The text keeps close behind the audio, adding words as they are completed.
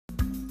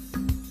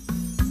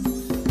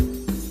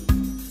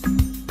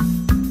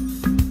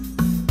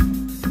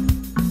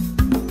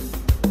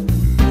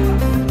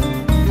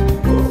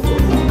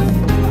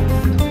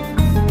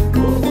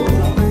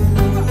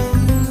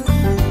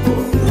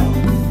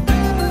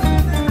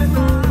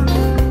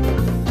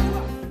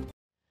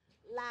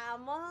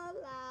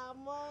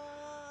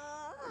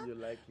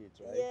like it,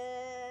 right?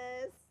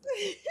 Yes.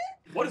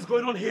 What is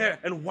going on here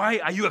and why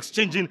are you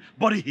exchanging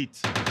body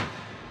heat?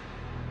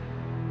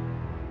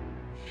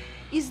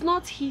 It's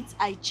not heat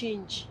I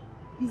change.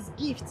 It's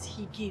gifts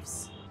he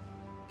gives.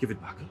 Give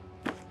it back.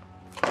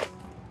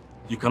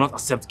 You cannot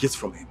accept gifts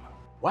from him.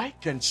 Why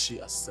can't she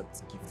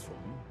accept gifts from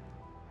you?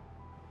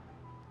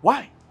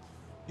 Why?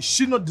 Is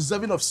she not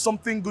deserving of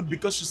something good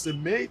because she's a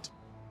maid?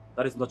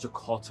 That is not your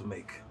call to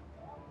make.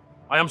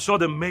 I am sure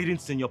the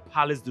maidens in your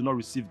palace do not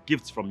receive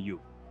gifts from you.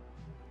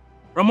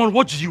 Ramon,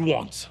 what do you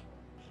want?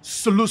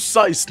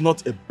 Sulusa is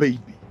not a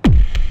baby.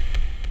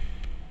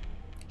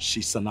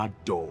 She's an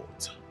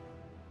adult.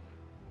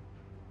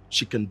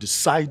 She can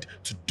decide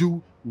to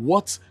do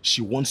what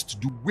she wants to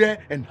do,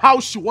 where and how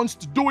she wants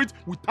to do it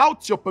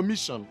without your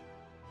permission.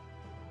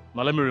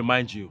 Now let me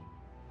remind you.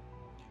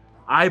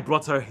 I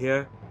brought her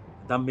here.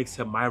 That makes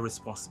her my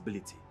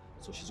responsibility.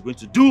 So she's going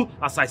to do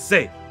as I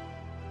say.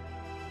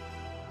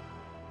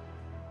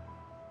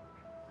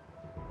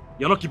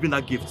 You're not keeping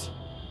that gift.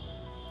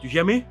 You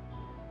hear me?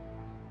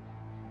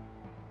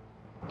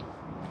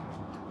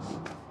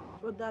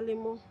 Brother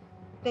Lemo,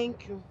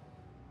 thank you.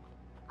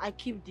 I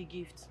keep the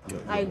gift.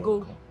 I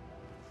go.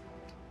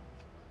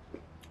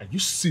 Are you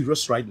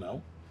serious right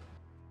now?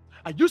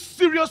 Are you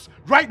serious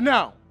right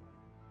now?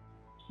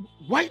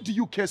 Why do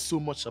you care so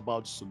much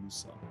about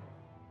Sulusa?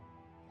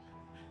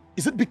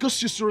 Is it because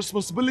she's your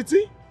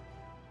responsibility?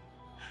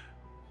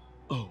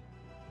 Oh,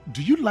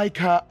 do you like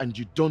her and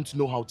you don't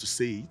know how to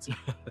say it?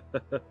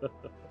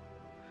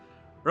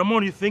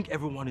 Ramon, you think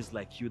everyone is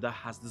like you that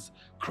has this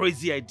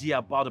crazy idea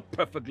about a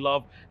perfect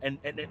love and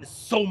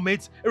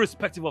soulmates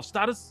irrespective of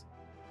status?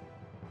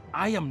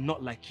 I am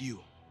not like you.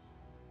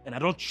 And I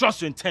don't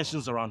trust your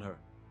intentions around her.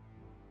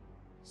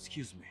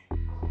 Excuse me.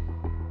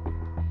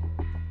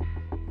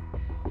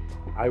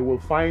 I will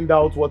find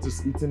out what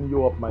is eating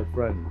you up, my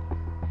friend.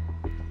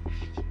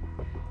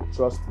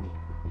 Trust me.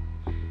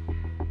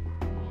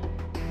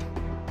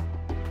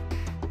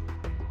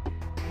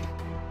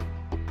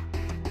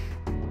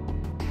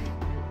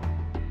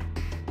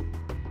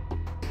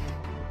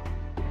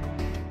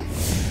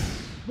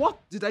 What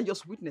did I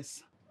just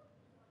witness?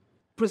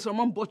 Prince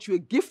Ramon bought you a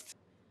gift?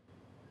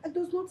 I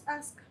does not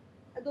ask.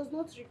 I does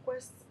not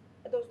request.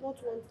 I does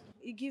not want.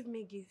 He give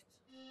me gift.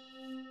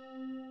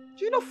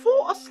 Do you know,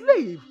 for a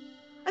slave,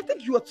 I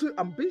think you are too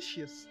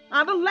ambitious.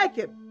 I don't like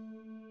it.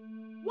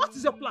 What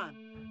is your plan?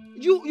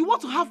 You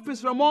want to have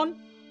Prince Ramon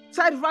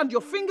tied around your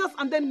fingers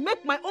and then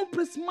make my own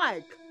Prince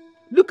Mike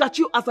look at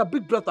you as a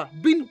big brother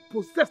being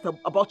possessed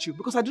about you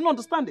because I do not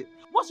understand it.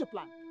 What's your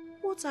plan?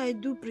 What I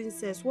do,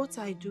 princess, what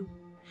I do.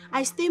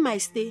 I stay my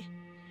stay.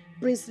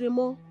 Prince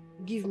Ramon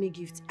give me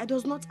gift. I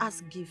does not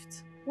ask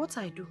gift. What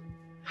I do.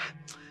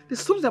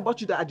 There's something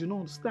about you that I do not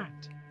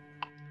understand.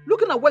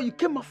 Looking at where you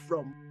came up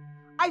from,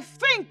 I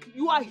think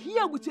you are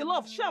here with a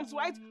lot of shams,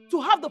 right?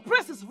 To have the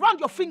princess round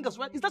your fingers,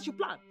 right? Is that your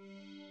plan?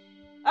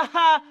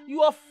 Aha,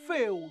 you have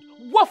failed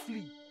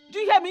woefully. Do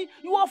you hear me?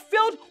 You have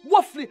failed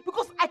woefully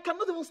because I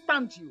cannot even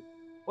stand you.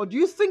 Or do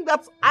you think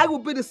that I will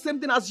be the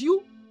same thing as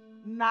you?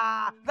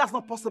 Nah, that's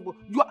not possible.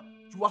 You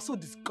are so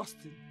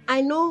disgusting.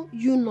 I know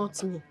you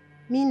not me.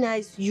 Me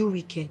nice, you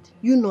wicked.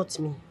 You not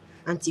me.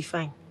 Auntie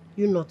fine.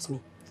 You not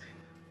me.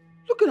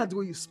 Looking at the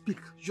way you speak,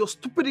 your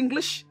stupid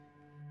English.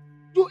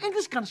 Your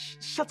English can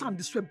shatter and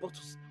destroy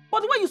bottles.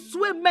 But the way you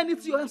swear men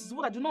into your hands is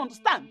what I do not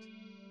understand.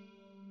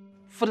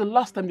 For the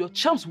last time, your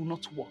charms will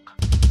not work.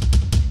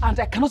 And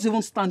I cannot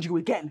even stand you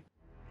again.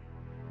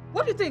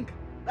 What do you think?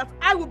 That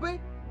I will be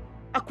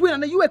a queen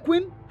and you a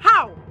queen?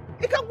 How?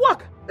 It can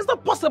work. It's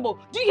not possible.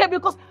 Do you hear me?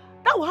 Because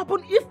that will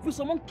happen if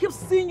someone keeps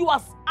seeing you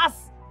as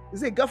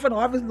is it a girlfriend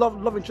or having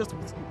love interest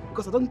with you?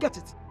 Because I don't get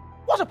it.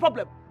 What's the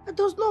problem? I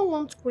does not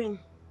want queen.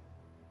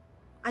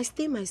 I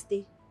stay my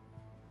stay.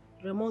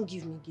 Ramon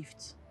give me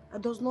gift. I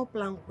does not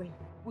plan queen.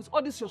 With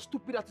all these your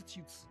stupid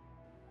attitudes,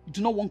 you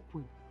do not want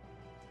queen.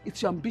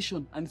 It's your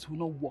ambition and it will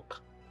not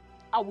work.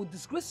 I will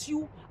disgrace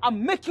you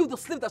and make you the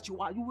slave that you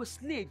are. You are a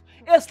slave.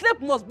 A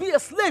slave must be a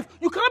slave.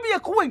 You cannot be a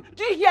queen.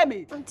 Do you hear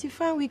me? Auntie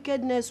fine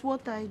wickedness,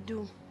 what I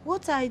do.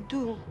 What I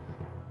do.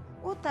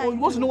 What I do. You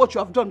want to know what you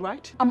have done,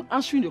 right? I'm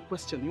answering your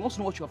question. You want to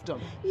know what you have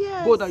done?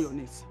 Yes. Go down your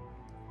knees.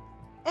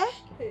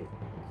 Hey.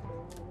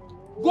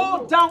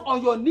 Go down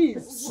on your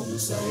knees.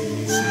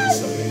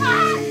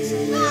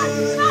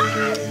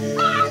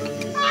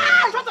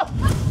 Shut up!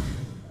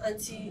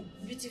 Auntie,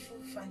 beautiful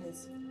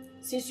finance.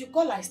 Since you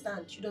call I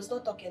stand, she does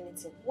not talk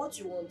anything. What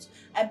you want?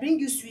 I bring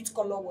you sweet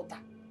color water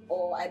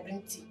or I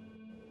bring tea.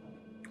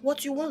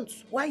 What you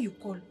want? Why you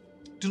call?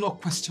 Do not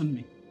question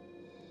me.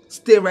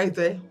 Stay right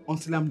there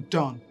until I'm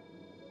done.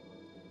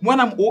 When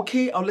I'm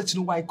okay, I'll let you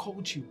know why I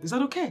called you. Is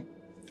that okay?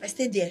 I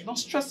stay there. Don't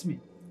stress me.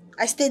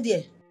 I stay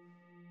there.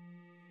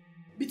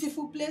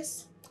 Beautiful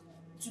place.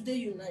 Today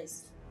you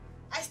nice.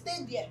 I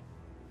stay there.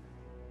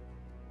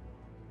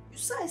 You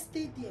say I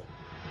stay there.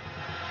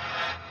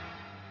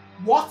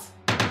 What?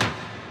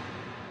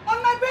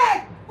 On my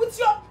bed with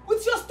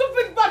your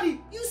stupid body.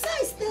 You say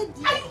I stay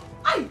there.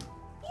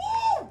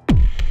 Ooh.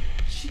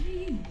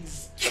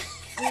 Jeez.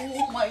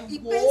 Oh my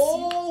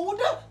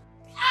God.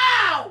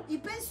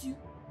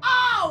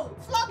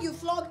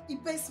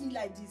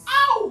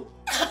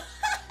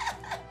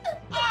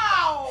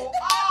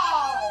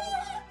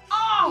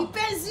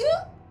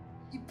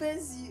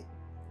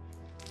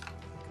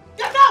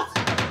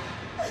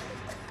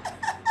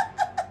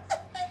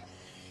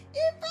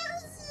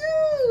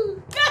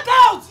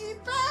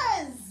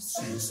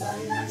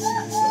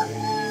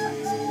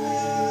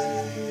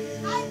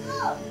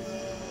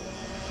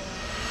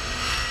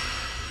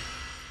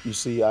 You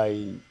see,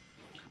 I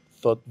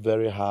thought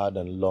very hard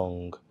and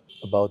long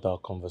about our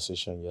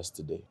conversation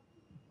yesterday.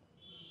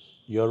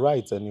 You're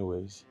right,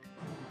 anyways.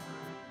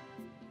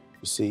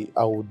 You see,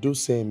 I would do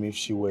same if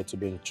she were to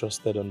be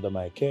entrusted under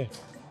my care.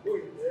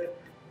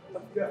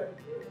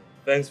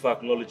 Thanks for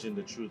acknowledging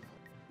the truth.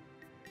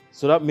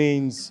 So that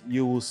means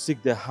you will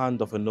seek the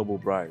hand of a noble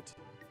bride.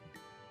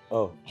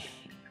 Oh,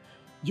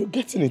 you're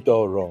getting it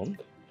all wrong.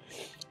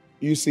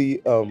 You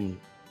see,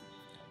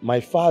 my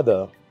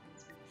father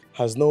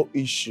has no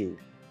issue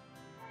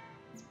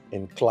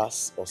in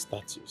class or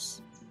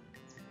status.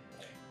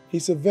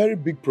 He's a very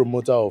big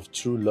promoter of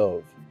true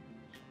love,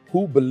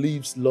 who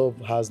believes love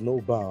has no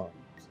bounds.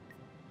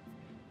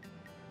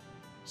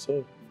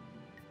 So,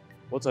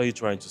 What are you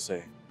trying to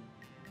say?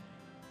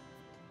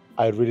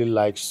 I really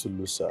like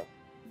Sulusa.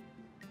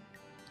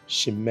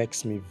 She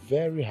makes me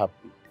very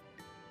happy.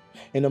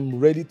 And I'm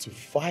ready to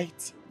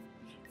fight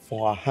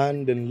for her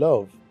hand in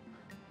love.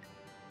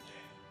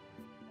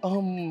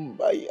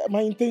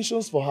 My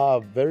intentions for her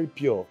are very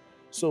pure.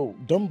 So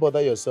don't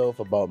bother yourself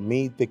about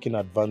me taking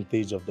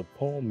advantage of the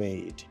poor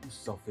maid. You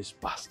selfish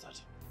bastard.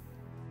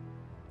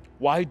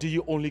 Why do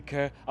you only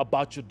care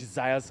about your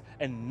desires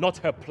and not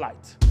her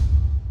plight?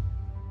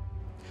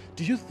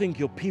 Do you think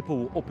your people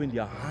will open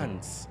their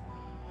hands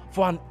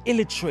for an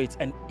illiterate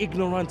and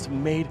ignorant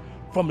maid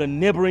from the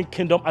neighboring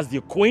kingdom as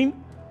their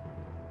queen?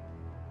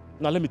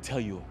 Now let me tell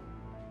you,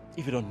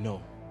 if you don't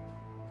know,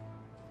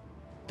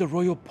 the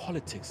royal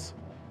politics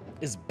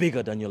is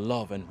bigger than your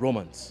love and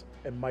romance.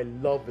 And my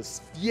love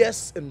is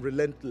fierce and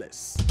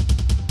relentless.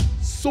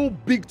 So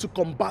big to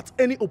combat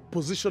any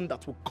opposition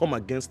that will come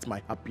against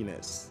my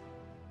happiness.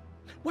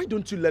 Why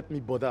don't you let me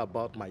bother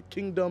about my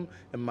kingdom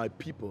and my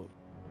people?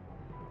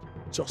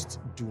 Just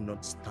do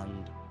not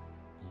stand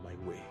in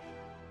my way.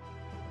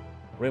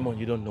 Raymond,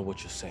 you don't know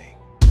what you're saying.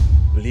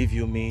 Believe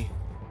you me,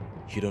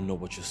 you don't know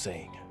what you're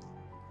saying.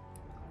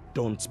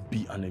 Don't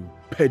be an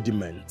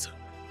impediment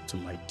to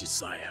my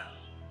desire.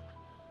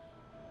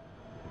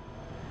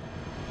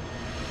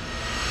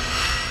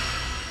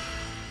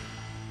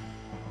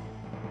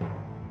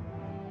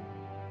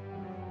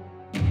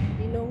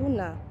 You know,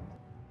 Una,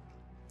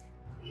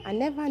 I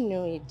never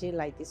knew a day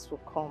like this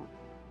would come,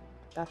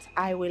 that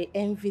I will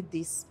envy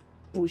this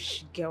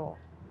bush girl.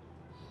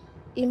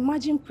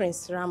 Imagine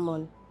Prince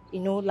Ramon,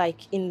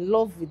 like in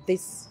love with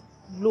this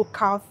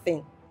local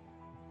thing.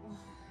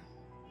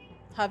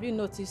 Have you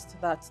noticed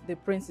that the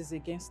prince is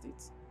against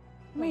it?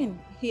 I mean,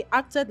 he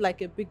acted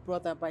like a big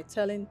brother by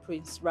telling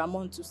Prince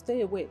Ramon to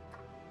stay away.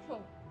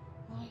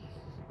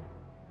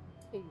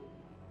 Hey,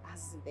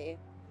 as there,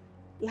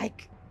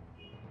 like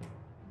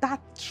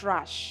that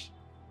trash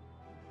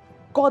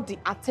got the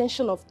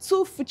attention of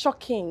 2 future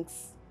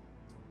kings.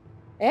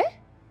 Eh?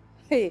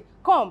 Hey,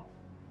 come.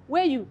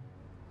 Where you?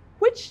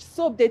 Which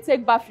soap they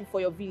take bath you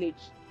for your village?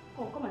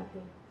 Come and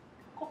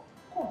tell.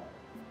 Come.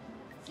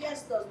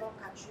 Fears does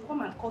not catch you.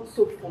 Come and cut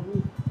soap for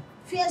me.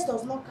 Fears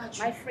does not catch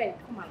you. My friend,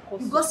 come and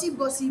cut You soap.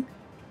 gossip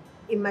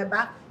in my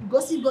back. You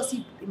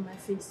gossip in my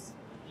face.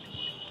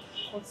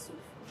 Cut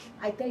soap.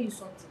 I tell you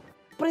something.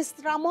 Prince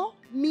Ramon,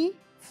 me,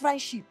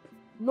 friendship,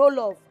 no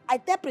love. I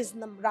tell Prince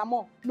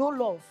Ramon, no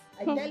love.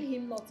 I tell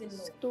him nothing.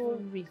 No.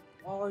 Story.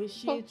 Or is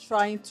she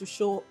trying to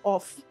show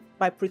off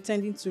by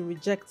pretending to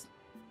reject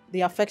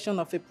the affection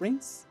of a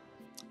prince?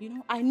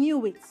 I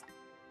knew it.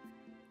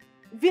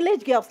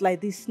 Village girls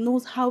like this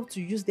knows how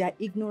to use their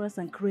ignorance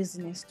and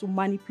craziness to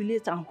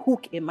manipulate and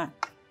hook a man.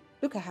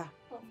 Look at her.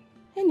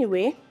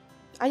 Anyway,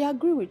 I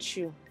agree with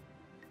you.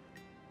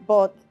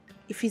 But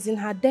if it's in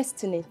her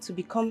destiny to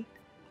become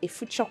a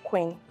future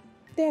queen,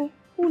 then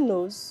who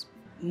knows?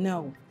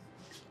 No.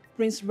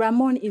 Prince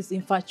Ramon is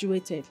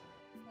infatuated.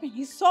 I mean,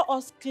 he saw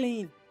us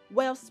clean,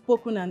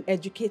 well-spoken and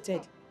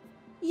educated.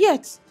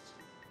 Yet,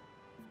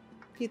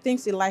 he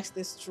thinks he likes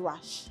this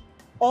trash.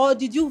 Or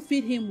did you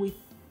feed him with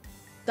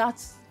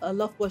that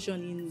love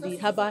potion in the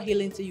herbal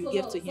healing tea you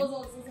gave to him?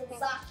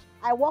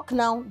 I walk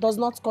now, does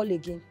not call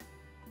again.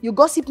 You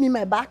gossip me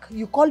my back,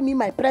 you call me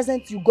my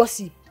present, you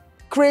gossip.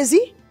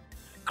 Crazy?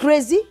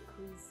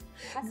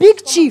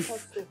 Big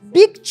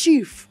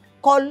chief,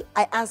 call,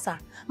 I answer.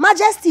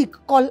 Majestic,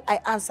 call, I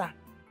answer.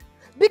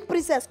 Big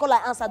princess, call, I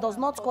answer, does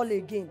not call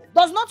again.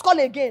 Does not call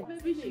again.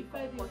 Maybe she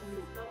fed you.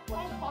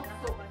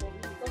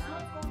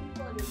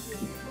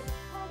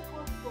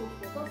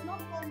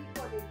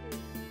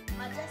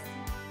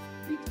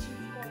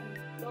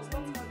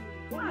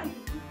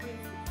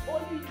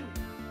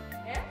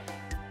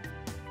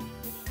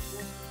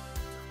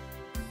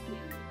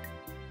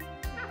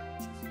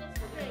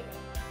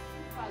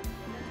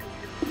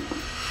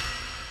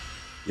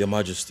 Your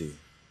Majesty,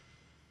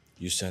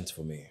 you sent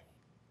for me.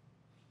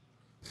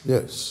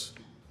 Yes.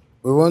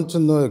 We want to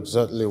know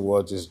exactly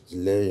what is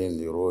delaying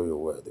the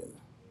royal wedding.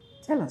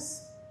 Tell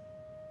us.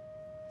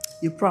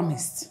 You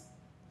promised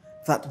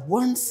that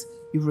once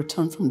you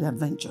return from the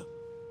adventure,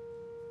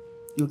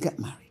 you'll get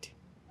married.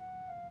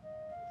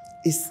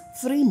 It's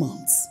 3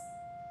 months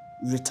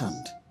you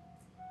returned.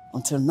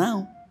 Until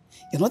now,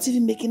 you're not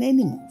even making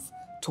any move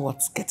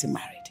towards getting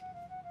married.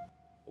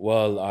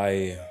 Well,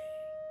 I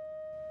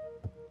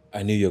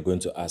I knew you were going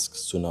to ask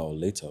sooner or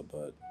later,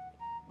 but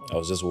I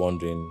was just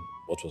wondering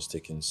what was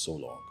taking so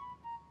long.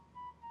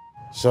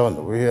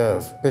 Son, we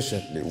have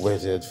patiently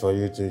waited for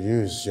you to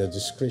use your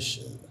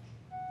discretion.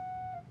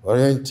 But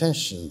your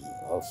intention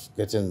of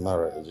getting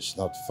married is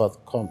not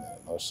forthcoming,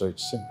 or so it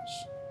seems.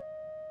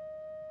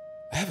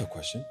 I have a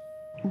question.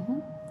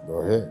 Go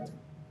ahead.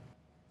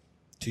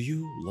 Do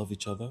you love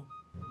each other?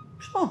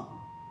 Sure.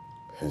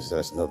 Yes,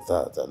 there's no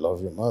doubt I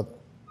love your mother.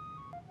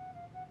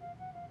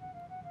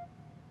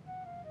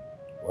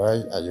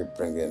 Why are you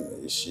bringing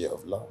the issue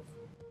of love?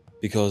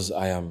 Because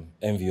I am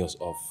envious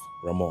of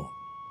Ramon.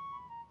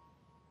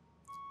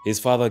 His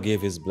father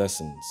gave his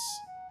blessings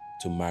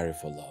to marry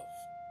for love.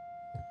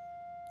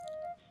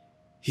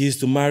 He is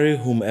to marry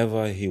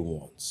whomever he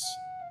wants,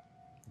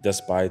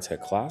 despite her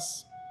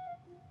class,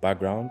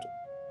 background,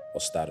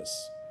 or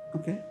status.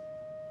 Okay.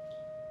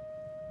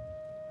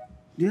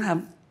 Do you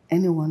have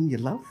anyone you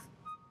love?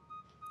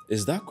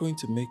 Is that going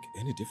to make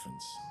any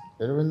difference?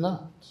 It will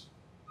not.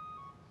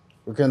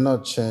 We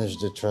cannot change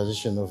the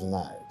tradition of the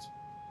night.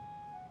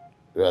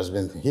 It has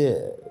been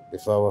here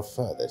before our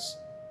fathers.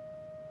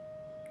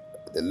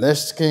 The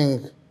next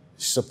king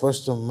is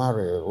supposed to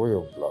marry a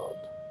royal blood.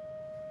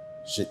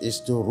 She is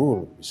to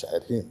rule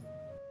beside him.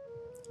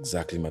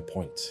 Exactly my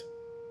point.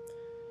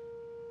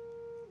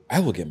 I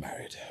will get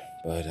married,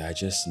 but I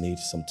just need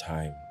some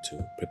time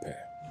to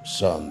prepare.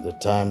 Son, the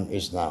time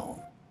is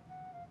now.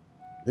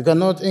 You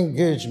cannot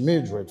engage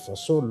Mildred for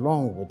so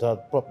long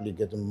without properly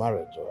getting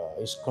married to her.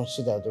 It's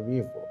considered an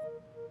evil.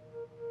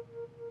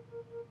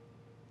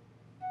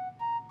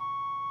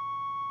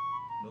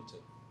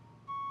 Noted.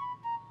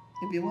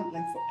 If you want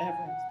like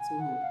forever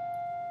to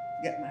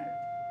get married.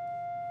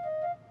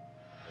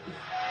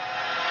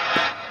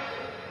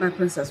 My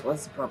princess,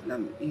 what's the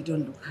problem? You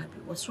don't look happy.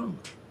 What's wrong?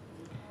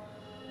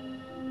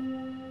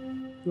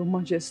 Your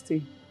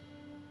Majesty,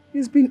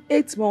 it's been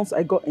 8 months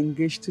I got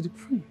engaged to the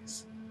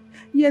prince.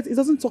 Yet he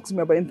doesn't talk to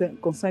me about anything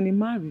concerning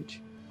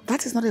marriage.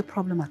 That is not a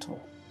problem at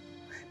all.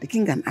 The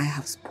king and I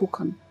have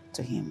spoken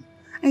to him.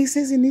 And he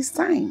says he needs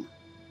time.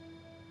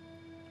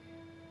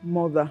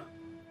 Mother,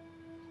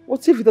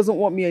 what if he doesn't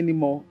want me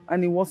anymore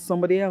and he wants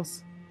somebody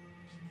else?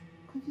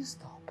 Could you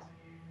stop?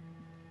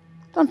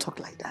 Don't talk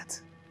like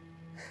that.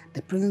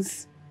 The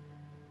prince,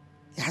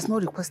 he has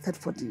not requested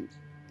for the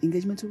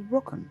engagement to be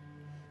broken,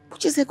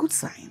 which is a good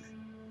sign.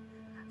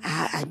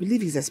 I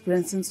believe he's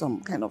experiencing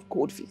some kind of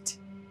cold feet.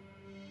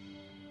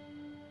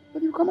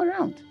 But he'll come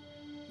around.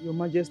 Your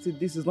Majesty,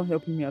 this is not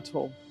helping me at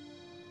all.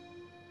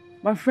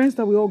 My friends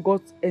that we all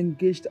got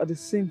engaged at the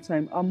same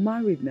time are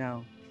married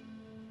now.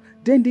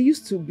 Then they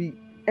used to be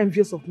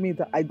envious of me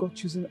that I got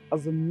chosen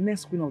as the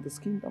next queen of this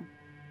kingdom.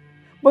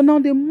 But now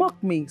they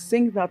mock me,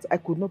 saying that I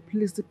could not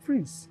please the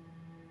prince.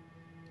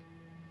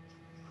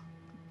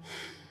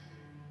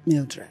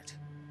 Mildred,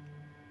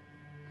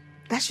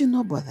 that should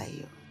not bother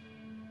you.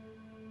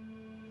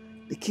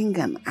 The king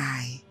and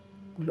I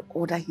will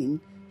order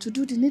him to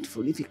do the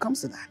needful if it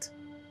comes to that.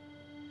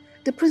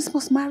 The prince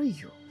must marry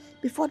you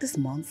before this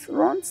month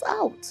runs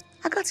out.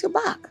 I got your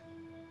back.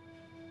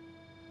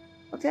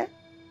 Okay?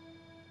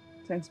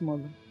 Thanks,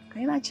 Mother.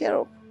 Can you not cheer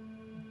up?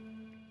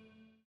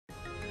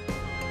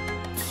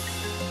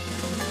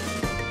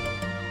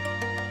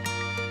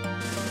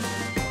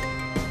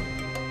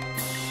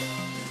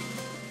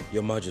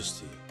 Your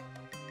Majesty,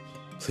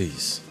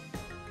 please,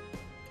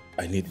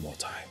 I need more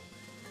time.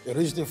 It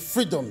is the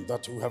freedom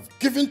that we have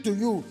given to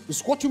you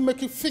is what you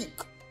make you think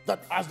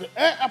that as the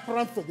heir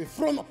apparent to the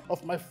throne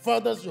of my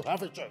fathers, you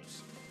have a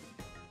choice.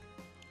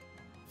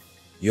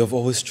 You have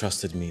always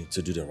trusted me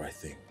to do the right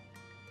thing.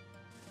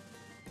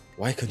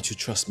 Why can't you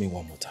trust me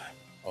one more time?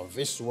 On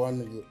this one,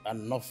 you are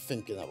not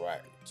thinking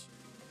right.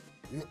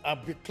 You are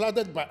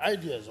beclouded by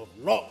ideas of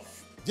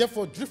love,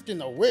 therefore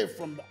drifting away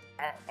from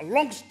a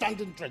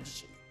long-standing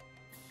tradition.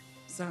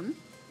 Son,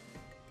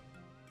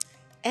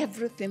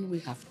 everything we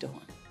have done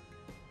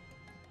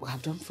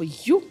for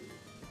you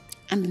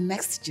and the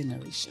next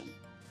generation.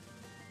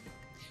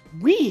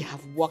 We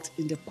have walked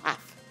in the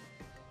path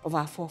of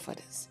our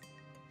forefathers,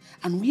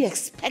 and we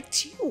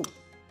expect you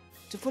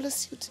to follow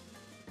suit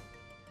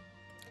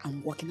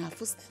and walk in our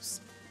footsteps.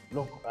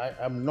 Look, I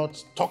am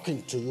not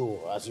talking to you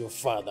as your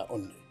father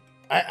only.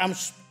 I am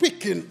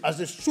speaking as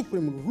the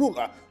supreme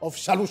ruler of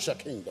Shalusha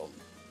Kingdom.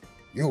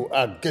 You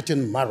are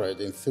getting married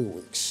in 3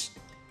 weeks.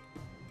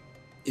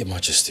 Your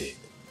Majesty,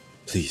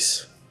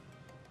 please,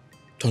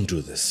 don't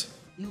do this.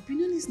 Your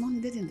opinion is not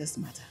needed in this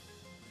matter.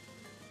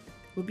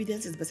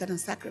 Obedience is better than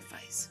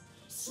sacrifice.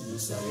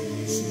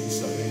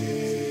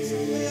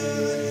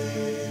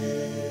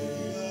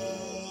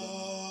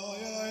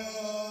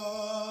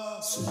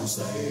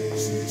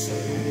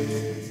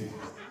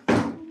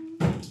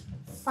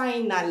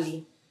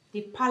 Finally,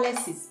 the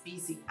palace is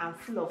busy and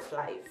full of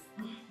life.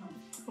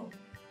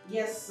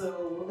 Yes,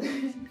 so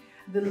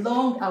the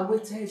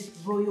long-awaited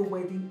royal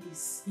wedding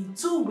is in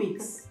 2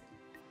 weeks.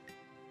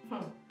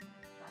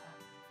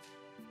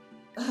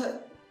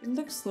 It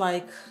looks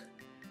like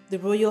the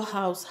royal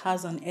house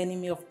has an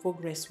enemy of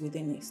progress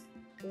within it.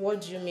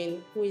 What do you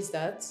mean? Who is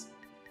that?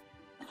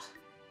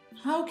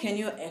 How can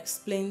you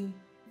explain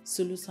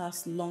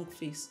Sulusa's long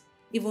face,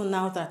 even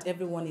now that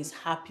everyone is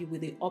happy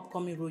with the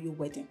upcoming royal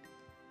wedding?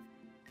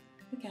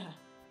 Look at her.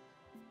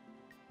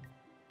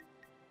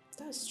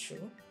 That's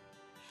true.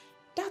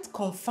 That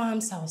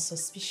confirms our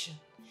suspicion.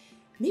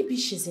 Maybe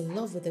she's in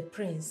love with the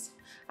prince,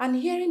 and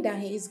hearing that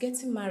he is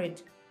getting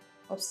married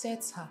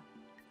upsets her.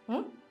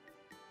 Why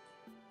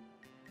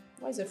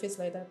is your face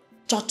like that?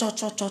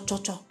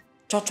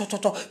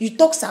 You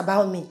talks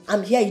about me.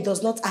 I'm here, he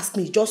does not ask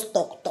me, just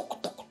talk.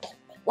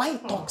 Why he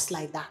talks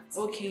like that?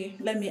 Okay,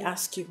 let me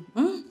ask you.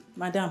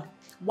 Madam,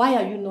 why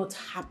are you not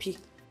happy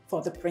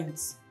for the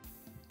prince?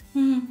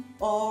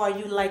 Or are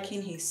you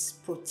liking his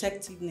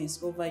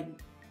protectiveness over you?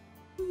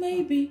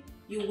 Maybe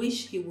you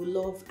wish he would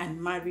love and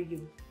marry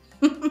you.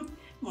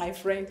 My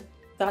friend,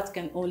 that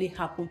can only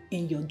happen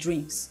in your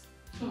dreams.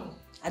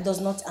 I does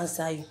not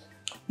answer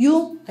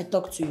you. I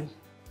talk to you.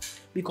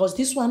 Because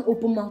this one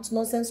open mouth,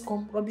 nonsense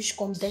come, rubbish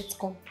come, death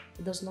come.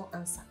 He does not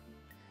answer.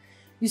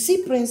 You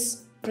see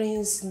Prince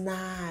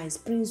nice,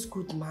 Prince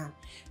good man.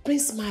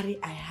 Prince marry,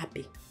 I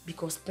happy.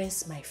 Because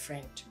Prince my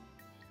friend.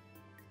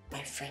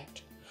 My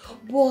friend.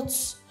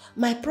 But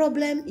my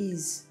problem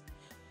is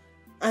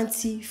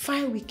Auntie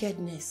fine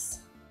wickedness.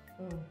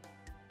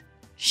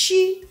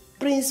 She,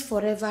 Prince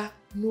forever,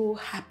 no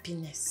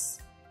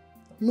happiness.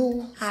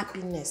 No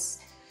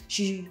happiness.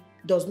 She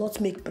does not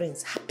make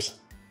Prince happy.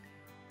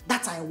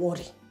 That I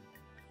worry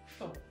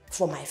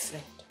for my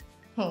friend.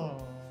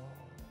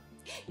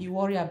 You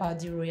worry about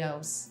the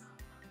royals.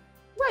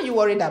 Why are you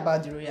worried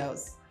about the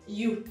royals?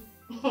 You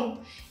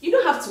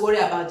don't have to worry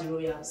about the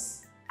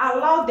royals.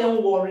 Allow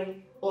them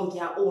worry on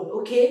their own,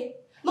 okay?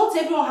 Not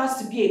everyone has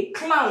to be a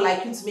clown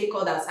like you to make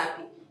others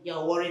happy.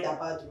 You're worried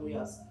about the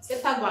royals.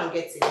 Better go and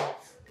get it. Mind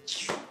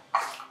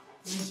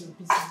your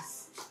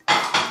business.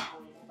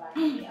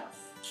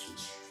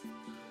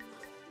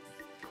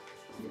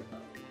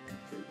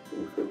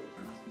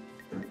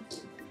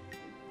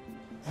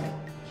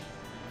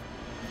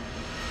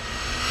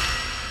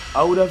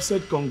 I would have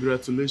said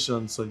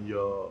congratulations on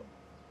your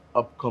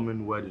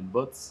upcoming wedding,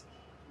 but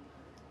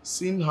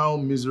seeing how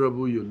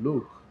miserable you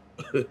look,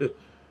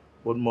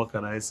 what more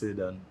can I say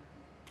than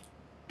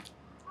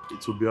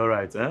it will be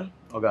alright, eh?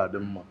 Okay,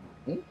 Don't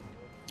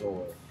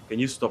worry. Can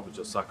you stop with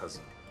your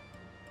sarcasm?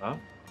 Huh?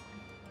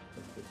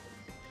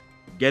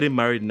 Getting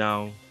married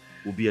now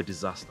will be a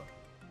disaster.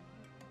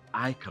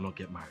 I cannot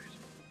get married.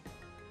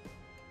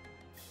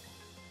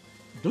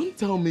 Don't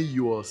tell me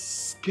you are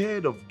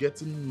scared of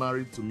getting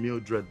married to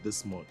Mildred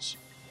this much.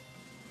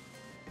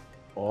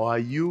 Or are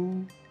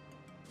you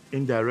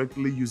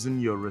indirectly using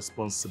your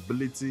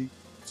responsibility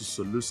to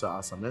Solusa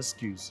as an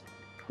excuse?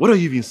 What are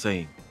you even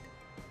saying?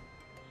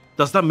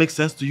 Does that make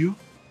sense to you?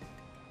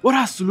 What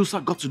has Solusa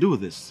got to do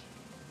with this?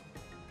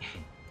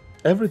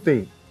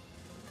 Everything.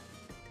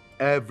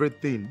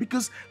 Everything.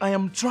 Because I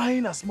am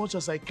trying as much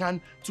as I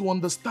can to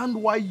understand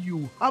why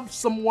you have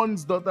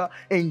someone's daughter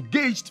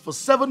engaged for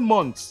 7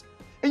 months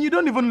and you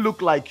don't even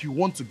look like you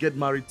want to get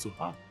married to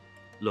her.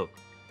 Look,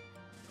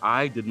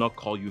 I did not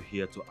call you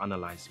here to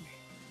analyze me.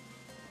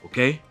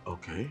 Okay?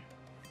 Okay.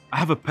 I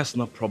have a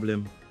personal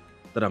problem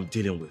that I'm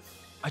dealing with.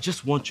 I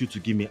just want you to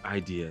give me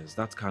ideas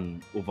that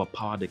can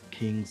overpower the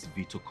king's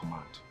veto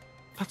command.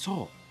 That's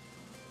all.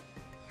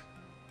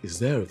 Is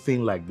there a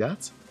thing like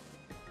that?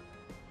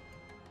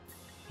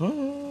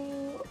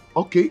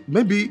 Okay,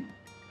 maybe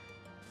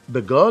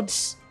the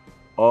gods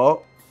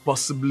or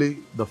possibly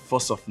the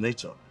force of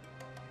nature.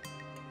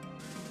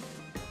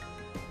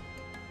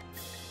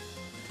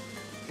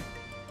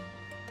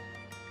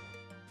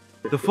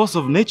 The force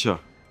of nature?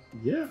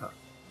 Yeah.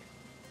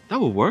 That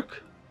will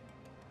work.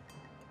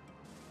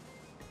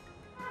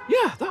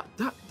 Yeah,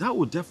 that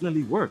would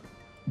definitely work.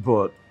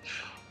 But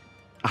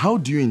how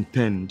do you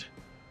intend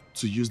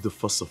to use the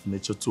force of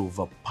nature to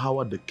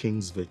overpower the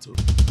king's veto?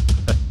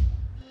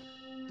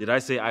 Did I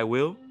say I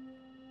will?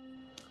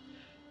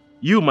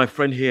 You, my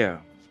friend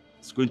here,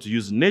 is going to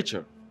use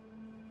nature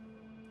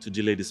to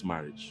delay this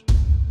marriage.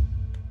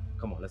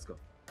 Come on, let's go.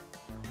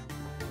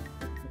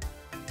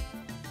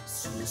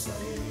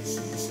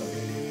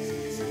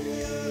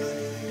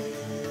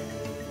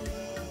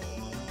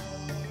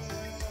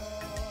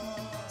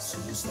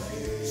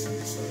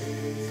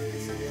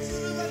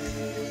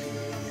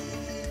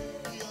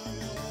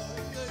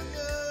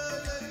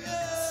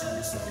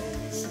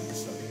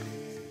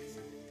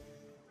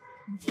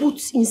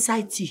 Puts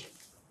inside tea,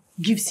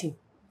 gives him.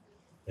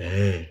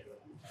 Hey,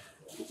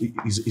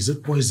 is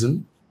it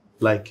poison?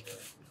 Like...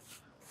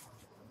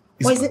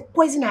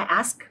 Poison, I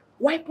ask?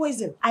 Why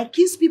poison? I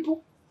kiss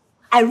people?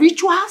 I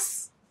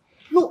rituals?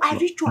 No, I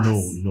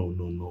rituals.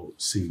 No.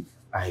 See,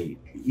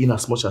 in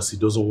as much as he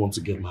doesn't want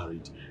to get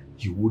married,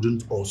 he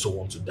wouldn't also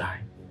want to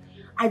die.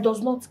 I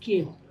does not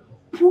care.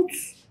 Put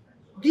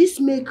this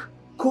make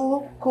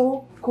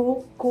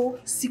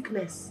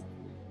sickness.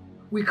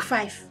 Week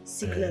 5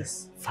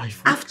 sickness. 5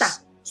 weeks? After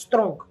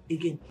strong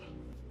again.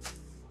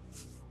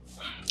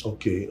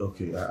 Okay.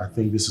 I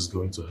think this is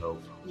going to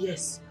help.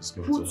 Yes. It's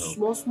going Put to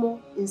help.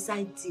 small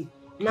inside tea.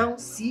 Now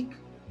sick,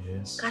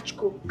 Yes. Catch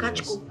cold,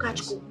 catch cold,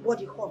 catch cold,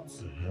 body hot.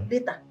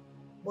 Later,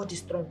 body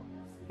strong,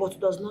 but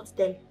does not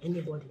tell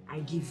anybody I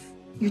give.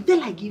 You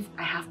tell I give,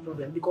 I have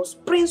problem because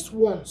Prince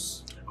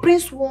wants.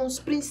 Prince wants,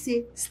 Prince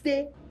say,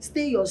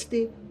 stay your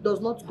stay, does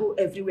not go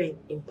everywhere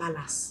in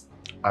palace.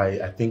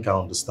 I think I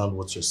understand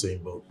what you're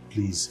saying, but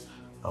please,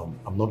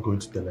 I'm not going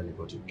to tell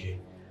anybody, okay?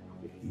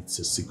 It's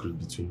a secret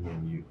between me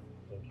and you.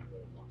 Thank you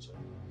very much.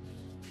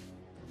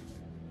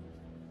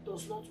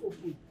 Does not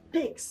open.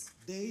 Takes.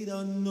 They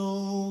don't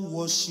know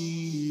what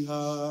she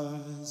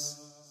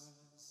has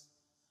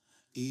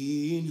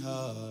in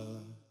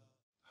her.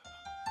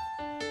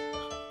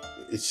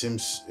 It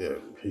seems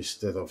his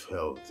state of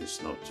health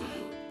is not too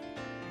good.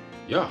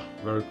 Yeah,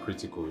 very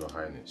critical, Your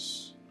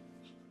Highness.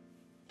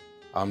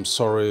 I'm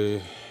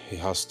sorry he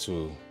has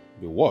to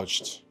be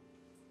watched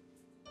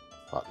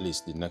for at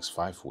least the next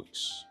 5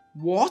 weeks.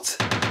 What?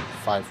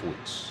 5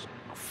 weeks.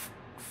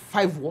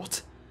 5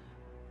 what?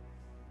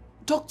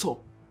 Doctor,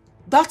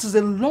 that is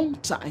a long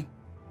time.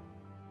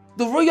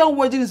 The royal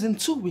wedding is in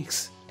 2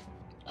 weeks.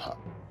 I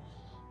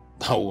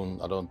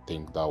don't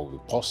think that will be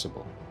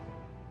possible.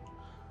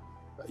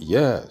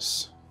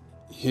 Yes,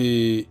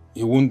 he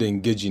won't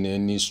engage in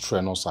any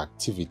strenuous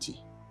activity.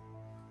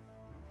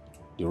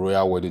 The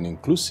royal wedding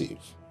inclusive.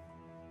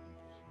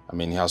 I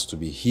mean, he has to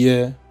be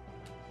here,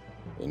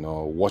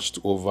 watched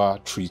over,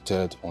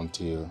 treated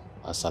until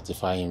I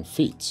certify him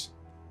fit.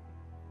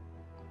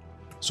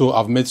 So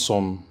I've made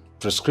some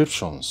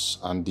prescriptions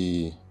and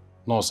the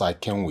nurse I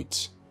came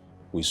with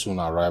will soon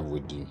arrive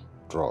with the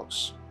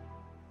drugs.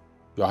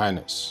 Your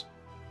Highness,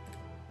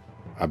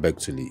 I beg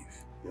to leave.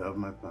 You have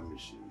my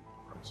permission.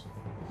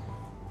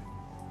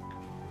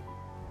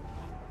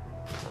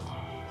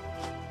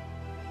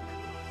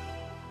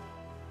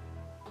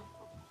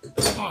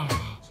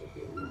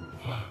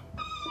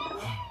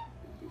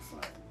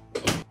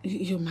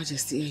 Your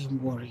Majesty, I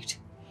am worried.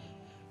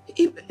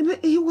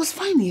 He was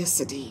fine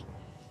yesterday.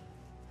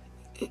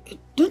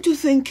 Don't you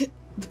think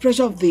the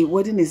pressure of the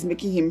wedding is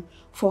making him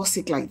fall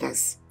sick like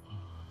this?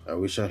 I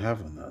wish I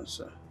have an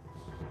answer.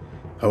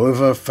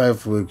 However,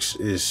 5 weeks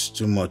is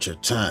too much a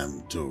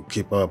time to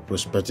keep our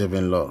prospective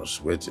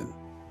in-laws waiting.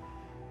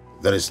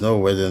 There is no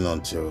wedding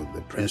until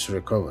the prince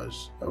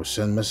recovers. I will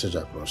send message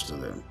across to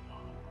them.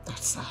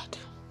 That's sad.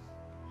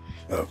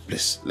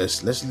 Please,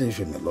 let's leave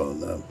him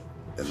alone.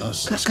 The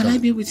nurse Can I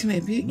be with him a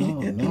bit? No,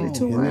 a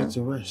little he while? needs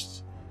to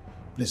rest.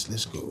 Please,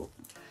 let's go.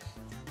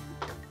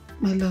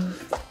 My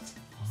love,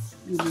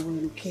 you be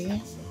well,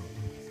 okay?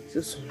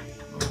 So sorry.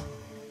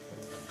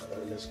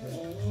 Let's go.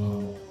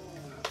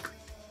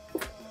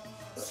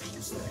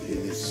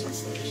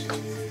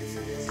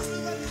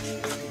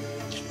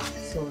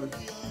 Sorry.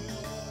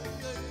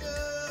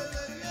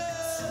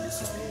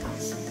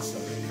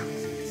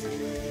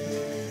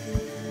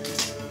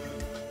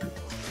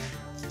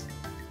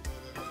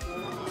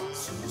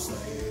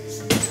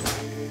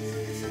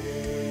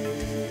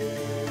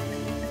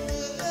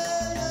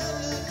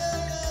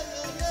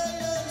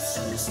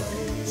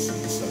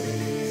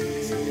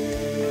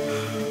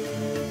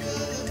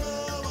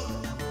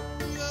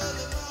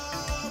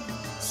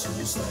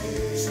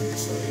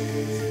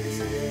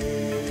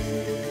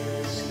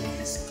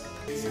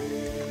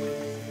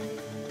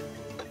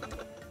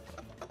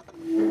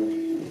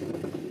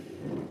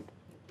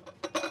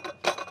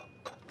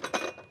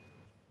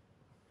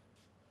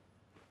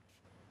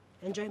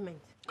 Enjoyment.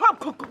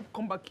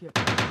 Come back here.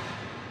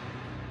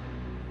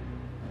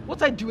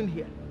 What are you doing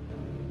here?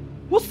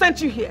 Who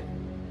sent you here?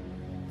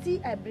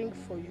 Tea I bring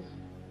for you.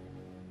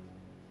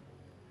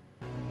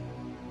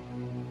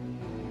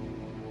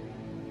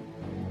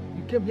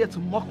 You came here to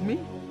mock me?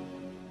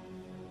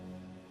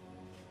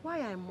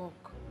 Why I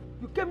mock?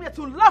 You came here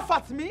to laugh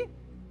at me?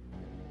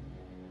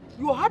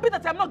 You are happy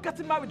that I'm not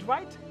getting married,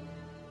 right?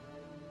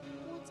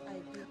 What I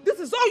do? This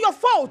is all your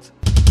fault!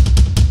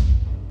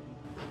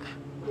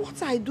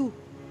 What I do?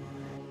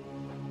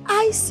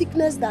 I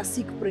sickness that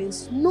sick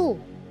prince? No.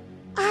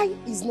 I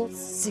is not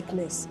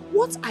sickness.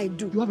 What I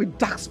do? You have a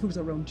dark spirit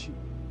around you.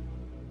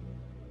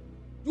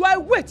 You are a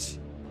witch.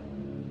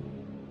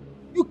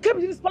 You came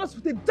into this palace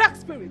with a dark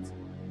spirit.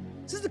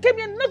 Since you came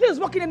here, nothing is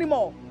working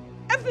anymore.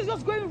 Everything's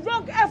just going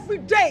wrong every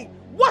day.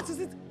 What is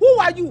it? Who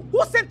are you?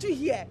 Who sent you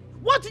here?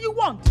 What do you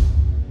want?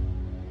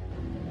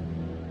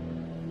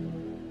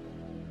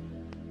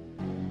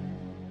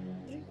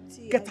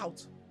 Get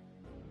out.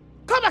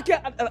 Come back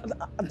here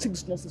and take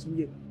this nonsense from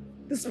here.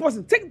 This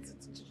person, take it.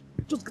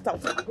 Just get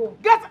out. Go.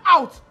 Get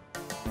out!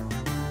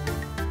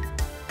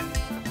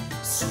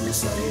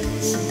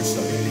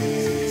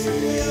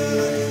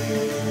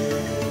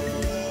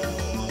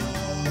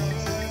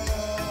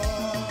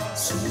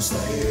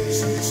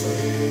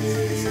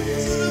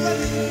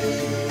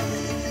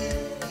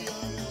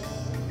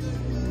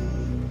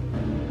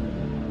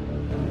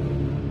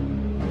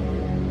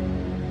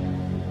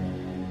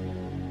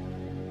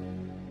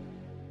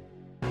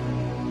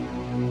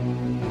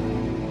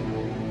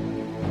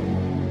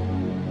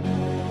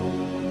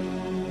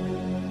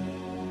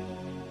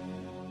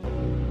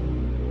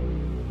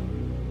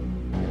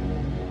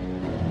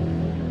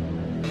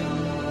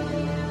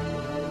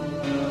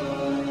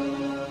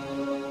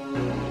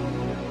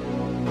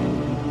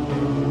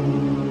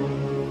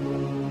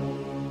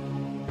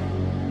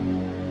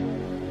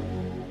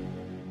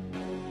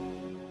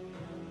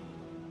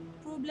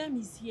 time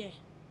is here.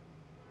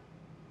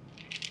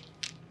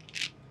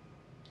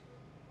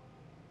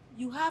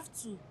 You have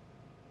to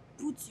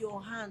put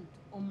your hand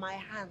on my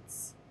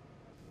hands.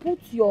 Put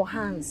your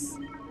hands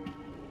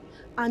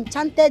and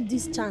chanted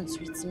this chant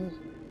with me.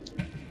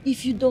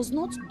 If you does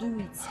not do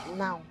it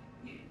now,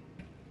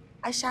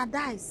 I shall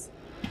die.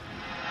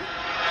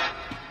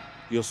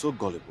 You're so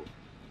gullible.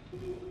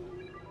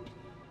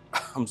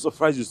 I'm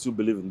surprised you still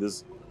believe in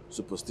this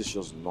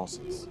superstitious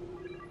nonsense.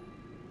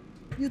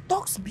 You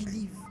talks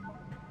believe.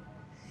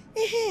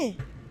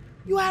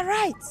 You are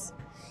right.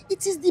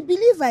 It is the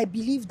belief I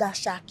believe that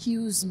shall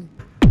kills me.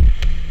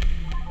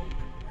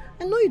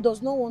 I know you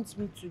does not want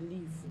me to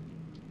live.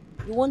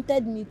 You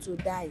wanted me to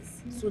die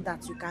so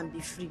that you can be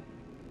free.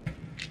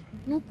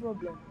 No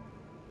problem.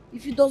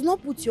 If you does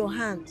not put your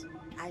hand,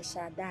 I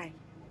shall die.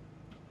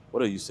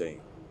 What are you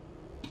saying?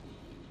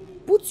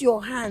 Put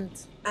your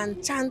hand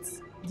and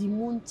chant the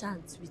moon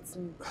chant with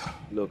me.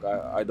 Look,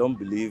 I don't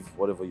believe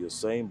whatever you're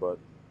saying, but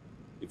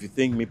if you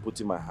think me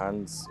putting my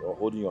hands or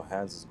holding your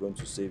hands is going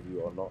to save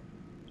you or not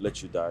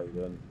let you die,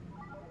 then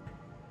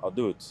I'll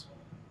do it.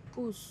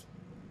 Push.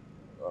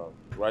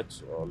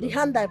 Right or left? The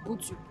hand I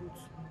put, you put.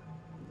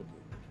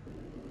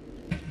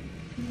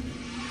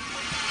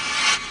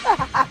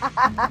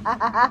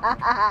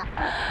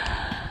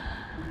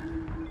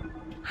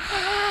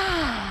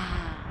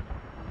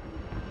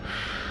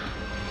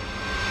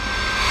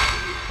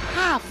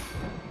 Half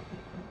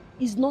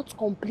is not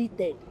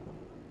completed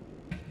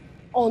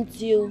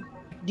until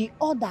the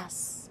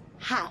others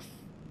half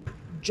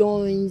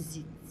joins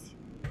it.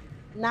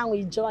 Now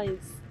it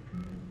joins.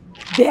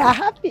 They are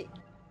happy.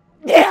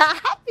 They are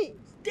happy.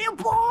 They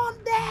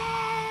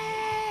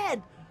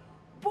bonded.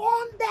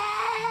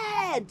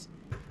 Bonded.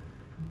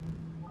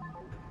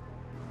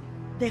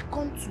 They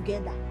come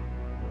together.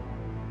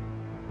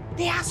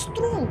 They are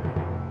strong.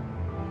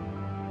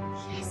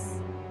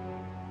 Yes.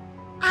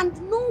 And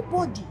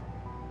nobody,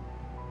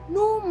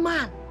 no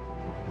man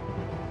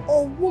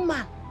or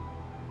woman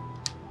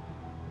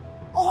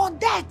or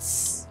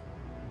deaths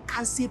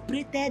can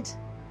separate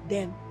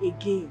them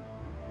again.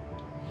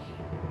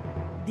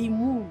 The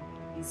moon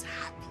is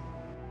happy.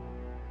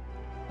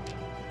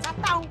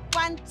 Chatang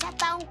kwan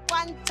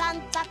chan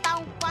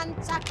chatang kwan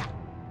chaka.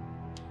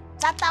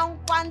 Chatang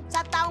kwan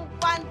chan chatang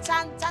kwan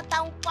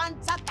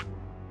chata.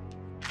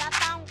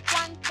 Chatang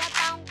kwan chan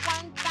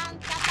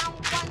chatang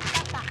kwan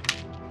chata.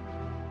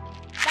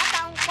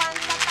 Chatang kwan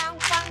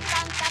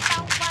chan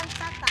chatang kwan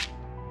chata.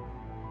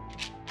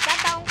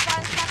 Chatang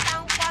kwan chan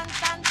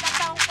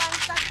chatang kwan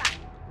chata.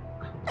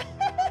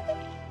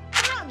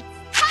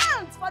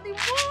 Chant for the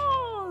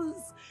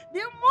moons!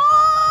 The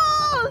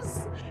moose!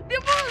 The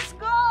moose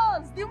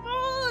goes!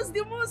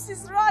 The moose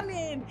is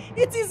running!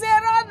 It is a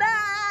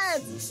runner!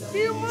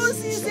 The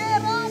moose is a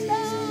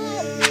runner!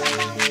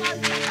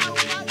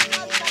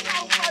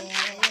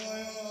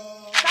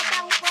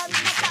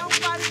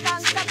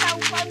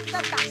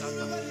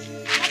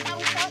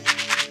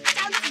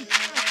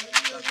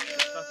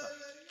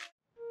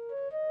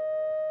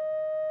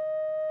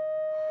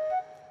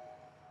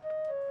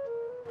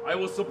 I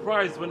was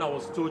surprised when I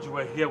was told you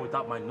were here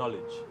without my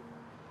knowledge.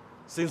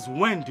 Since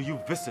when do you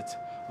visit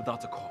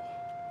without a call?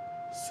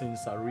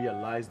 Since I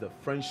realized that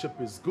friendship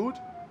is good,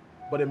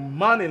 but a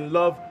man in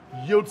love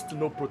yields to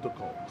no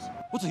protocols.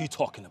 What are you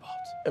talking about?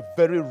 A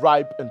very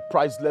ripe and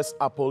priceless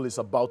apple is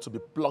about to be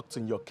plucked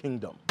in your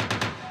kingdom.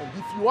 And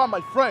if you are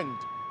my friend,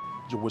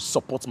 you will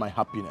support my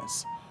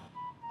happiness.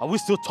 Are we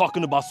still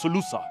talking about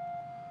Solusa?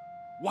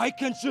 Why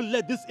can't you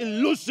let this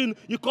illusion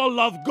you call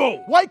love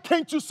go? Why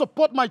can't you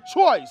support my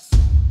choice?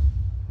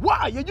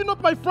 Why? Are you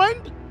not my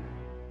friend?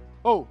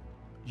 Oh,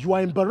 you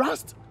are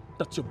embarrassed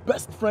that your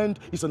best friend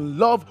is in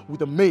love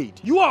with a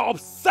maid. You are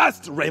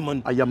obsessed,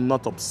 Raymond. I am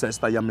not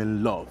obsessed, I am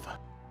in love.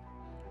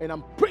 And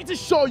I'm pretty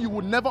sure you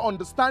will never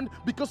understand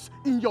because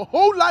in your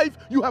whole life,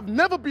 you have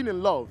never been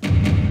in love.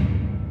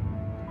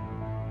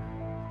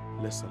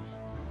 Listen,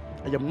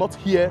 I am not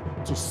here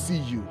to see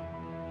you.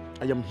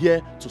 I am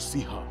here to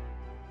see her.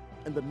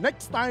 And the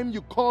next time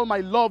you call my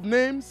love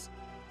names,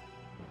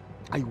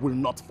 I will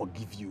not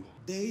forgive you.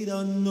 They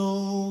don't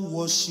know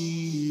what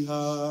she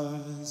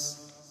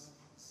has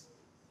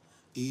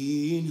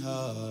in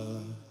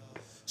her.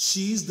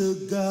 She's the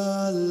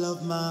girl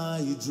of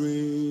my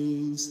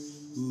dreams.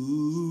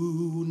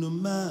 Ooh, no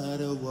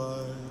matter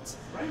what,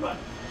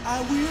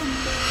 I will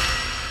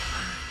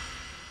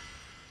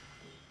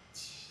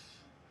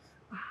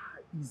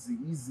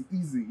Easy,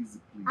 please.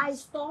 I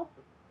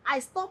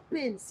stop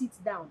pain, sit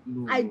down.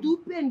 No. I do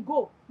pain,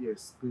 go.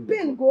 Yes, pain.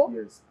 Pain go?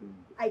 Yes, pain.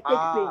 I take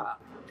pain.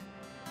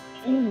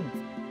 No,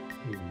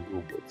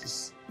 but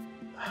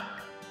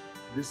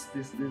this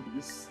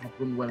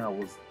happened when I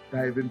was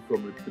diving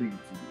from a tree to you.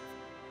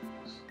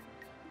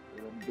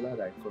 I'm glad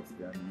I caught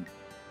the enemy.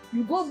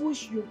 You go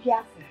bush, you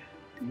careful.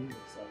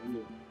 Yes, I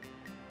will.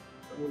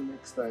 I will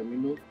next time, you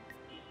know.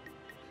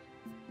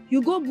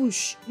 You go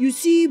bush, you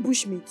see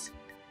bush meat.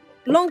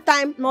 Long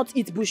time not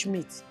eat bush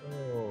meat.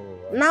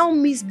 Oh, Now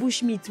miss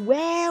bush meat.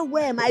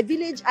 Where? My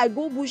village, I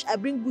go bush, I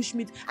bring bush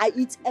meat. I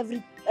eat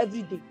every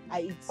day.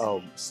 I eat.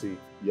 See,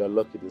 you're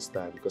lucky this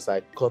time because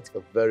I cut a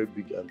very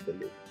big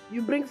antelope.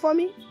 You bring for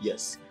me?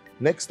 Yes.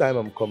 Next time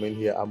I'm coming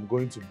here, I'm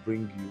going to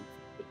bring you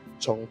a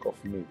chunk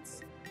of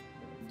meat.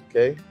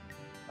 Okay?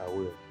 I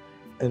will.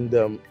 And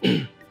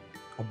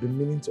I've been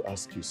meaning to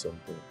ask you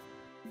something.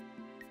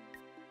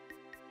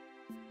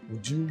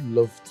 Would you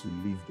love to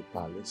leave the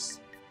palace?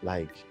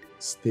 Like,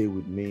 stay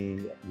with me,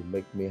 you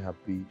make me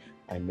happy,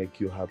 I make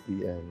you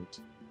happy, and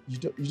you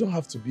don't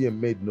have to be a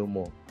maid no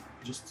more.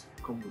 Just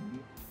come with me.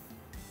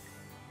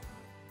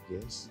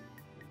 Yes?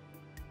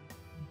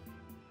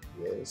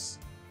 Yes.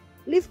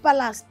 Leave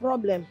palace,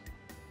 problem.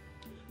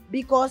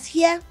 Because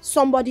here,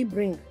 somebody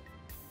bring.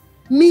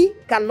 Me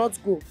cannot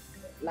go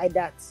like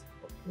that.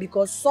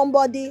 Because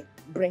somebody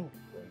bring.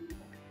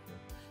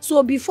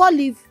 So before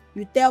leave,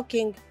 you tell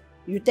king,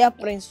 you tell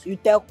prince, you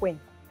tell queen.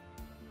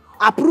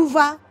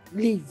 Approval,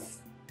 leave.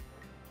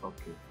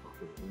 Okay.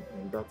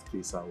 In that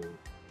case, I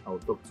will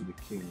talk to the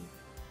king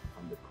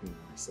and the queen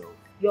myself.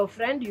 Your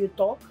friend, you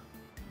talk?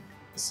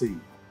 See,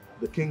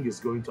 the king is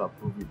going to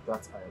approve it,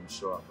 that I am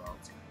sure about.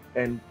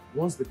 And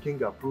once the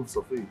king approves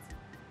of it,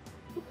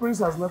 the prince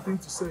has nothing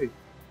to say.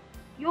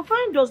 Your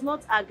friend does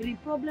not agree.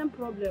 Problem.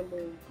 Problem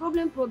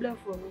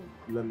for me.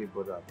 Let me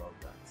bother about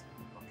that,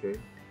 okay?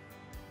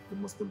 The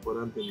most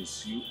important thing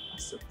is you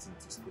accepting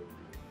to stay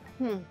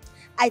with me.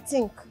 I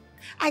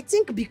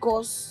think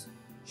because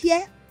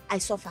here I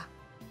suffer.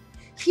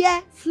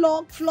 Here,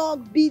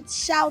 flog, beat,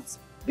 shout,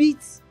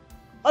 beat,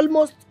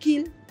 almost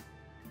kill,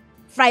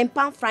 frying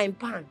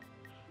pan.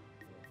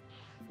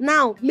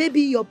 Now,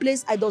 maybe your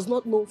place, I does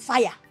not know,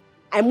 fire.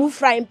 I move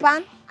frying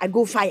pan, I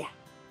go fire.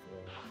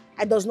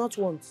 I does not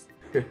want.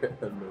 No.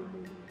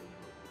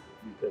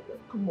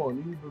 Come on,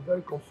 you'll be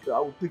very comfortable. I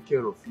will take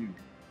care of you,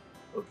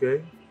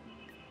 okay?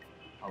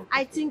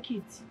 I think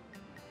it.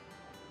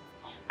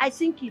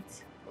 Okay.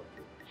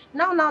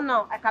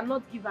 Now, I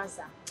cannot give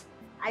answer.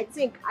 I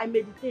think, I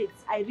meditate,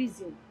 I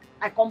reason,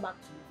 I come back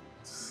to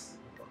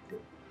you.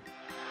 Okay.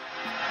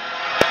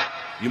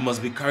 You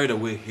must be carried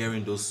away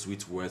hearing those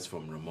sweet words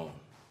from Ramon.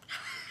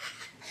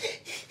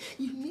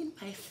 You mean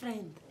my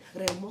friend,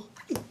 Remo?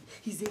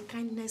 He's a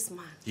kindness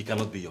man. He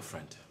cannot be your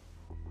friend.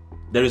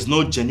 There is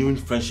no genuine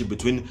friendship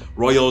between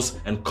royals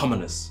and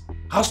commoners.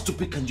 How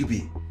stupid can you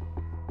be?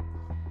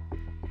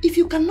 If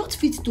you cannot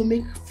fit to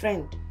make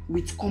friend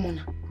with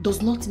commoner,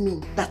 does not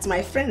mean that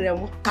my friend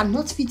Remo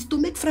cannot fit to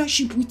make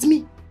friendship with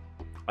me.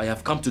 I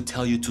have come to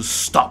tell you to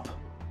stop.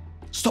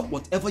 Stop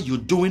whatever you're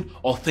doing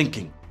or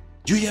thinking.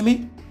 Do you hear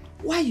me?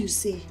 Why you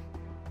say?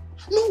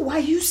 No, why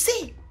you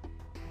say?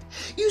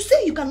 You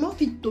say you cannot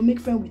fit to make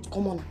friend with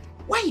commoner.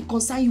 Why it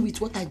concern you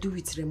with what I do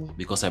with Remo?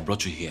 Because I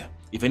brought you here.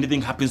 If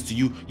anything happens to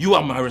you, you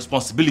are my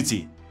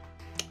responsibility.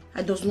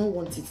 I does not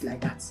want it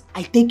like that.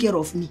 I take care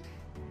of me.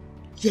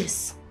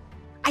 Yes,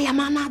 I am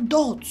an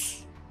adult.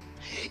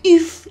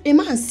 If a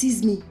man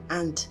sees me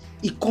and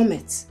he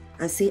comments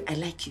and say, I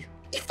like you.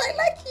 If I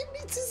like him,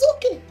 it is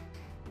okay.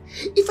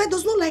 If I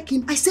does not like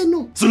him, I say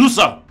no.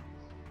 Sulusa,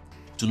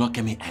 do not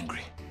get me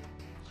angry.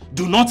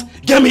 Do not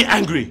get me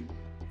angry.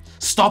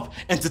 Stop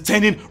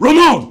entertaining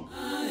Ramon.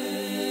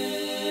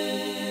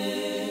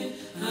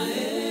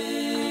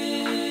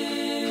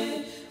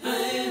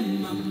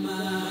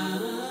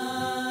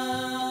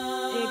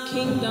 A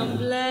kingdom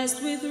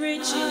blessed with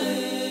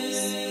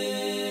riches.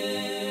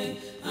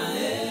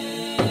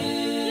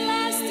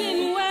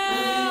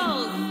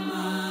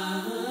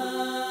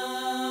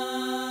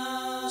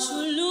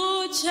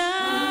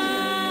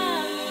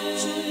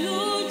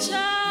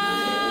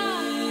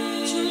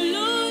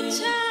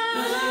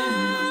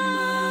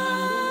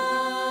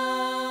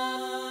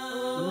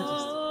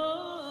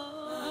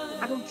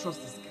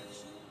 Trust this girl.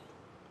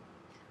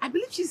 I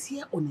believe she's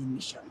here on a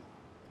mission.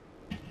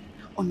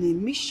 On a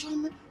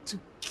mission to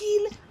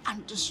kill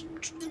and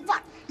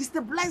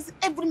destabilize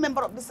every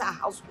member of this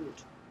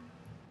household.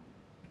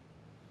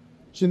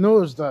 She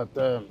knows that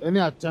any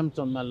attempt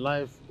on my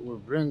life will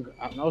bring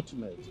an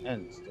ultimate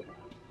end to her.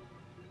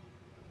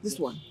 This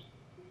one.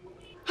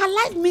 Her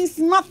life means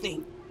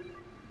nothing.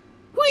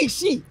 Who is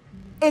she?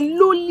 A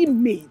lowly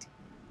maid.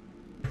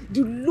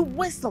 The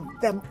lowest of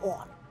them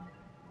all.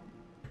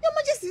 Your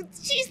Majesty,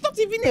 she is not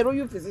even a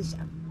royal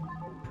physician.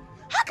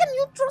 How can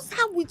you trust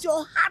her with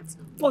your heart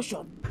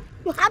portion?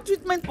 Your heart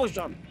treatment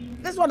portion?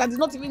 This one that did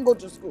not even go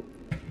to school.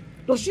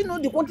 Does she know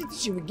the quantity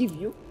she will give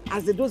you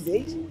as a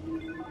dosage?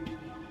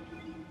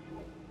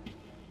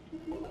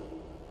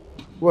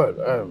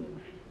 Well,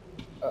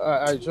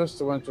 I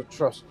just want to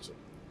trust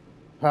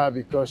her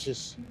because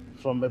she's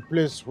from a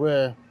place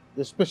where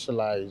they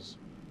specialize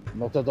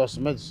in orthodox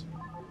medicine.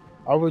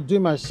 I will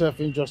do myself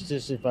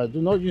injustice if I do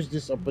not use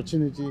this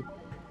opportunity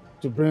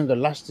to bring a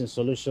lasting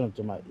solution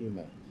to my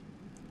email.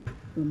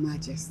 Your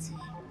Majesty,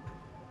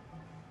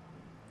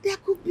 there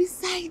could be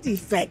side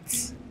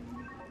effects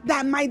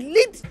that might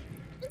lead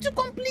to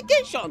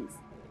complications.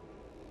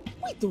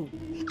 Wait,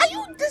 are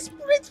you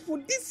desperate for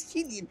this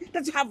healing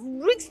that you have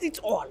risked it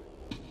all?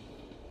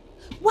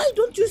 Why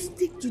don't you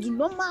stick to the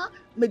normal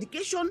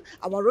medication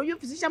our royal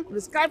physician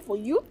prescribed for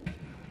you?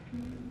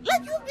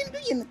 Like you've been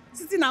doing,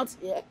 sitting out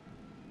here.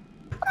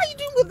 What are you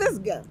doing with this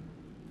girl?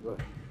 Well,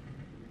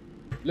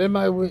 let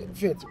my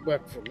faith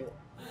work for me.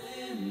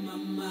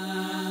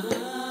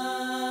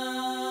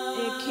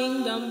 A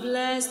kingdom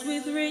blessed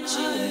with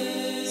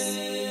riches.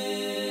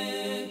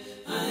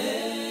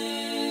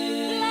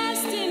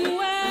 Blessed in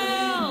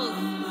wealth.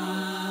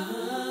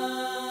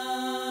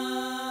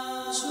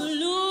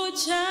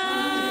 Chulucha.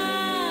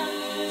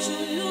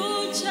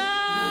 Chulucha.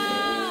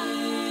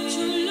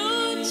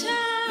 Chulucha.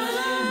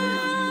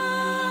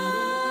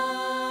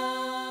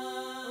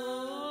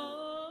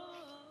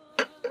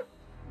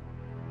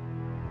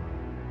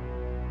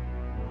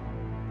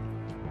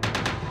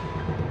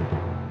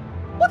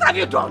 What have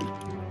you done?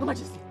 Your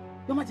Majesty,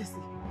 Your Majesty,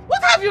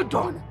 what have you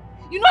done?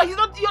 You know you're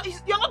not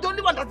the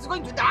only one that's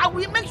going to die. I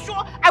will make sure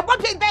I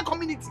want the entire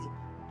community.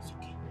 It's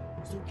okay.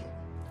 It's okay.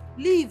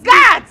 Leave.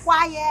 Guards!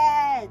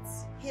 Quiet.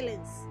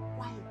 Helens,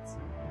 quiet.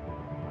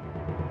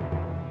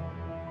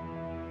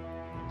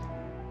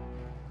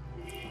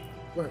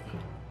 Well, are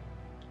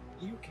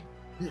you okay?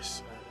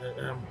 Yes, I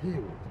am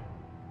healed.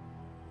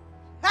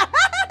 I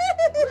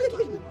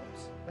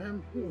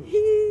am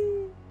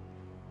healed.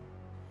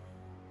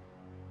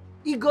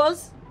 He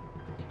goes.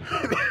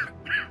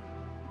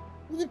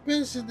 The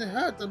pains in the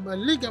heart and my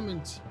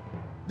ligaments,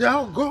 they are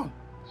all gone.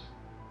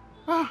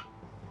 Ah,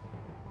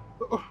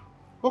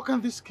 what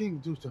can this king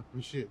do to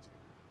appreciate it?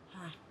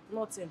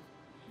 Nothing.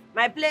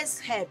 My place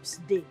helps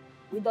day.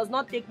 We does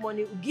not take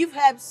money. We give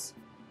herbs.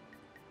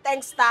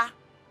 Thank star.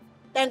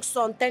 Thank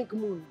sun. Thank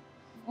moon.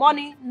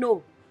 Money,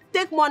 no.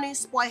 Take money,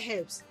 spoil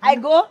herbs. I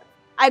go.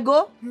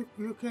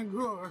 You can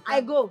go.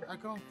 I go. I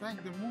can't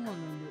thank the moon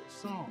and the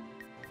sun.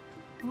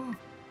 Oh,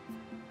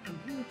 I'm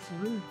here for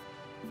real.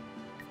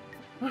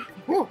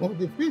 Oh,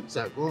 the pits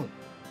are gone.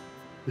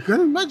 You can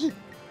imagine.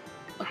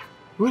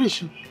 Where is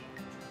she?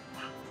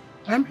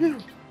 I'm here.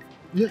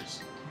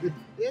 Yes.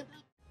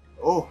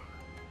 Oh,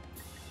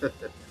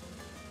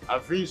 I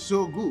feel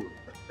so good.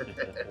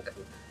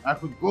 I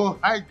could go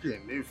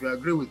hiking if you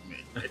agree with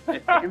me.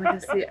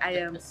 Emergency, I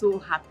am so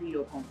happy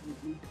you're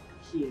completely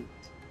healed.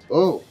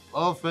 Oh,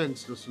 all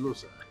thanks to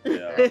Slusa.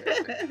 Yeah.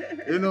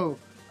 You know,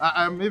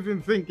 I'm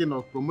even thinking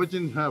of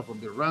promoting her from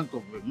the rank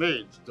of a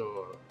maid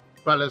to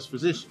palace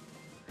physician.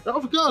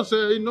 Of course,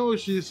 you know,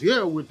 she's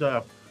here with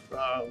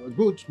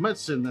good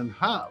medicine and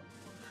herb.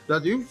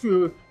 That if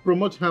you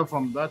promote her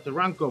from that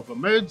rank of a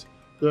maid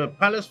to a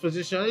palace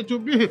physician, it will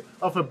be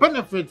of a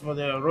benefit for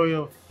the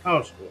royal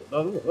household.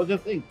 What do you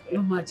think?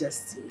 Your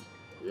Majesty.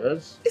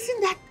 Yes? Isn't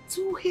that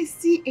too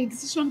hasty a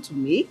decision to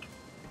make?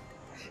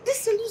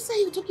 This Selusa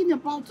you're talking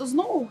about does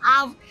not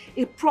have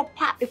a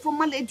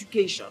formal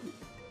education.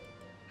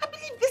 I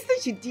believe this thing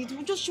she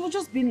did, she was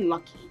just being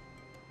lucky.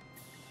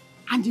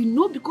 And you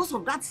know, because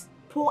of that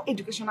poor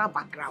educational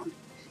background,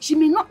 she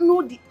may not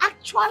know the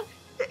actual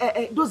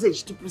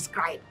dosage to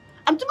prescribe.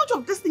 And too much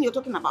of this thing you're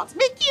talking about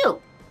may can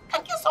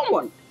kill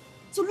someone.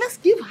 So let's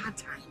give her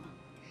time.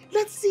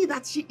 Let's see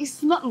that she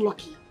is not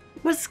lucky,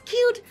 but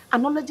skilled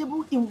and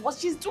knowledgeable in what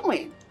she's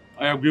doing.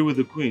 I agree with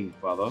the queen,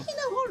 father. In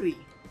a hurry.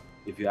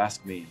 If you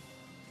ask me.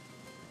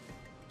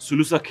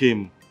 Sulusa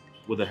came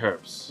with the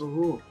herbs.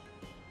 Oh.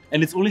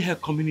 And it's only her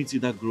community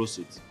that grows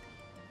it.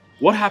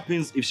 What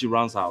happens if she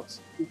runs out?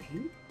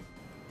 Okay.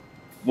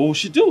 What will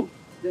she do?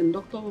 Then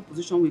doctor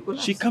position will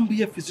collapse. She can't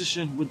be a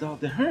physician without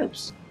the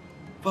herbs.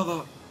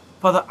 Father,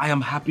 I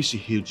am happy she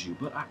healed you,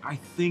 but I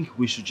think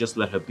we should just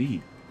let her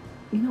be.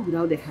 You know,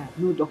 without the herb,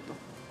 no doctor.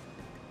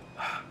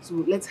 So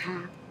let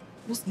her,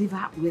 just leave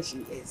her where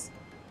she is.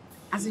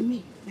 As a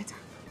maid, let her.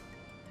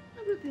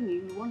 Everything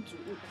you want to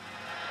do.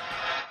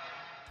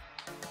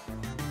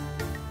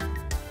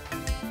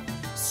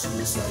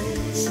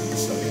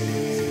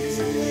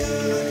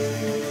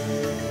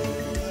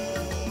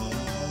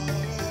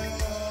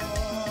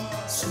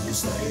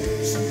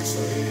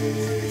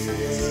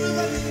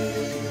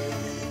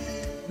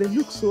 They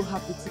look so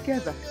happy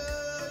together.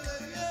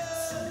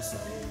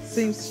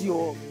 Seems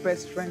your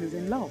best friend is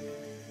in love.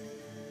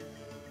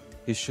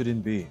 He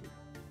shouldn't be.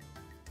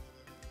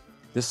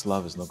 This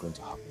love is not going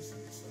to happen.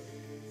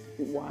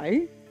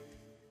 Why?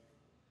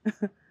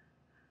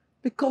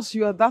 Because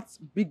you are that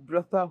big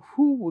brother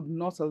who would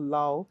not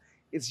allow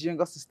his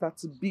younger sister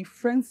to be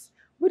friends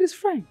with his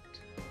friend.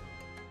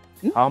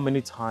 How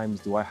many times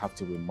do I have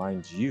to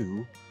remind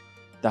you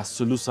that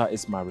Sulusa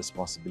is my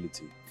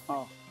responsibility?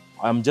 Oh.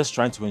 I'm just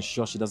trying to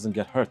ensure she doesn't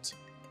get hurt.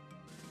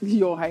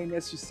 Your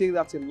Highness, you say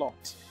that a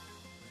lot.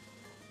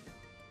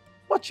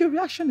 But your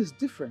reaction is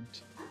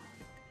different.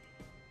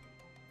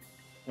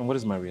 And what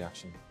is my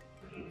reaction?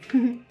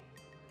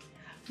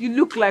 You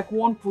look like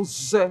one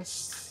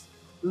possessed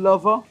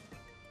lover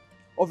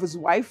of his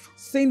wife,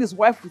 seeing his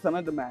wife with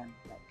another man.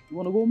 Like, you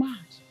want to go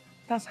mad.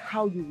 That's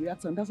how you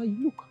react and that's how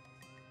you look.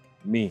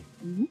 Me?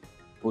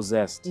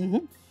 Possessed?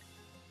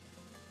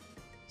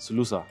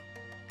 Sulusa.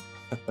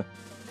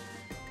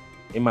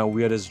 In my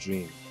weirdest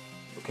dream,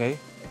 okay?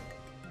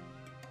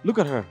 Look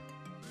at her.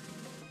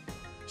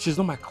 She's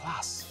not my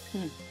class.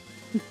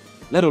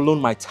 let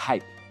alone my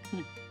type.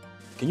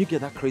 Can you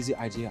get that crazy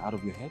idea out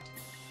of your head?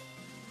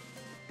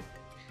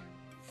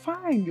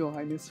 Fine, Your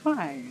Highness,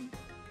 fine.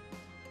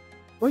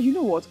 Well, you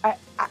know what?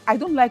 I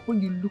don't like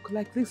when you look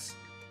like this.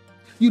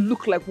 You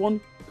look like one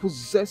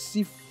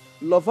possessive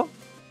lover.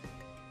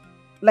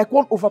 Like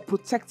one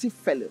overprotective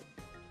fellow.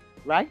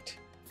 Right?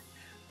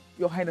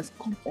 Your Highness,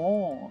 come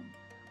on.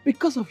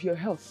 Because of your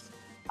health,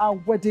 our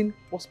wedding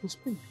was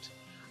postponed.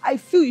 I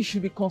feel you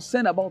should be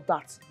concerned about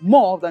that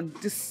more than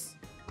this,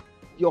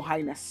 Your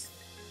Highness.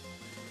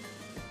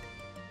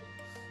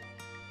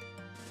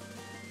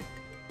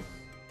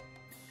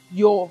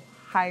 Your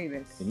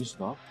Highness. Can you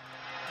stop?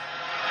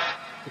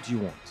 What do you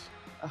want?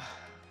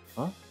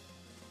 Huh?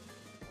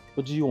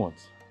 What do you want?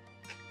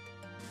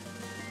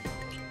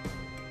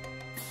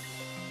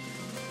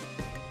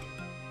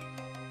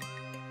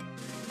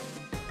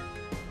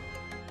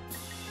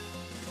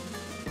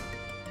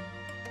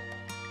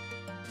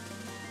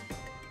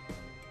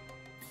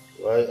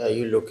 Why are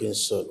you looking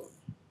so?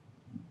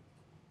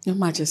 Your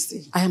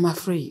Majesty, I am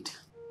afraid.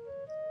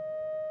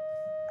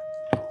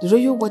 The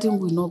royal wedding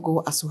will not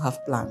go as we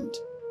have planned.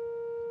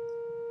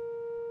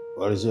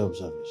 What is your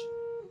observation?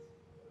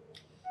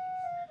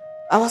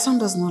 Our son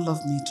does not love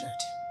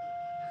Mildred.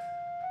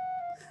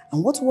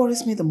 And what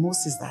worries me the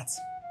most is that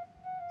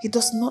he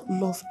does not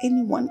love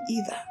anyone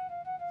either.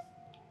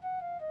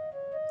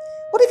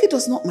 What if he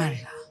does not marry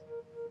her?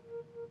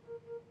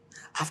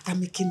 After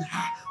making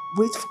her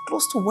wait for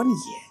close to 1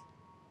 year.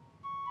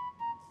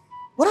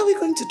 What are we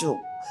going to do?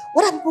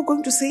 What are people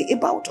going to say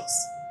about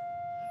us?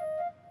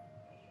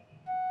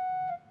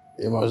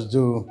 He must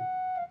do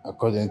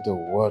according to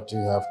what you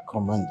have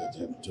commanded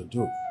him to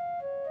do.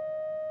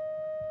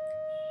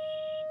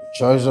 The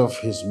choice of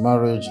his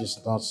marriage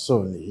is not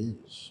solely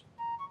his.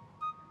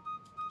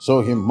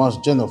 So he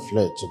must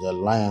genuflect to the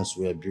alliance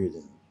we are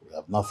building. We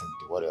have nothing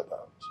to worry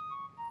about.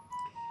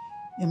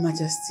 Your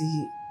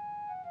Majesty,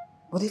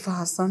 what if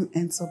our son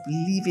ends up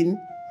living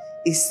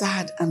a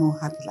sad and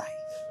unhappy life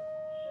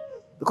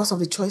because of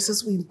the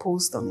choices we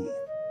imposed on him?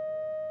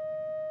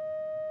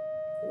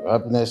 The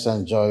happiness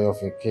and joy of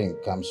a king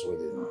comes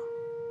within,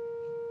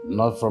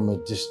 not from a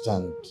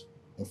distant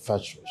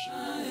infatuation.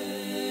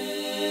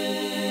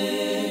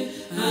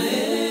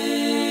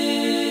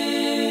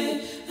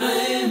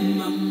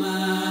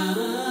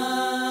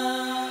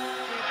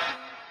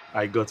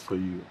 I got for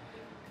you.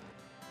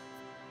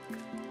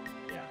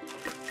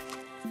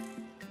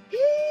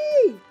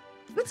 Hey!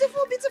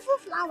 Beautiful, beautiful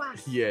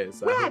flowers.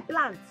 Yes. Where I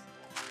plant?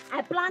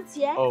 I plant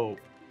here. Oh,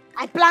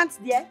 I plant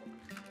there.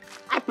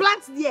 I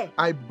plant there.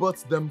 I bought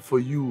them for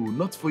you,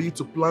 not for you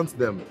to plant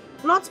them.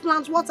 Not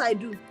plant what I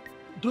do.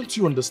 Don't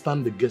you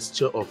understand the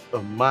gesture of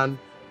a man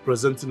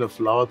presenting a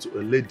flower to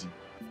a lady?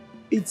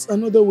 It's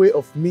another way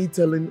of me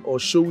telling or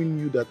showing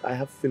you that I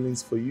have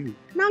feelings for you.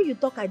 Now you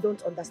talk, I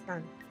don't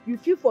understand. You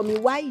feel for me.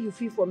 Why you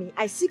feel for me?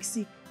 I sick,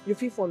 you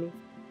feel for me.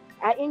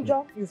 I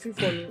injure, you feel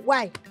for me.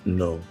 Why?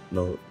 No,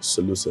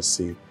 Solusa,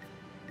 see,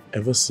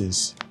 ever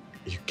since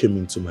you came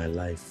into my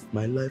life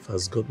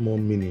has got more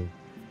meaning.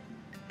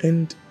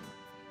 And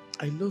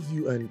I love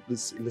you, and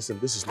listen,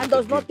 this is not I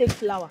does a not game. take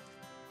flower.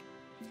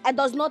 I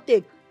does not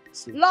take.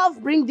 See,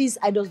 Love bring this,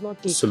 I does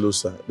not take.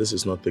 Solusa, this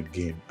is not a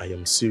game. I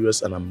am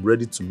serious and I'm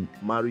ready to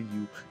marry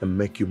you and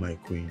make you my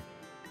queen.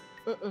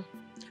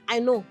 I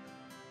know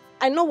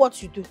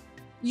what you do.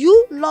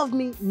 You love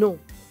me, no.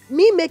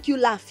 Me make you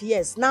laugh,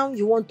 yes. Now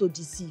you want to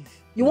deceive.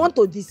 You want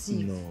to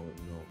deceive.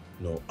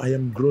 No. I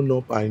am grown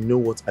up. I know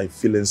what I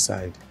feel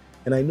inside.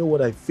 And I know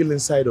what I feel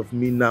inside of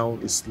me now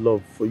is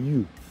love for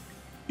you.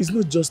 It's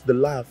not just the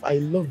laugh. I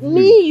love you.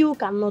 Me, you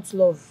cannot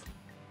love.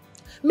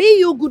 Me,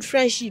 you, good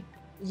friendship.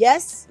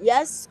 Yes,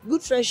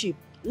 good friendship.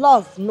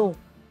 Love, no.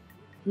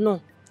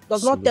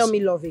 Does not tell me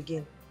love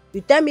again.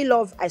 You tell me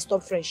love, I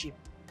stop friendship.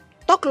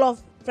 Talk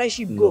love,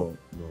 friendship, go.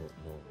 No.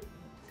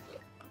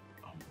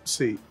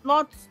 See.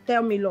 Not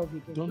tell me love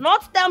again.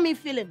 Not tell me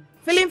feeling.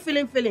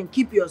 Feeling.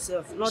 Keep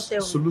yourself. Not tell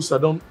me. Solusa,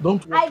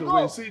 don't walk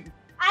away. See,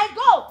 I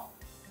go.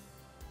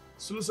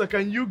 Solusa,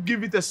 can you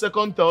give it a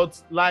second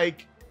thought?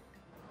 Like,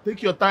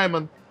 take your time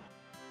and...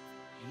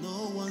 No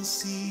one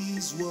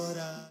sees what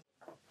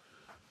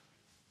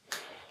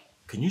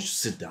Can you just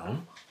sit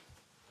down?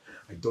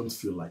 I don't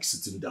feel like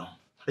sitting down.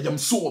 I am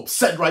so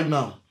upset right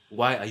now.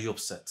 Why are you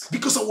upset?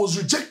 Because I was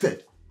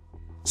rejected.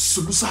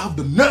 Solusa have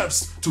the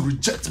nerves to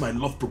reject my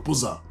love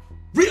proposal.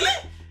 Really?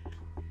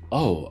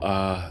 Oh,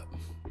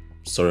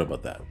 sorry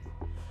about that.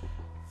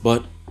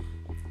 But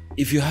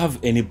if you have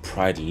any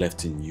pride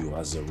left in you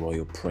as a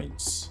royal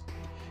prince,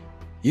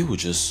 you will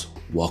just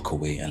walk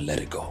away and let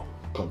it go.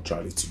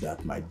 Contrary to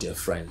that, my dear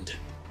friend,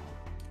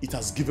 it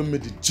has given me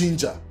the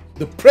ginger,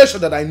 the pressure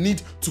that I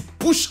need to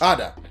push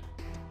harder.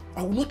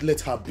 I will not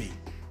let her be.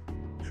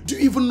 Do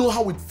you even know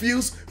how it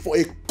feels for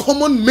a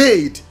common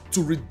maid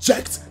to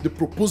reject the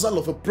proposal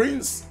of a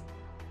prince?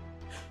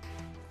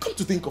 Come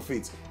to think of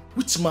it,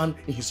 which man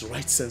in his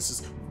right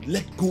senses would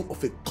let go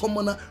of a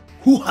commoner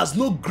who has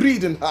no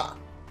greed in her?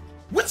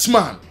 Which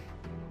man?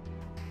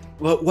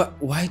 Well,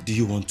 why do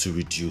you want to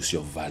reduce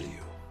your value?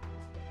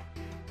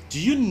 Do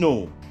you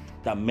know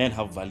that men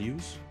have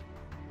values?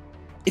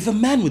 If a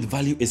man with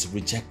value is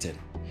rejected,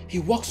 he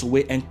walks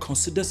away and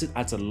considers it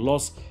as a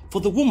loss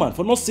for the woman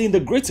for not seeing the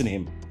great in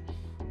him.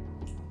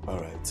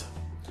 Alright.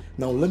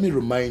 Now let me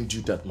remind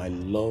you that my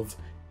love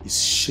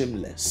is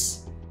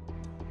shameless.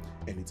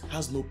 And it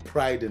has no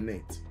pride in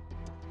it.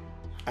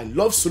 I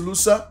love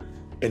Solusa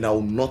and I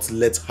will not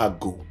let her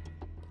go.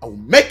 I will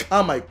make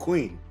her my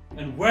queen.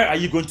 And where are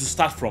you going to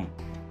start from?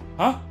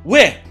 Huh?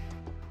 Where?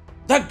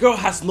 That girl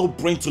has no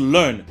brain to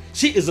learn.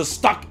 She is a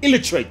stark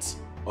illiterate.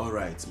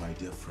 Alright, my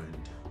dear friend.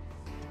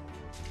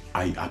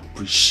 I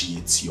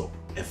appreciate your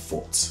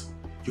effort,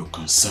 your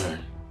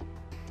concern.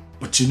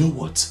 But you know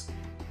what?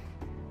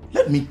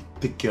 Let me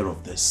take care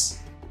of this.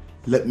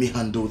 Let me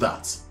handle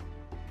that.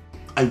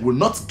 I will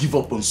not give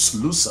up on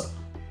Solusa.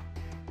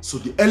 So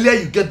the earlier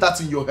you get that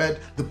in your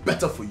head, the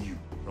better for you.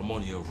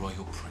 Ramon, you're a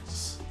royal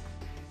prince.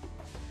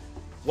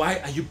 Why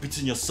are you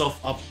beating yourself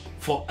up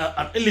for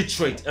an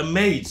illiterate, a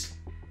maid?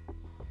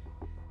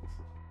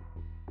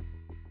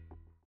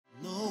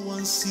 No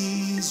one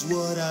sees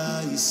what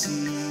I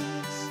see.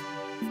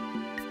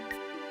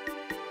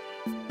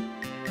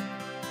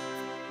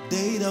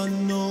 They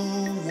don't know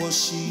what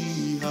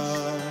she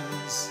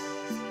has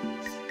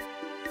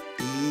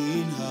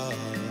in her.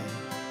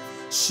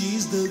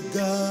 She's the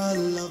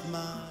girl of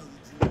my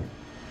dreams.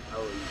 How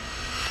are you?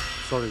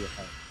 Sorry, you're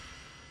fine.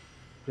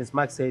 Prince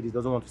Mark said he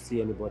doesn't want to see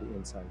anybody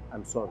inside.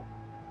 I'm sorry.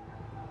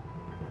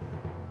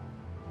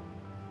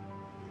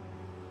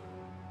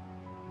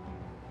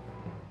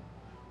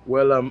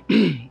 Well,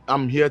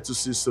 I'm here to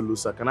see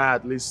Solusa. Can I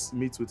at least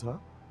meet with her?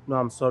 No,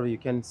 I'm sorry, you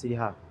can't see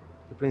her.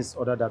 The prince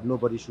ordered that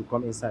nobody should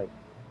come inside.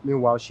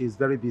 Meanwhile, she is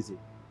very busy,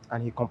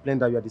 and he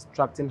complained that you are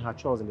distracting her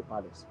chores in the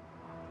palace.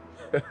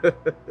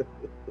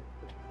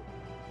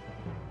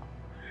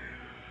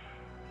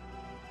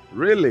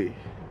 Really?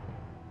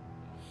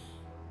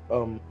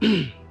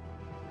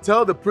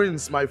 Tell the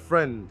prince, my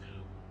friend,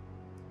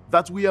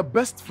 that we are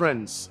best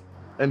friends,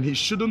 and he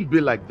shouldn't be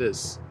like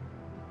this.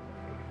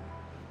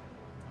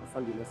 I'll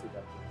send you a message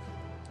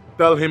after.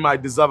 Tell him I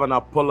deserve an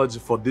apology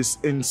for this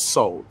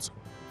insult.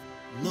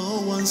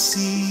 No one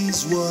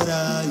sees what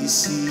I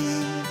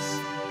see.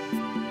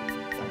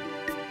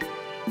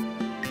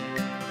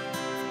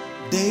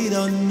 They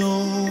don't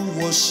know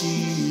what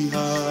she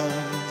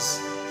has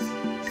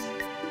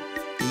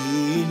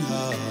in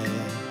her.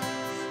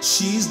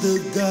 She's the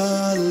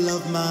girl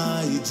of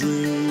my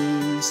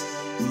dreams.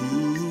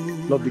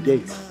 Lock the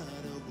gate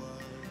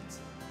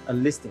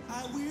and listen.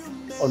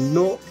 On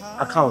no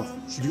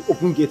account should you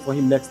open gate for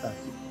him next time.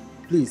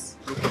 Please.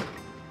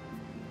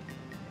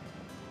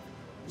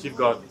 Chief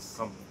Guard,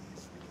 come.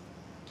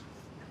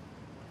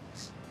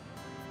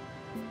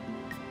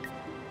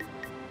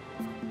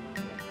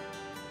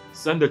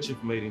 Send the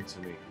chief maid in to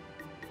me.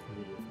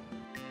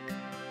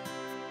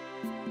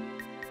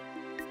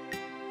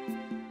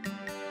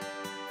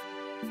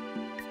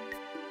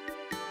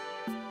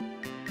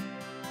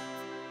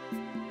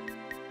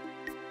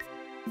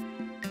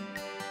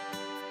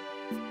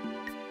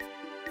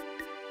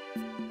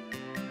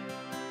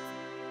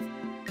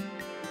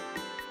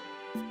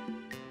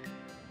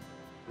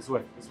 This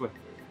way, this way.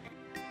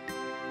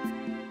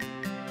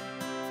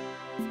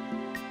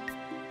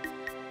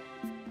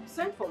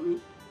 Send for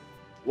me.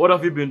 What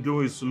have you been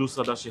doing with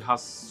Solusa that she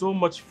has so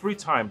much free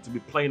time to be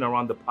playing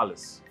around the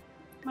palace?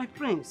 My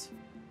prince,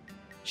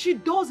 she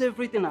does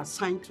everything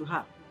assigned to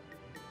her.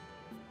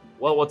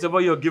 Well, whatever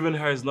you're giving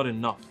her is not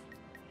enough.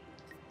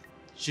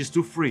 She's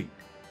too free.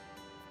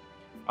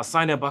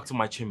 Assign her back to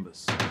my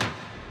chambers.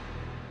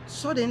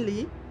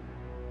 Suddenly?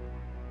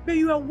 But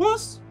you were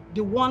once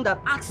the one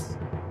that asked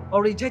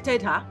or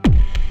rejected her.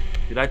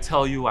 Did I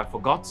tell you I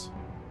forgot?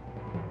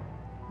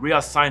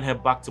 Reassign her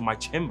back to my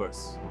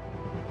chambers.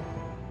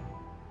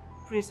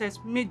 Princess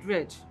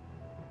Mildred,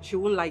 she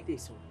won't like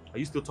this. Are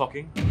you still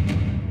talking?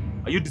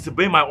 Are you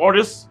disobeying my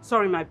orders?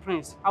 Sorry, my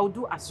prince. I will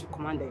do as you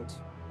commanded.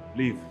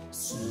 Leave.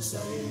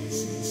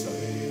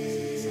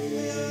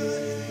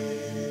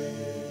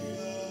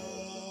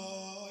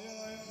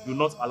 Do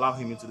not allow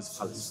him into this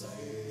palace.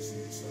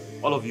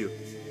 All of you.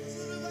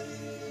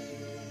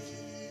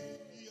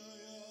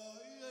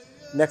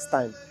 Next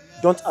time,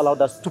 don't allow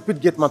that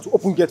stupid gate man to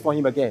open gate for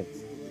him again.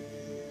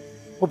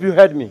 Hope you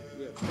heard me.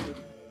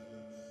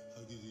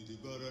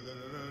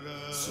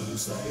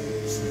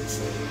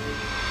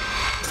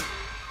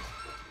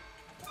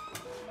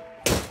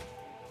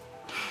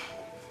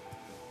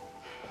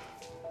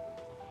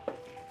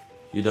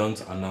 You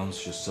don't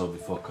announce yourself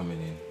before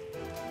coming in.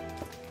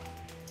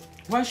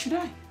 Why should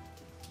I?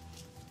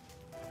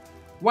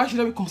 Why should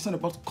I be concerned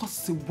about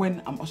courtesy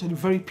when I'm actually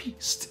very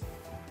pissed?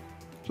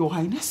 Your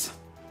Highness,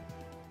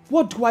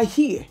 what do I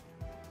hear?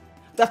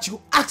 That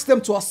you asked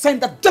them to assign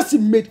that dirty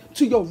maid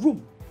to your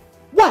room.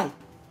 Why?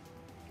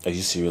 Are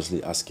you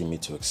seriously asking me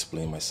to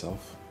explain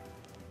myself?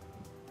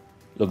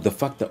 Look, the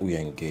fact that we are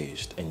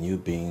engaged and you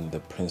being the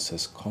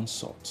princess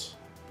consort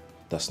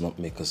does not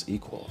make us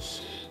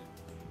equals.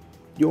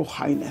 Your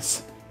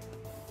Highness,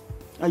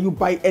 are you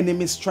by any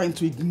means trying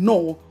to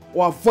ignore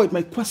or avoid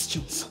my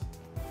questions?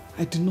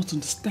 I do not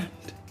understand.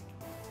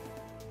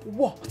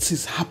 What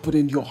is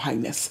happening, Your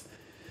Highness?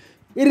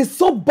 It is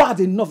so bad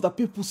enough that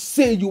people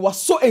say you are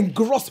so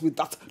engrossed with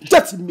that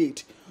dirty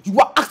maid. You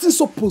are acting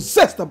so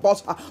possessed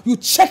about her. You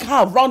check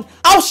her around,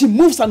 how she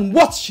moves and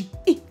what she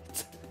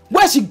eats,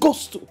 where she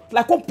goes to,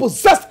 like one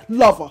possessed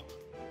lover.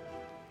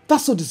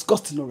 That's so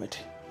disgusting already.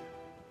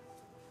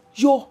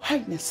 Your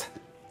Highness,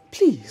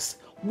 please,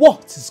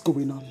 what is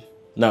going on?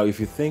 Now, if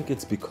you think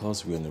it's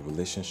because we're in a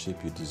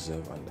relationship you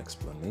deserve an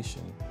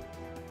explanation,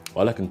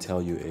 all I can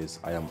tell you is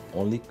I am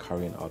only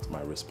carrying out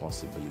my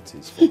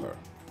responsibilities for her.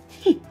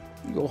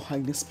 Your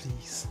Highness,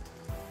 please.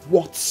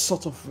 What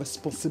sort of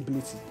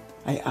responsibility,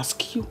 I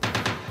ask you?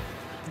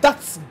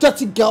 That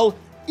dirty girl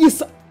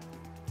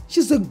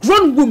she's a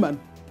grown woman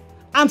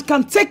and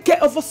can take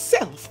care of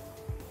herself.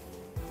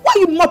 Why are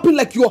you mopping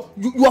like you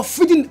are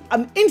feeding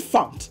an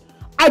infant?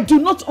 I do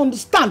not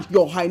understand,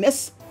 Your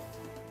Highness.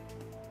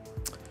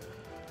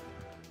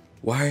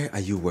 Why are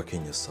you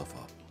working yourself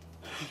up?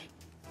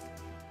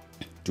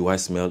 Do I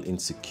smell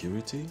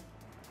insecurity?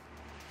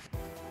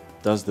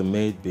 Does the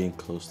maid being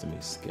close to me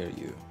scare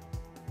you?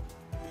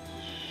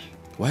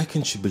 Why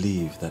can't you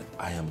believe that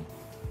I am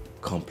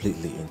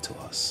completely into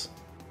us?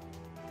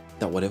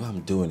 That whatever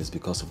I'm doing is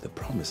because of the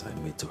promise I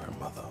made to her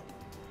mother.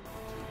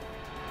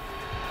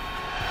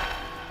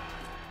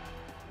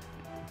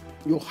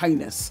 Your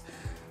Highness,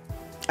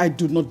 I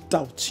do not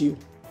doubt you.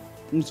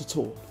 Not at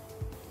all.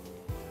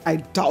 I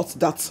doubt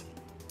that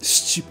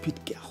stupid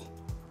girl.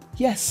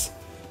 Yes,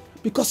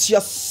 because she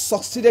has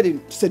succeeded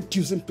in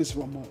seducing Prince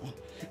Ramon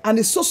and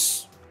is so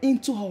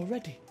into her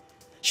already.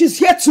 She's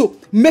here to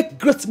make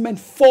great men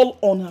fall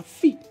on her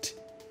feet.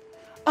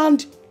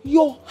 And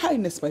Your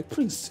Highness, my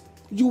prince,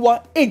 you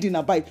are aiding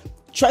her by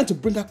trying to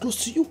bring her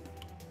close to you.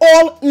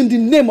 All in the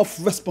name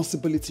of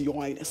responsibility, Your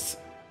Highness.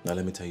 Now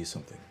let me tell you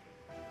something.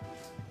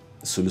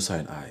 Sulusa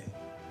and I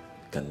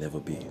can never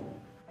be.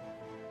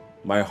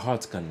 My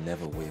heart can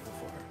never waver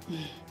for her.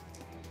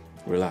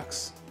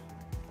 Relax,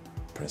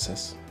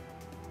 princess.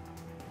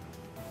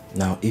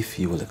 Now, if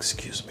you will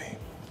excuse me.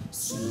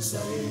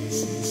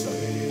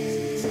 Son,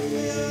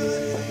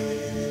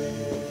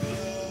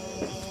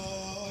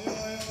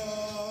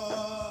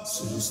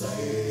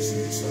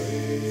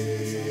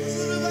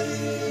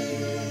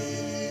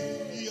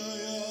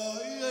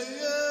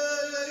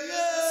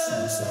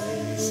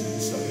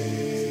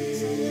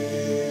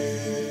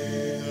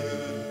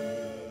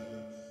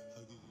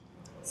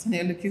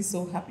 you're looking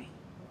so happy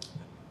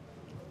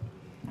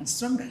and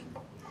stronger.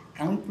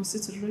 Can we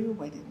proceed to the royal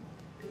wedding?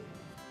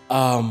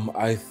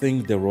 I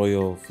think the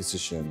royal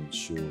physician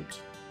should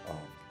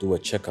do a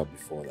checkup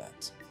before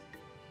that.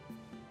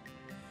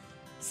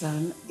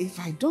 Son, if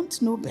I don't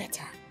know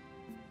better,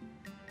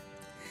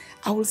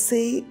 I will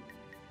say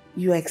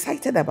you're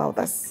excited about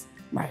this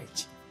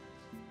marriage.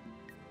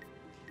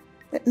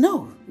 But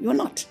no, you're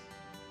not.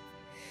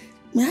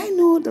 May I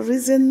know the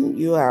reason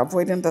you are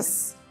avoiding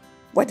this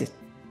wedding?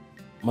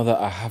 Mother,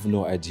 I have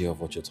no idea of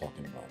what you're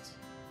talking about.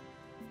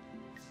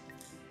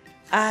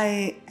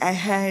 I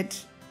heard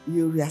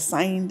you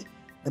reassigned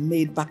the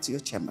maid back to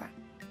your chamber.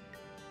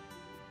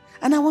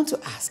 And I want to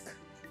ask,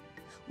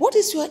 what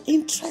is your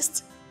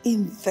interest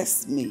in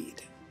this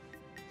maid?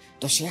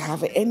 Does she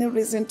have any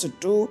reason to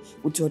do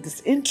with your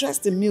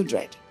disinterest in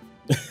Mildred?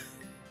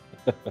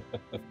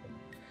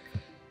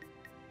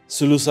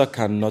 Sulusa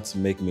cannot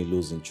make me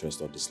lose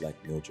interest or dislike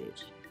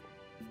Mildred.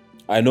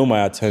 I know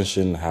my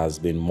attention has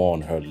been more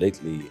on her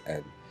lately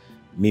and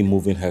me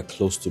moving her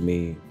close to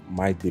me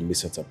might be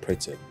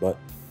misinterpreted, but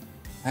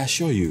I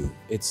assure you,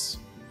 it's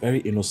very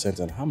innocent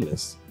and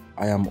harmless.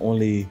 I am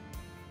only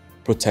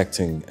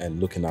protecting and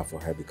looking out for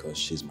her because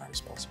she's my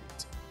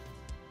responsibility.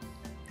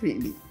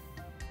 Really?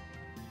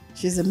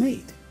 She's a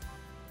maid.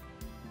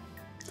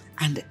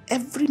 And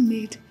every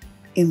maid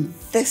in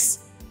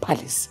this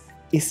palace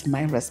is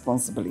my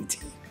responsibility.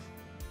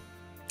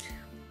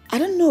 I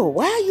don't know,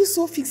 why are you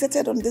so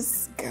fixated on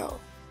this girl?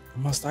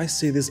 Must I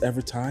say this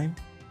every time?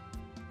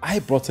 I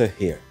brought her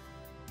here.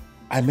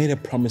 I made a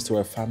promise to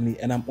her family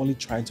and I'm only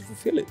trying to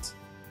fulfill it.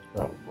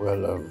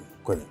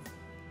 Queen,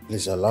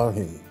 please allow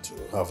him to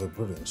have a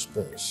breathing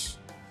space.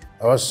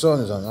 Our son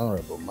is an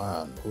honorable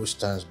man who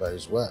stands by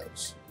his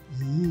words.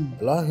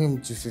 Allow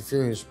him to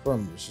fulfill his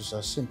promise. It's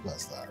as simple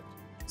as that.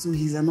 So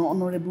he's an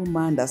honorable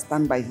man that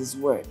stands by his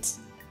words?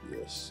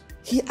 Yes.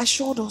 He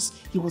assured us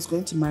he was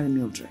going to marry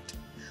Mildred.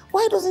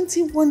 Why doesn't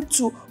he want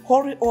to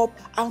hurry up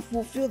and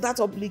fulfill that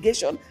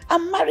obligation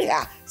and marry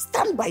her?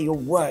 Stand by your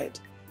word.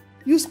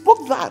 You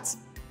spoke that,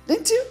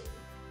 didn't you?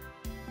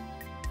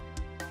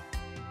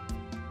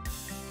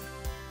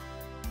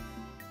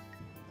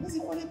 This is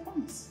what I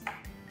promise.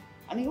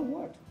 And your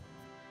word.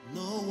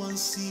 No one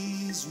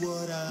sees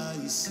what I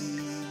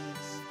see.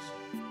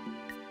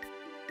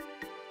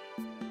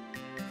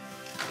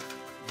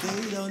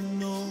 They don't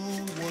know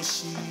what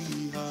she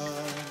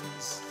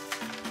has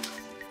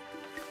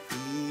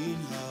in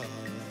her.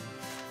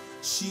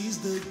 She's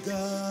the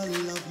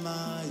girl of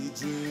my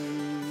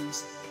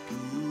dreams.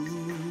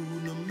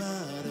 Ooh, no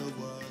matter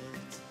what.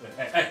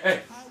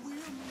 Hey.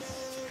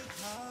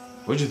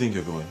 Where do you think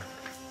you're going?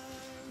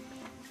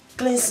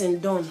 Cleansing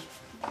done.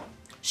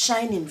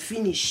 Shining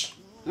finish.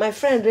 My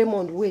friend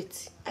Raymond,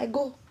 wait. I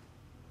go.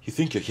 You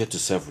think you're here to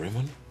serve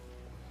Raymond?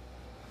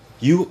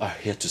 You are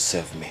here to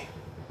serve me.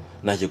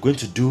 Now you're going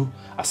to do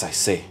as I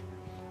say.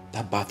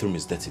 That bathroom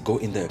is dirty. Go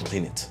in there and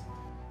clean it.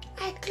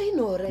 I clean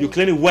already. You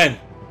clean it when?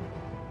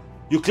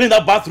 You clean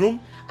that bathroom?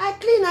 I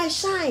clean, I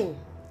shine.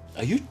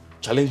 Are you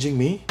challenging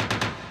me?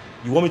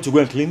 You want me to go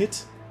and clean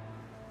it?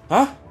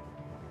 Huh?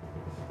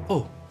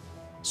 Oh,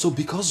 so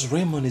because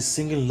Raymond is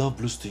singing love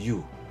blues to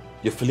you,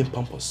 you're feeling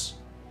pompous.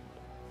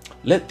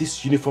 Let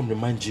this uniform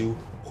remind you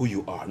who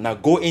you are. Now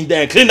go in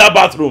there and clean that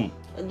bathroom.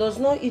 I does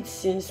not eat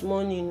since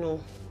morning, no.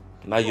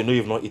 Now you know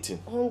you've not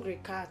eaten. Hungry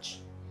catch.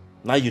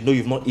 Now you know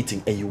you've not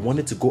eaten and you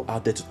wanted to go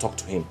out there to talk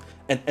to him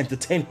and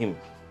entertain him.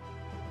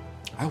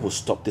 I will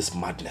stop this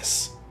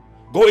madness.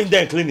 Go in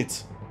there and clean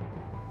it.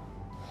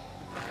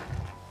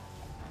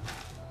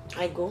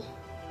 I go.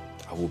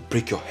 I will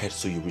break your head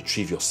so you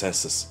retrieve your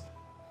senses.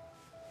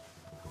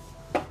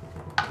 I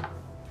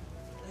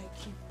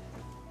keep.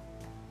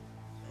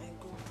 I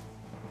go.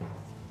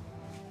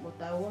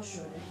 But I wash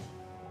already.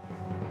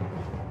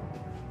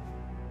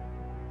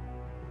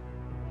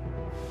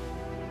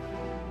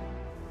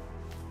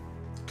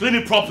 Clean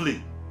it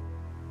properly.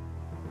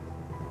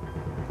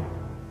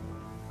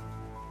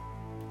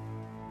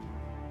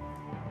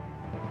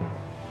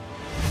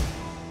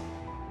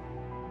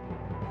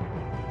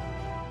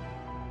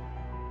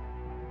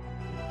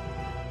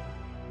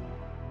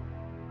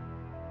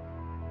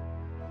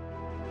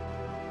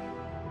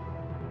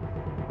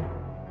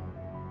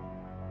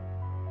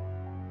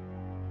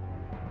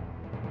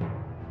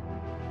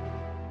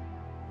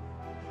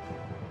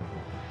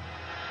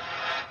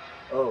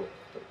 Oh,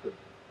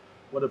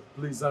 what a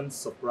pleasant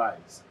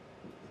surprise.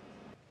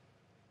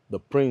 The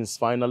prince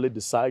finally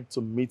decided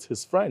to meet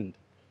his friend.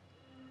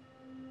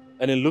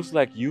 And it looks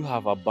like you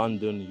have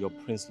abandoned your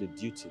princely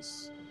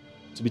duties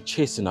to be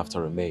chasing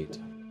after a maid.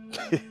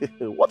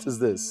 What is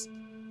this?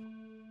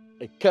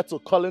 A kettle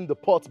calling the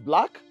pot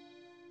black?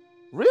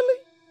 Really?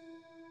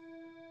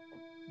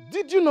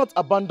 Did you not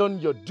abandon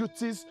your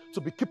duties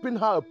to be keeping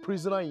her a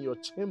prisoner in your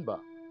chamber?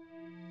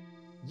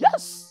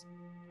 Yes!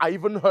 I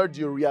even heard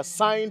you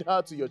reassigned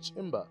her to your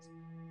chambers.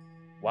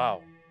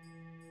 Wow.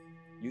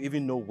 You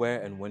even know where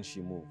and when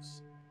she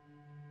moves.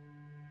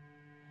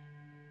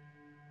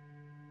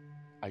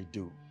 I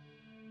do.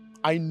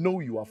 I know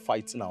you are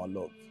fighting our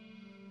love.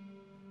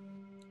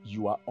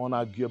 You are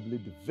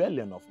unarguably the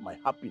valiant of my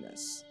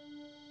happiness.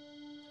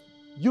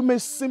 You may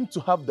seem to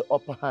have the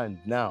upper hand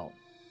now,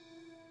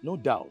 no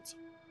doubt.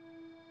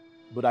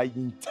 But I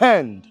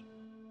intend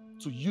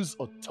to use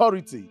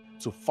authority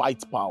to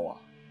fight power.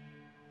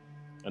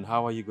 And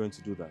how are you going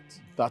to do that?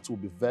 That will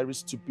be very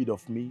stupid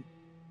of me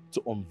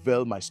to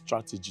unveil my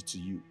strategy to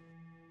you.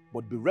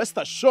 But be rest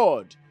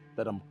assured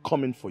that I'm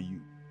coming for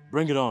you.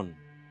 Bring it on.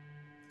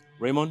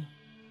 Raymond,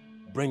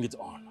 bring it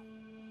on.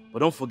 But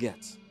don't forget,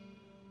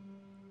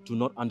 do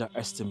not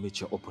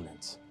underestimate your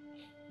opponent.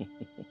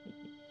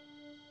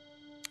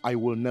 I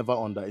will never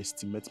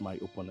underestimate my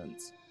opponent.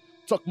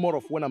 Talk more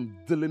of when I'm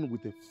dealing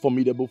with a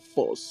formidable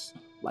force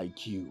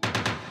like you.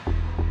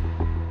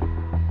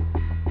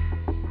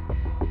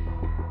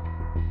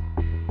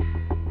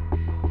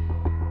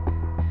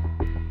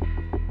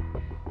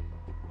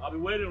 I'll be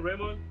waiting,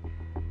 Raymond.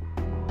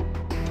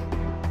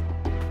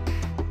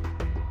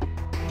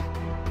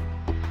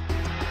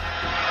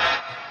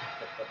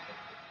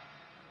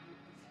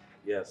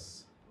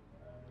 Yes.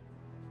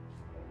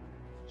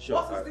 Sure.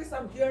 What is this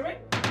I'm hearing?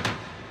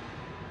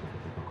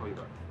 I'll call you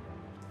back.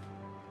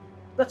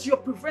 That you're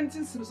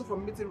preventing Sinuso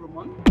from meeting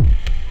Ramon?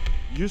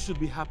 You should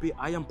be happy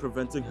I am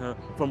preventing her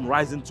from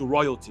rising to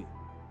royalty.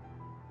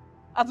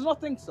 I do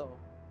not think so.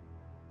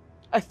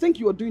 I think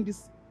you are doing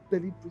this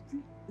deliberately.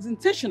 It's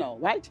intentional,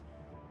 right?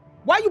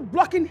 Why are you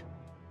blocking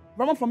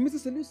Ramon from meeting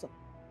Sinuso?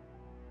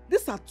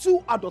 These are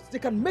two adults. They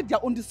can make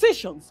their own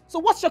decisions. So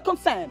what's your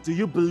concern? Do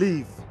you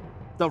believe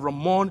that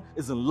Ramon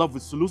is in love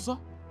with Sulusa?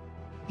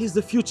 He's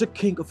the future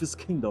king of his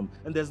kingdom,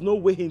 and there's no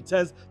way he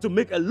intends to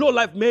make a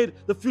low-life maid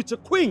the future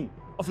queen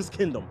of his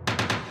kingdom.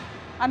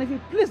 And if he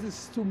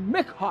pleases to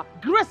make her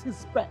grace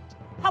his bed,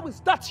 how is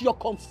that your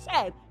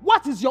concern?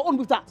 What is your own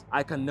with that?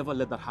 I can never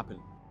let that happen.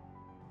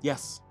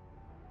 Yes,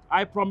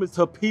 I promised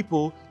her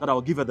people that I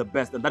will give her the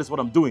best, and that is what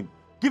I'm doing.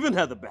 Giving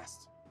her the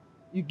best.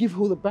 You give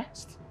who the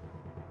best?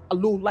 A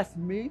low-life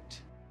maid?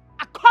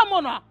 A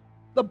commoner,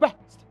 the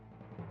best.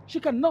 She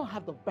cannot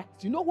have the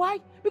best. You know why?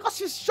 Because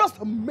she's just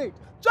a maid.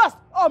 Just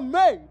a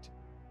maid.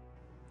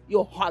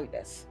 Your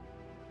Highness,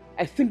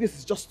 I think this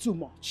is just too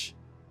much.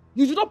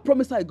 You did not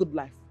promise her a good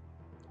life.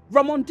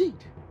 Ramon did.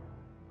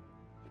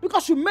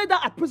 Because you made her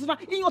a prisoner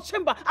in your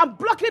chamber and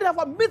blockaded her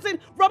from meeting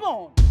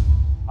Ramon.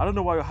 I don't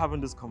know why you're having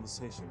this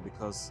conversation,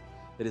 because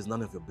it is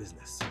none of your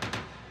business.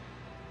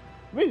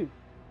 Really?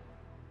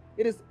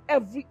 It is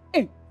every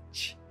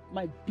inch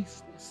my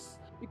business.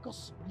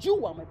 Because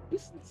you are my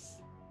business.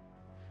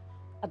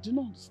 I do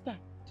not understand.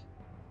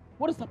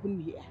 What is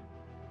happening here?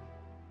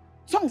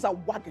 Tongues are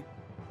wagging.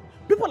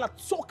 People are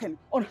talking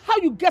on how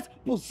you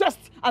get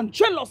possessed and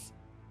jealous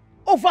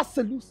over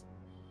Selus.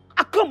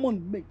 Come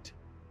on, Maid.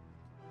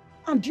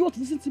 And do you want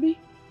to listen to me?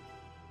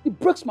 It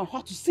breaks my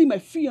heart to see my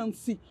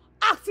fiancé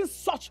acting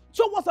such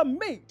towards a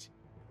maid.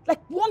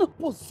 Like one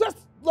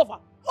possessed lover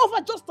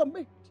over just a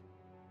maid.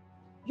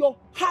 Your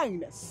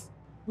Highness,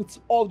 with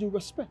all due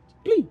respect,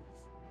 please,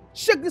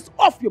 shake this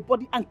off your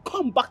body and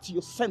come back to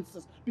your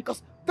senses,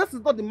 because this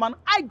is not the man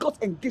I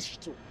got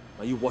engaged to.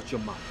 Now you watch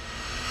your mouth.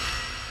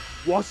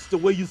 Watch the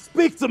way you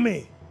speak to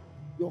me.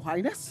 Your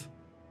Highness,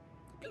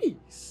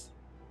 please,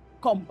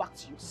 come back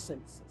to your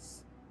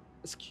senses.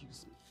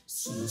 Excuse me.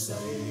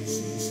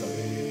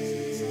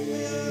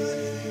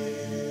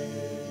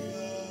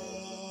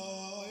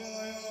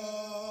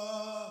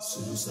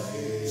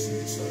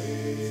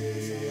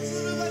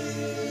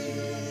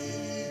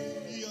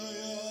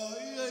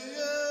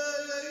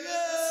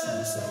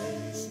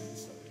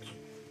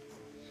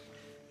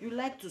 You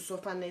like to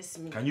softness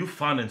me. Can you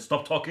fan and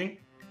stop talking?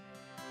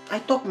 I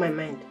talk my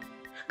mind.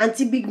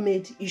 Auntie Big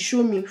Maid, he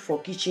show me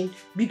for kitchen,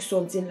 big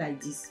something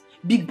like this.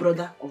 Big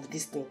brother of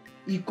this thing.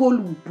 He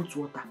cold will put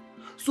water.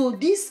 So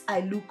this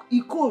I look,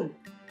 he cold.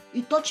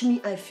 He touch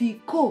me, I feel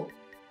cold.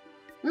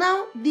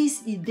 Now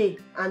this is day,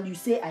 and you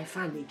say I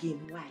fan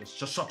again. Why?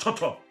 Just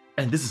shut up.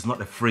 And this is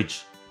not a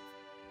fridge.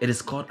 It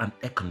is called an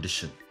air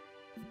condition.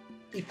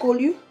 He call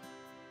you?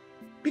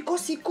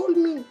 Because he called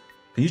me.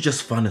 Can you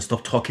just fan and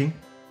stop talking?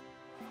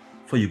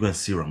 Before you go and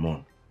see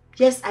Ramon.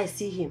 Yes, I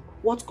see him.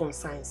 What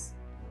concerns?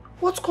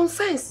 What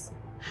concerns?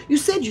 You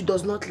said you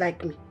does not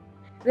like me.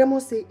 Ramon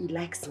say he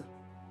likes me.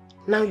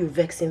 Now you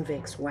vex him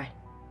vex. Why?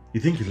 You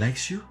think he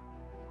likes you?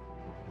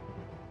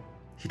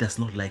 He does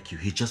not like you.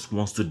 He just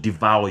wants to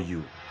devour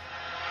you.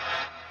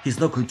 He's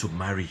not going to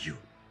marry you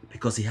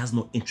because he has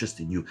no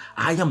interest in you.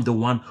 I am the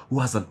one who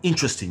has an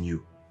interest in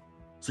you.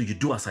 So you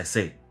do as I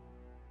say.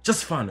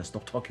 Just fan and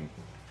stop talking.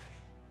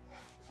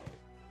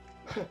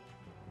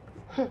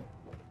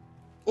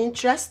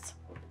 Interest?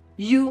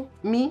 You,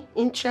 me,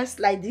 interest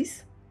like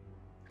this?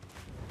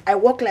 I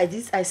walk like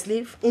this, I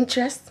sleep,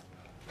 interest?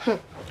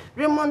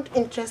 Raymond,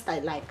 interest I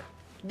like.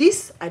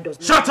 This I does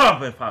not. Shut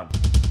up, Efan!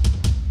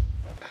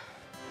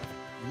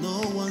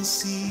 No one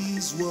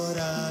sees what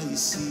I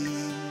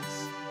see.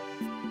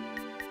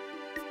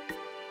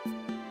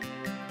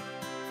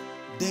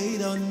 They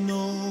don't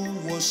know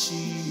what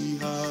she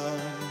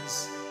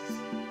has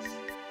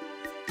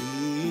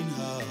in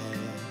her.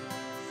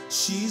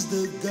 She's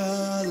the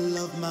girl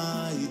of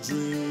my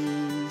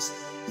dreams.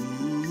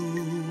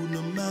 Ooh,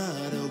 no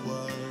matter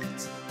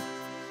what,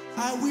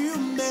 I will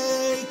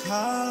make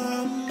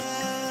her mine.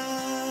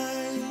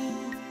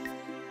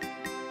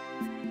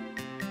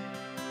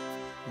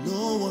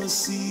 No one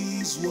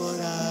sees what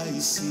I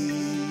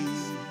see.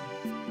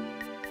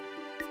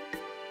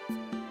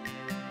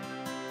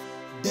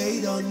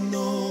 They don't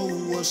know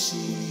what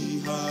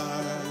she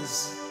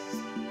has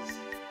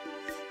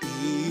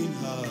in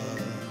her.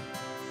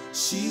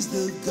 She's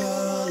the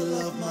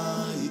girl of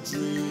my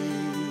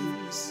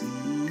dreams.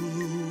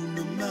 Ooh,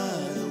 no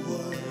matter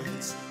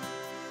what,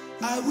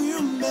 I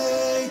will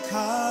make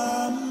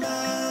her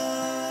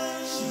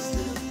mine. She's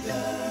the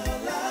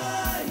girl I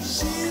want.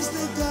 She's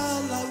the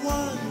girl I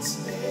want.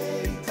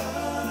 Make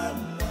her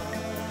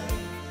mine.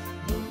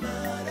 No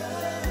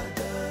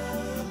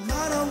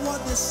matter what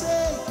they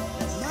say,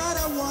 no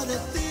matter what they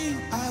think,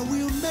 I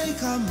will make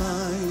her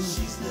mine.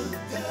 She's the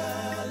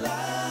girl I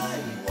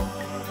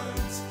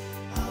want.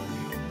 I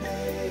will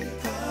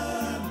make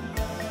her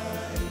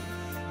mine.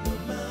 No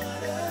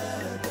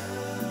matter the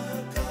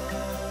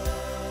cost.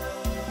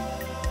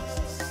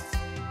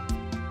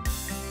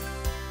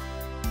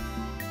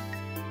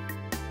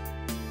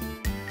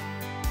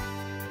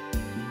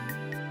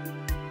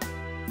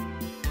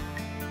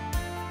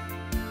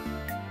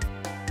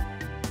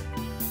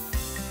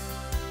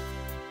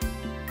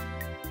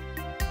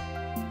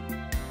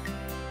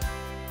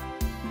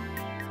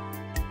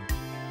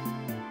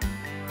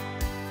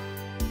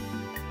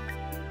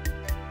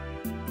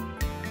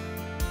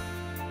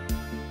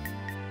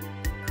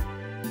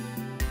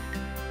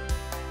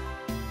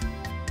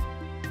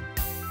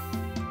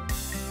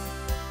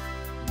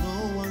 No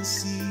one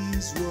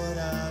sees what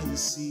I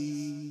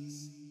see.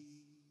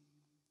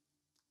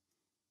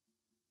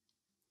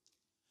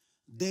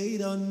 They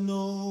don't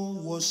know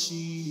what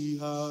she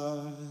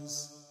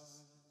has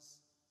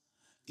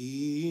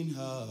in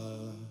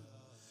her.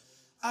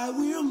 I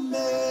will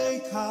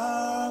make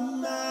her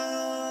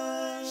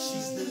mine.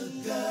 She's the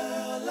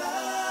girl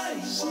I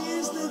want.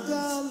 She's the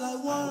girl I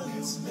want. I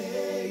will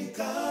make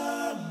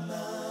her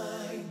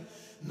mine.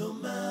 No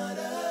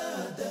matter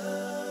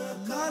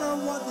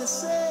what they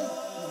say,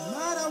 no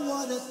matter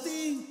what they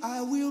think,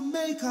 I will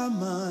make her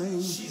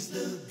mine. She's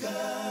the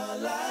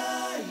girl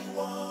I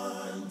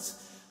want.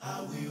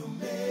 I will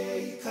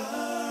make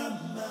her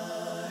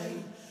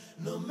mine.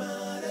 No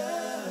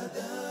matter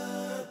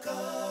the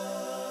cost.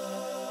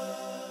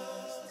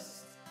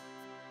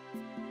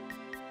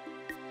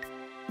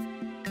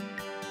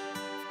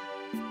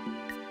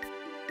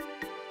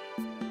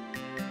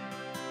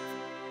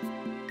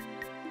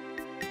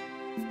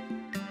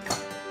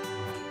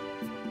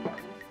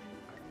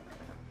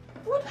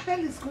 What the hell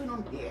is going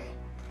on here?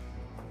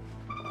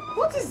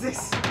 What is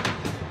this?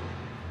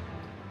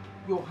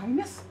 Your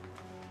Highness?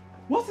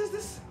 What is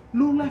this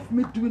low-life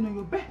maid doing on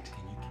your bed?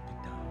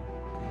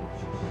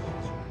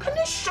 Can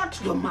you shut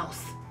your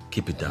mouth?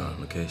 Keep it down,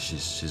 okay?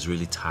 She's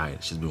really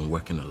tired. She's been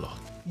working a lot.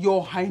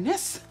 Your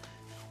Highness?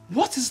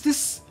 What is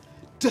this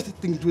dirty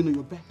thing doing on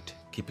your bed?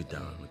 Keep it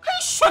down. Okay? Can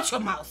you shut your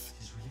mouth?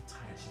 She's really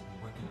tired. She's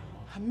been working a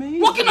lot.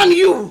 Amazing. Working on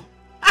you!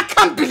 I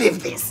can't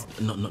believe this.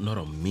 Not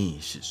on me.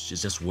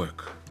 She's just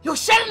work. You're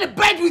sharing a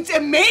bed with a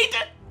maid?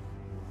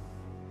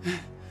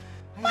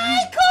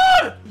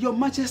 Michael! Your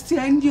Majesty,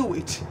 I knew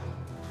it.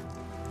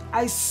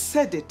 I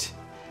said it.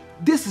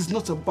 This is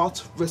not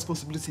about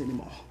responsibility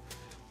anymore.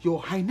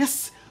 Your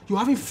Highness, you're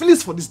having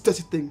feelings for this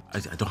dirty thing. I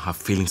don't have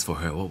feelings for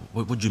her.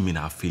 What do you mean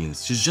I have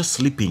feelings? She's just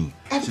sleeping.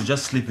 She's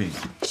just sleeping.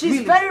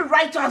 She's very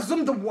right to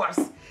assume the worst.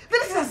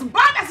 This is as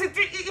bad as it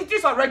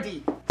is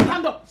already.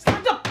 Stand up!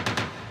 Stand up!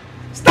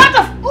 Stand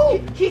up! Oh,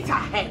 hit her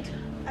head.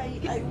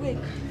 I wake.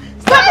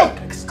 Stop!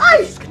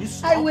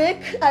 I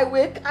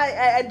wake.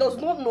 I does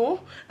not know.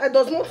 I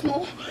does not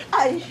know.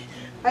 I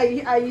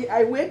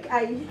wake.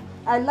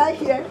 I lie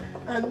here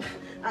and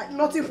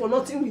nothing for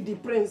nothing with the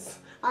prince.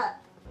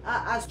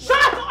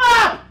 Shut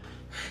up!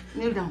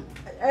 Kneel down.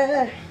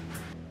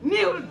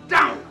 Kneel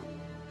down.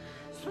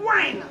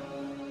 Swine.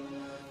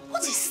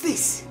 What is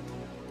this?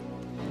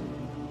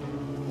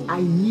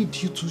 I need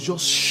you to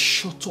just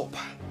shut up.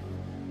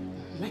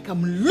 Like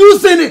I'm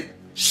losing it.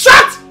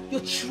 Shut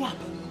your trap.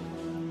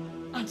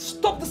 And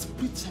stop this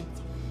pretense.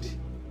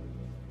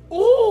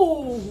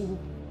 Oh,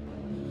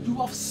 you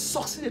have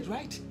succeeded,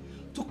 right?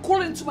 To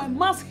crawl into my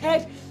man's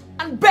head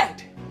and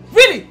bed.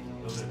 Really?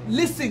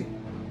 Listen,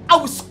 I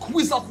will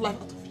squeeze out life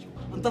out of you.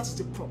 And that is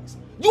the promise.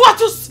 You are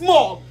too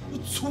small.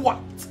 You're too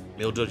white.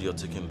 Mildred, you're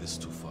taking this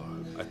too far.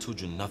 I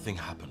told you nothing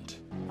happened.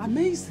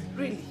 Amazing.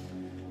 Really?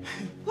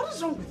 What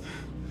is wrong with you?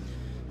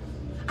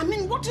 I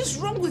mean, what is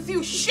wrong with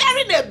you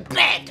sharing a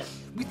bed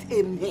with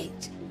a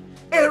maid?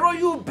 A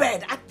royal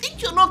bed. I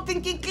think you're not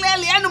thinking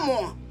clearly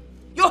anymore.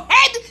 Your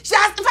head, she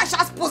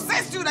has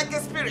possessed you like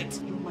a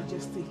spirit. Your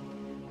Majesty,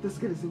 this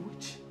girl is a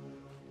witch.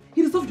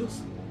 It is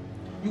obvious.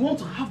 You want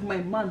to have my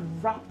man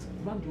wrapped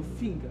around your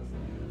fingers.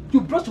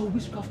 You brought your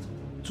witchcraft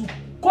to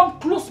come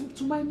close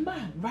to my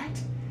man, right?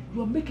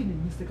 You are making a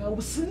mistake. I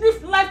will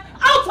sniff life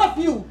out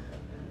of you.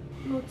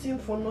 Nothing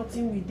for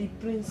nothing with the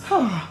prince.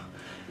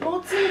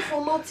 Nothing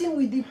for nothing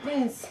with the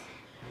prince.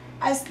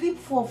 I sleep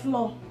for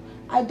floor.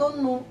 I don't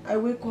know. I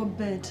wake up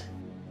bed.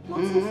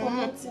 Nothing for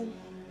nothing.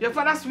 Your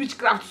father's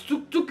witchcraft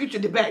took you to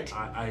the bed.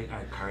 I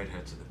carried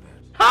her to the bed.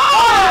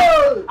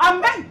 Oh!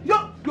 Amen!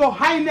 Your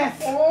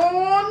Highness!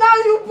 Oh, now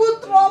you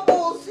put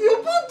troubles! You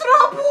put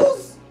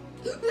troubles!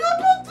 You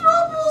put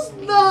troubles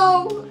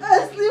now!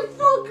 I sleep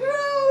for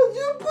ground!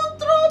 You put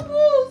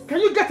troubles! Can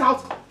you get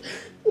out?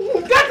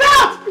 Get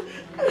out!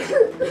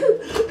 You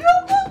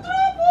put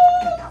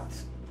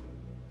troubles!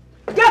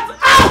 Get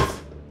out!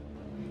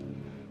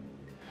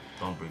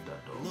 Don't break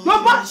that door.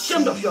 You're not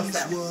ashamed of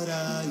yourself.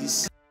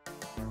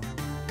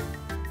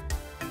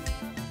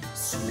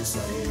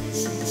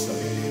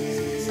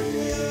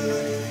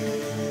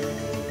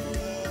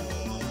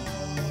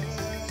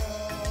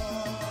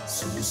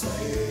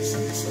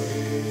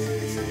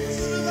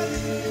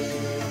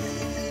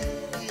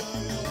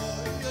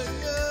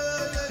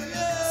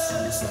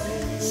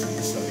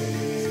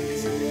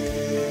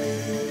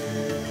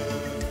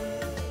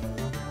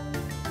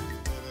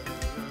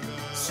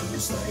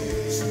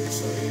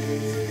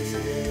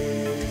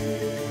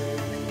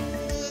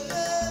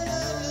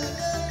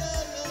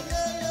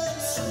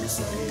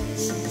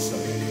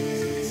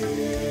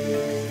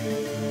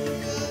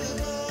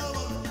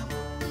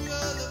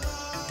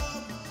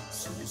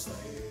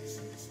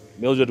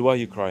 Mildred, why are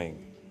you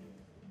crying?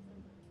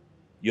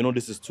 You know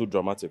this is too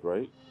dramatic,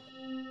 right?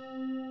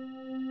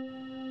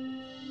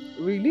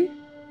 Really?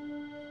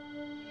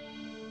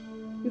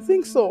 You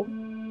think so?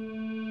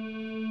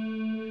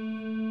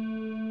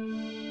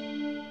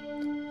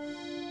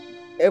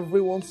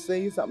 Everyone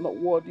says I'm not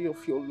worthy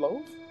of your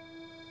love,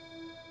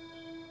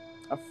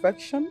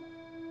 affection,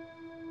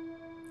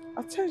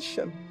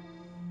 attention.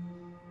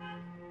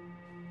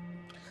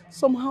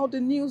 Somehow the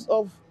news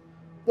of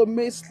the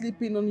maid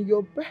sleeping on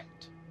your bed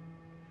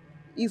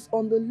is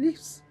on the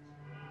lips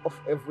of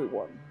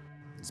everyone.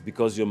 It's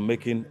because you're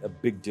making a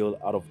big deal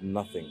out of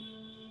nothing.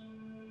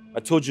 I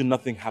told you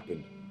nothing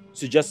happened.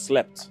 She just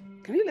slept.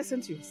 Can you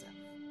listen to yourself?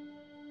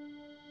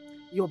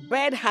 Your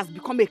bed has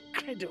become a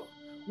cradle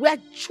where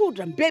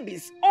children,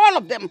 babies, all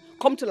of them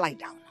come to lie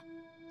down.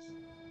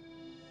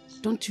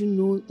 Don't you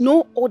know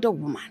no other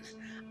woman,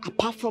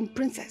 apart from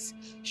Princess,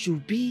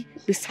 should be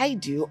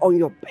beside you on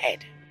your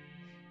bed?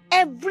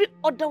 Every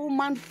other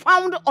woman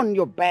found on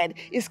your bed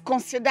is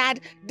considered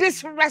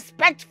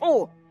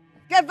disrespectful.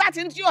 Get that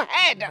into your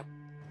head.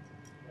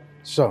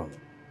 Son,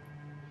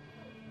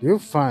 do you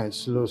find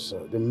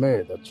Slusa, the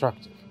maid,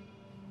 attractive?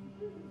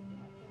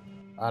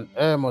 An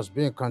heir must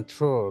be in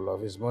control of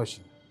his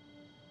motion.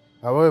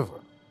 However,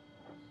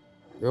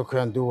 you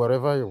can do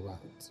whatever you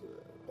want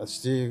and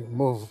still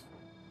move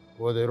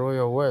with the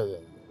royal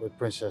wedding with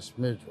Princess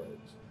Mildred.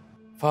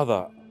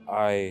 Father,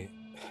 I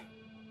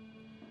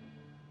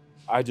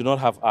do not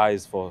have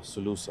eyes for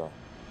Sulusa.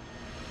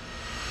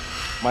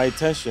 My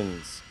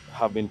intentions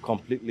have been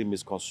completely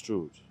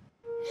misconstrued.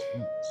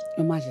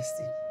 Your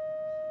Majesty,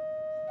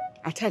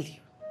 I tell you,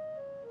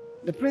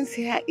 the prince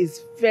here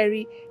is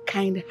very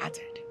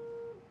kind-hearted.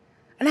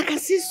 And I can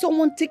see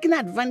someone taking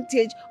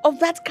advantage of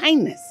that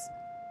kindness.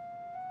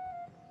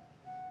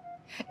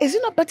 Is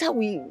it not better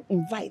we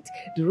invite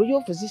the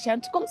royal physician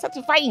to come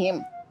certify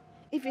him?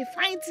 If he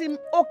finds him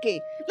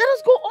okay, let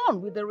us go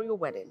on with the royal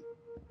wedding.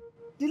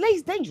 Delay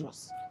is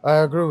dangerous. I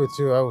agree with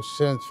you. I will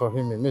send for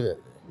him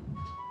immediately.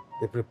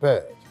 Be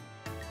prepared.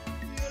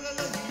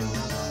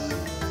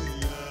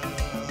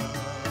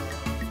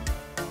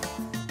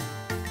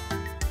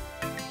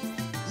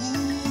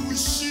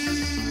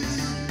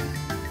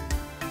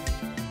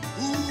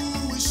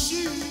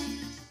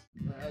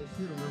 I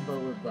still remember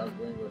way back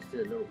when you were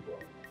still a little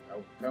boy. I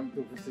would come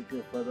to visit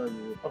your father,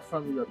 you would offer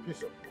me a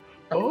piece of cake.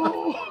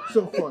 Oh!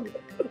 So funny.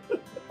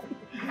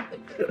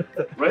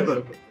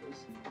 Raymond.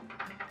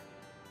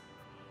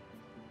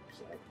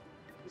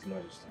 His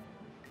Majesty.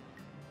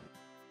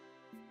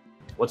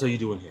 What are you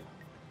doing here?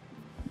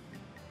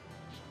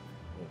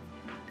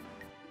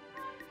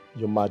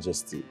 Your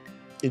Majesty,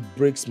 it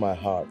breaks my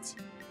heart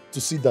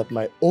to see that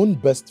my own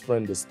best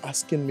friend is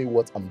asking me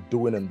what I'm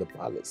doing in the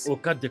palace. Oh,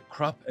 cut the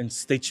crap and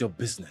state your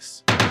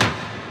business.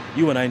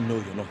 You and I know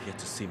you're not here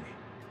to see me.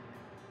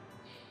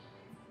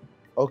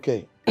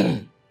 Okay.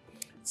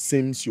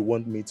 Seems you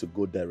want me to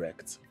go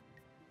direct.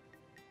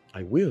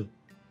 I will.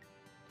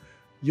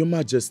 Your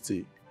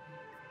Majesty,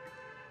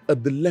 a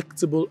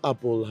delectable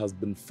apple has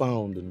been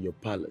found in your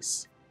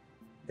palace,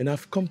 and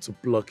I've come to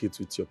pluck it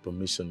with your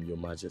permission, Your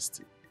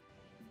Majesty.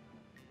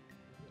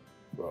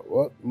 But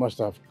what must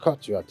have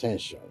caught your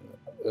attention?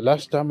 The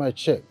last time I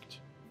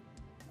checked,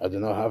 I do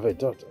not have a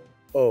daughter.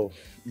 Oh,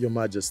 Your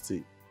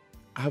Majesty,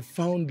 I have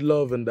found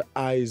love in the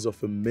eyes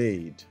of a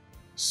maid,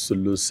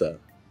 Sulusa,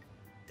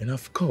 and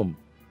I've come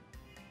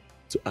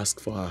to ask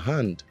for her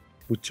hand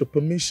with your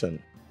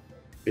permission.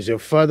 Is your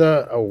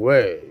father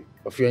aware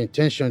of your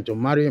intention to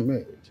marry a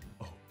maid?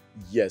 Oh,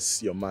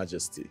 yes, Your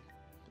Majesty.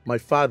 My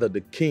father,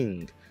 the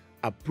king,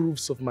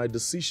 approves of my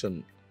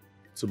decision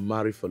to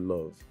marry for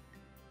love.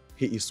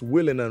 He is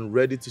willing and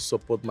ready to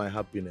support my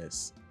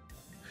happiness.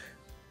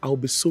 I'll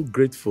be so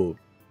grateful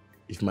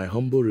if my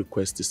humble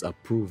request is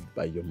approved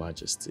by Your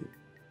Majesty.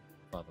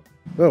 Father.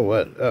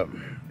 Well,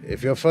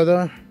 if your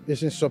father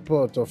is in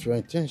support of your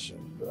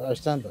intention, I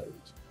stand by it.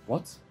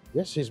 What?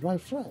 Yes, he's my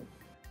friend.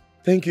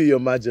 Thank you, Your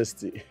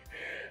Majesty.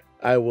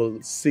 I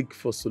will seek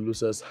for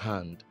Sulusa's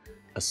hand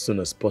as soon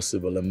as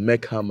possible and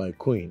make her my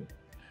queen.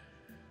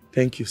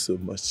 Thank you so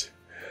much.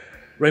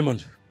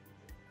 Raymond,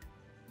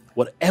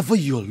 whatever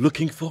you're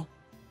looking for,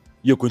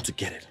 you're going to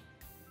get it.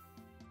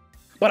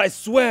 But I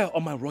swear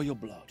on my royal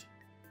blood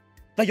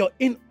that your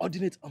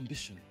inordinate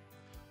ambition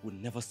will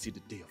never see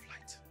the day of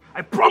light.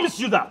 I promise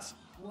you that.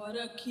 What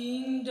a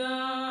kingdom,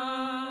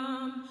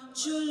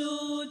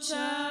 Chulucha,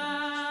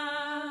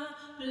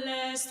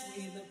 blessed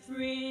with a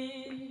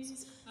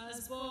prince,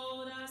 as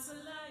bold as a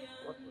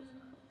lion.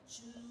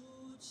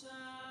 Chulucha.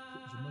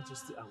 Your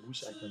Majesty, I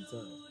wish I can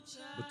tell,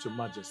 but Your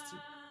Majesty,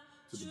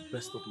 to the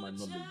best of my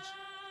knowledge,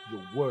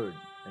 your word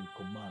and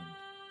command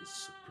is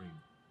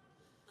supreme.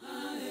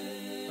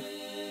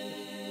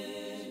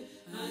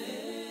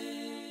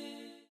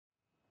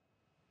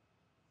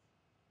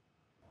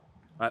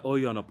 I owe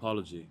you an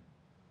apology.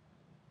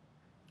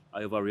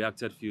 I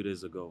overreacted a few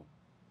days ago.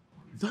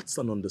 That's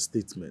an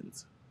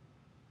understatement.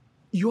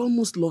 You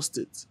almost lost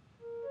it.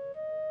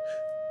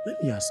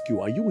 Let me ask you,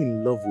 are you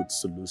in love with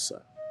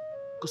Sulusa?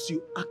 Because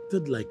you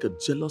acted like a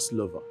jealous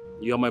lover.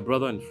 You're my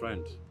brother and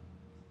friend.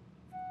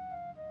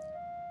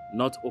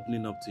 Not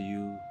opening up to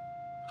you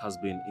has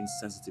been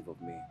insensitive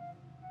of me.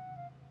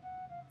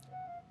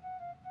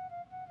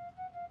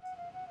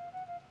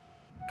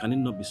 Can it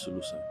not be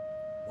Sulusa?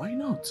 Why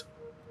not?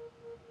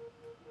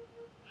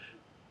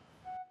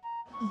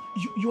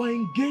 You are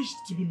engaged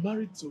to be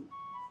married to.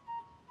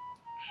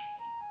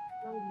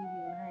 Don't leave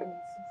your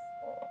hands.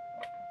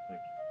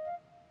 Thank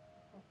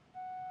you.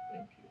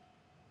 Thank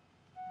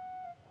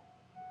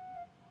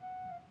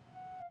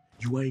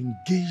you. You are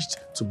engaged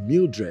to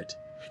Mildred.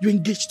 You're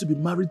engaged to be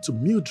married to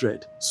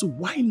Mildred. So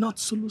why not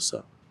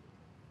Sulusa?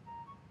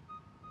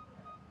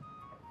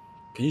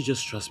 Can you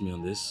just trust me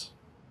on this?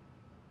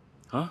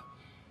 Huh?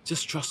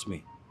 Just trust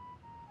me.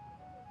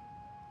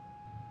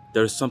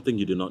 There is something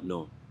you do not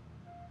know.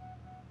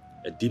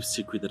 A deep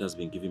secret that has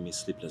been giving me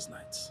sleepless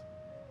nights.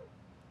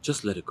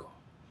 Just let it go.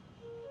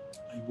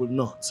 I will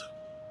not.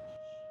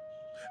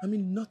 I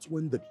mean, not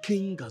when the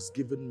king has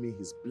given me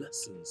his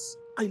blessings.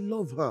 I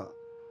love her.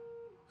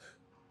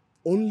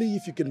 Only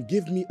if you can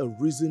give me a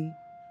reason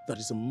that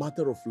is a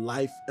matter of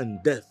life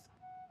and death.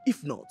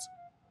 If not,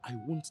 I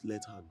won't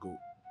let her go.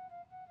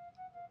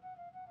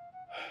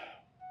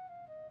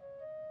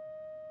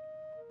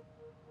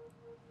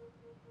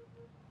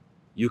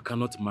 You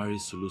cannot marry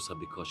Sulusa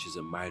because she's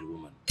a married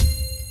woman.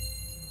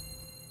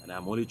 And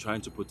I'm only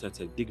trying to protect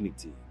her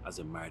dignity as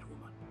a married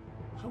woman.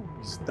 How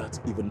is that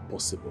even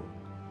possible?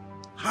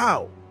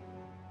 How?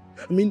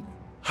 I mean,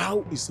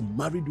 how is a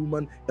married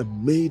woman a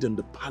maid in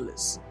the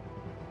palace?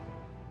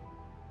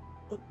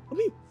 I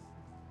mean,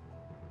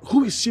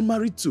 who is she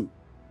married to?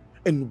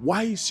 And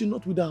why is she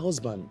not with her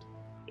husband?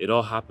 It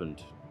all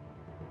happened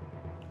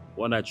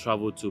when I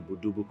traveled to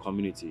Budubu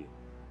community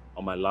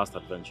on my last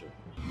adventure.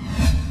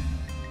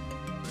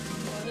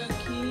 For the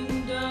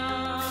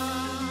kingdom,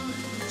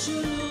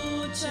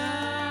 Chulucha,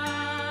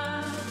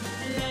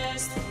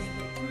 blessed with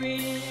the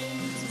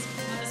prince,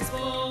 as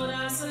bold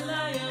as a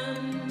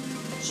lion.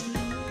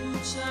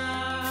 Chulucha,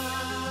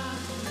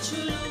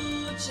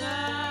 Chulucha,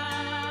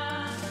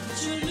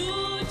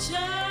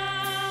 Chulucha.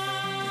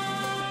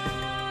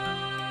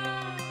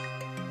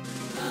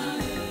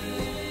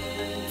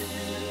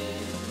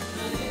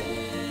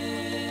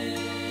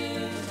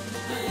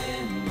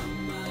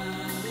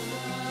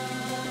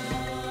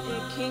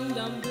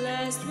 Kingdom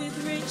blessed with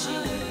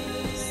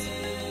riches,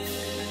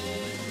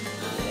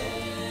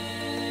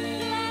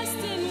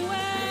 blessed in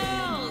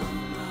wealth.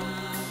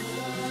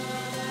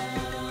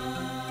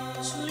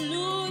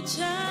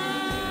 Chulucha,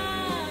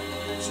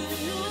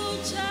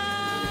 Chulucha,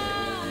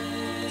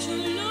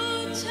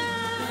 Chulucha.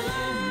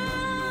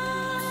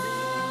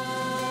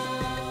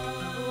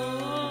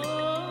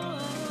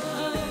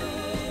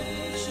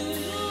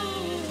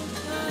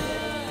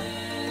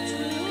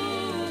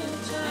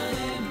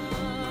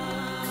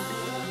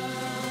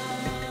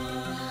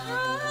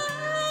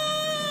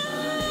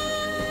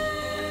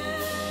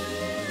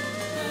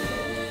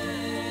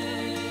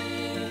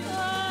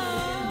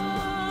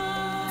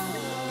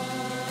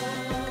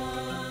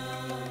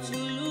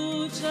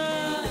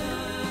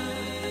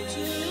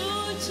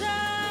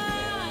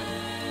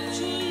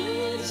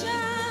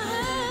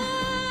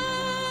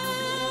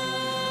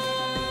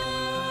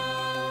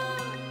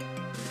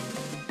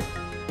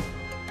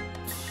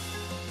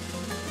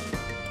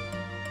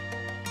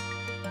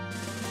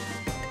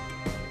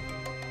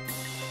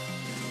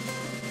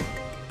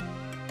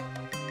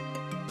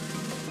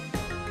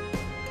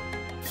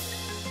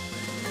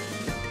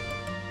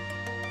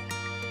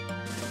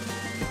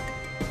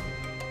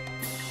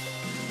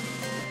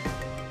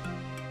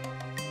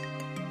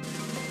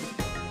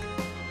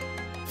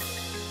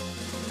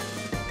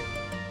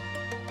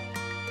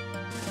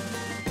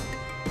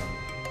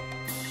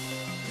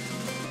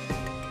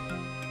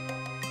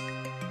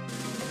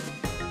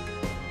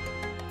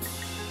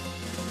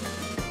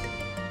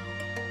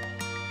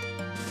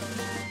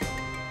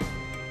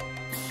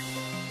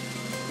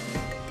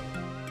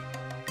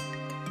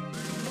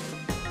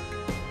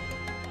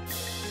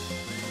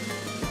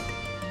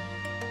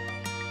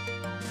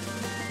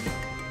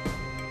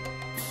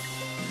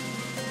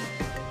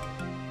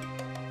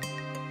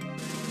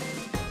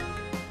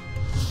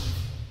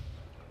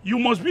 You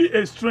must be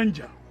a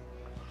stranger.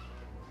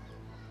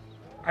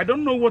 I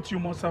don't know what you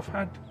must have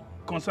heard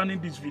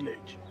concerning this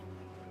village.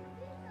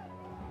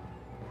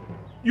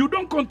 You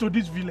don't come to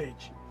this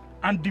village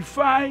and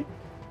defy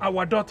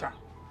our daughter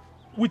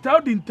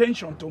without the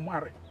intention to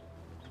marry.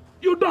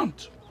 You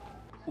don't.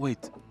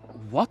 Wait,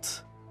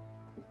 what?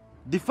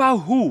 Defile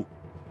who?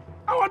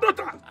 Our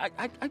daughter.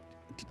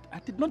 I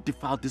did not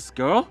defile this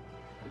girl.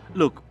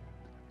 Look,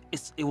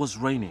 it was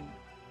raining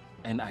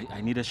and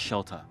I needed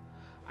shelter.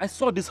 I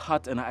saw this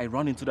hut and I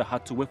ran into the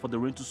hut to wait for the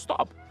rain to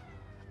stop.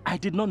 I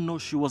did not know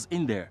she was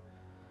in there.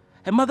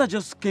 Her mother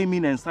just came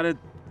in and started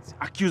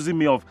accusing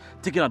me of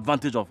taking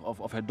advantage of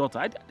her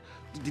daughter.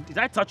 Did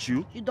I touch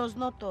you? He does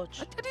not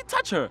touch. I didn't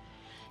touch her.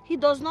 He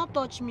does not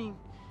touch me.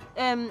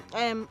 I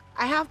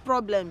have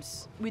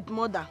problems with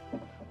mother.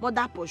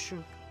 Mother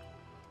pursue.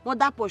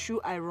 Mother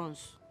pursue, I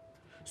runs.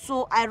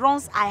 So I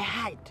runs, I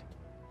hide.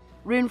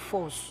 Rain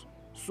falls.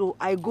 So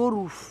I go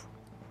roof.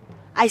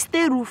 I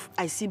stay roof,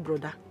 I see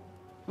brother.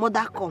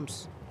 Mother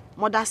comes.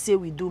 Mother say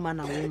we do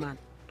man and woman.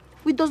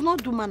 We does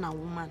not do man and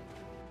woman.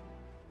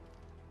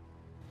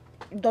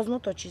 It does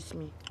not touch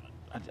me.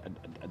 I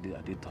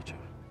did touch her.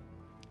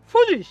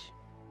 Foolish.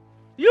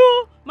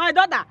 You, my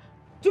daughter,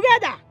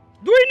 together,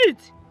 doing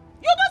it.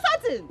 You do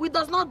something. We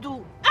does not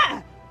do.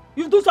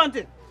 You do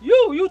something.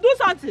 You do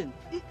something.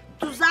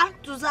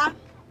 Tuza.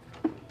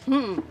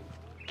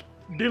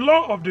 The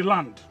law of the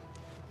land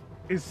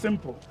is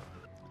simple.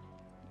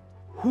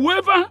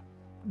 Whoever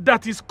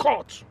that is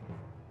caught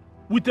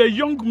with a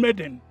young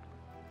maiden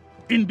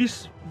in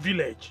this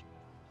village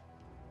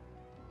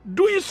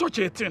doing such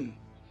a thing,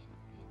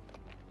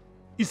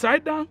 it's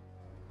either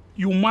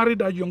you marry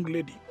that young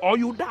lady or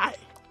you die.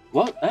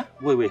 What?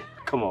 Wait.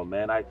 Come on,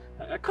 man. I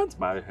can't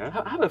marry her.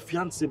 I have a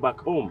fiancé back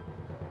home.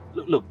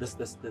 Look,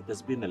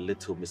 there's been a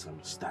little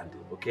misunderstanding,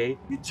 okay?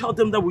 You tell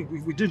them that we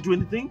didn't do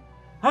anything?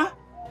 Huh?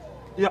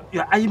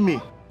 You're eyeing me.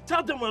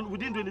 Tell them when we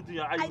didn't do anything,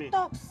 you're eyeing me. I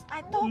talk.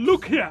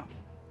 Look here.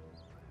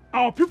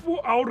 Our people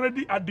are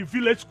already at the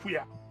village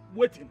square,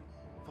 waiting.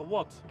 For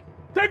what?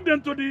 Take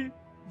them to the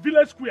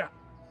village square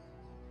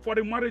for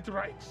the marriage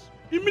rites.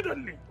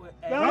 Immediately.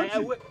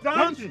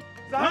 Dancing.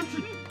 Get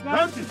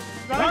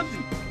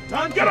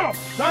up!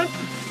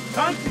 Dancing.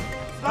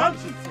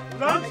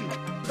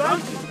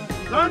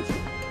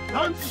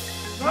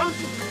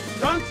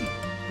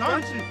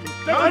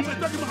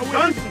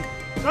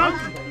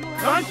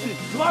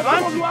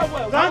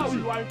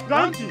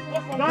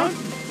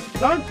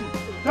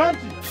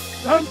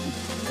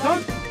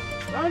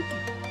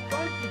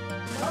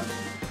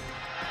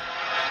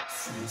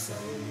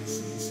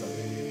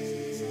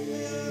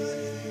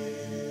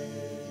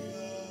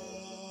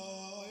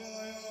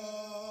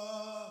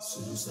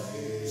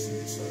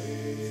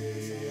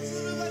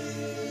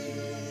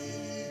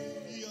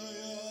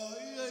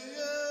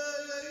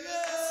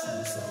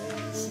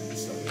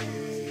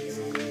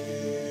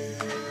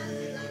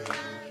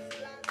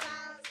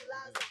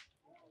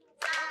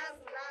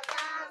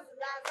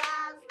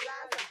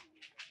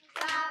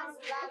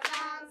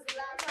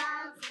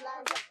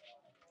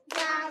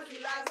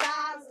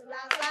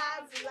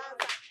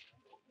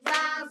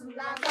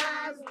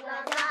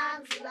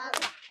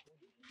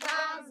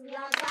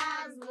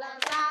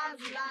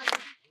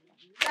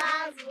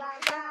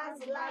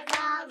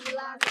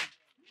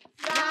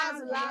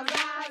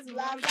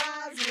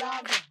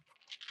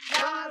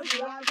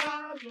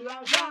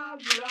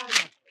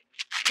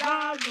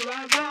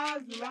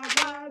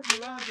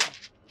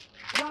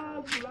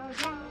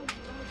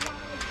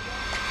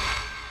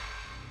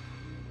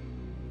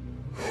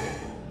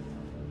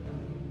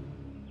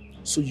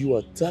 So you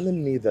are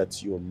telling me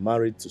that you are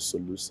married to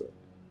Solusa?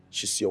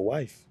 She's your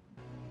wife?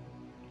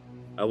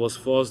 I was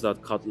forced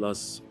at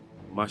cutlass,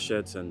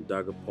 machetes, and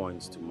dagger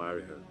points to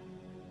marry her.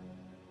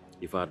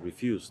 If I had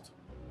refused,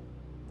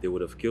 they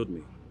would have killed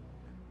me.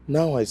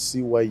 Now I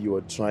see why you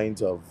are trying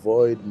to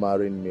avoid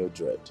marrying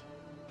Mildred.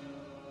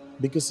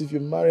 Because if you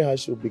marry her,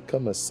 she'll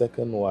become a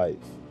second wife.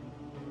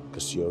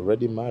 Because you're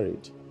already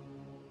married.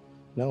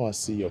 Now I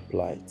see your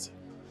plight.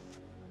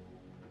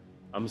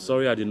 I'm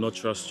sorry I did not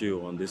trust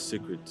you on this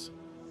secret.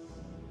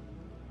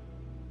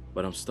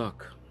 But I'm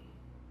stuck.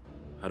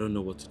 I don't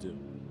know what to do.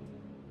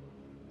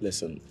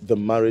 Listen, the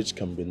marriage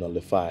can be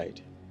nullified,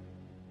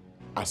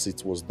 as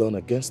it was done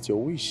against your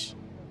wish.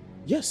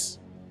 Yes,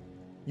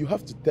 you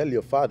have to tell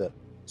your father,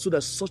 so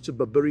that such a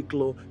barbaric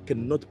law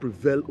cannot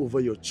prevail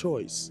over your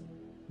choice.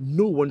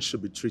 No one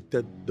should be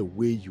treated the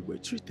way you were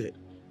treated,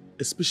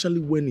 especially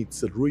when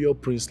it's a royal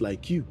prince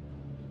like you.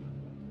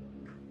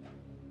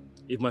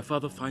 If my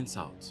father finds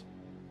out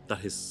that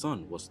his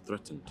son was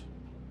threatened,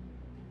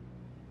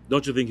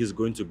 don't you think he's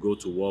going to go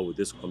to war with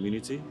this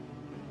community?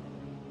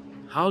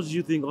 How do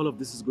you think all of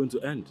this is going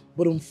to end?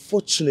 But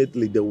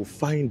unfortunately, they will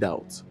find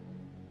out.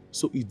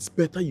 So it's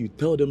better you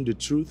tell them the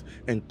truth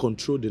and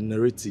control the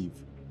narrative.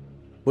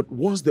 But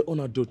once the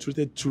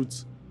unadulterated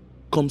truth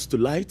comes to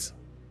light,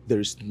 there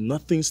is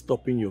nothing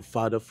stopping your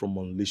father from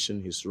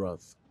unleashing his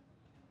wrath.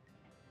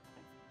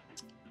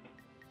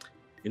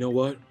 You know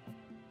what?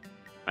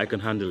 I can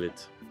handle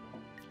it.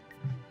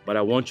 But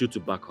I want you to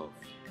back off.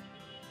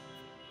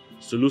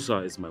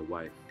 Solusa is my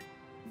wife.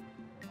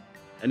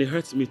 And it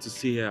hurts me to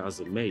see her as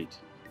a maid.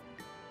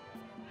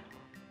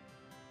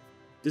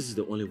 This is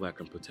the only way I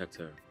can protect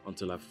her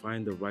until I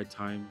find the right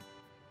time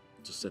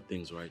to set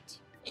things right.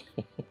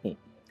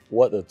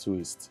 What a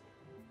twist.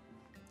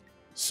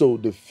 So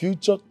the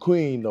future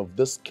queen of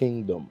this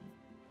kingdom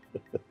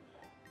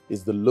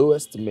is the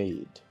lowest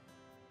maid.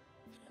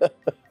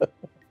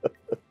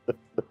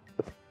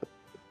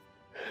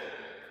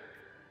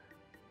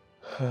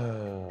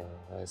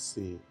 I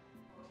see.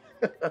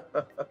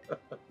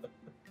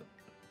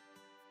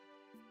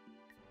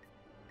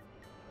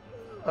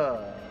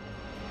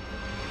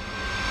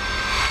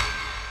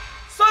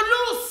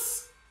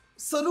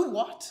 Salu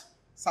what?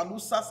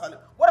 Salusa, Salu.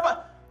 What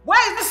about?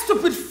 Where is this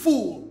stupid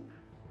fool?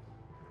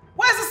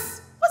 Where's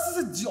this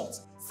idiot?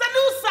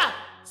 Salusa!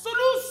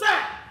 Solusa!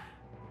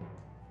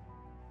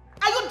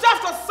 Are you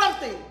daft or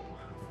something?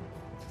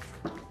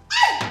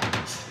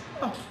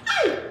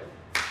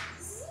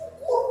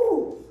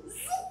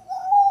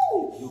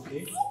 You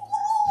okay?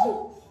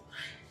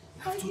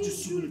 I've told you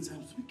so many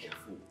times to be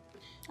careful.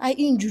 I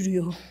injure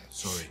you.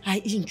 Sorry. I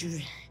injure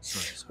you.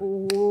 Sorry.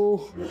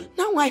 Oh,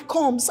 now I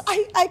comes.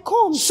 I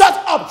come.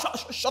 Shut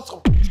up! Shut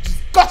up! You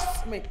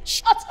disgust me.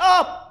 Shut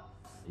up!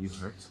 Are you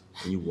hurt?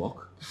 Can you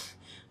walk?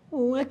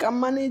 Oh, I can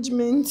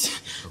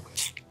management.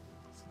 Okay.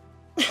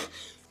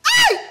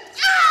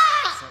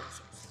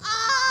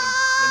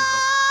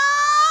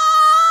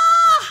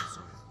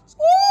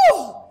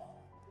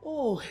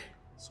 Oh.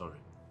 Sorry.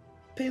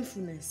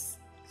 Painfulness.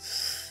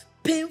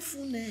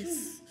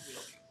 Painfulness.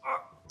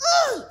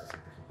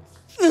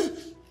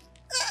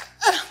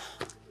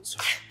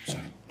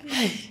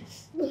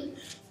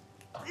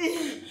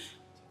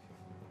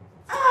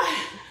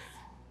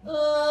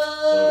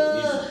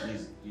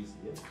 Easy.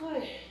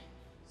 Yeah?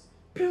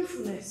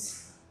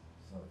 Painfulness.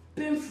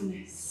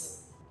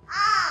 Painfulness.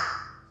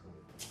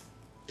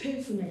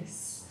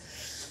 Painfulness.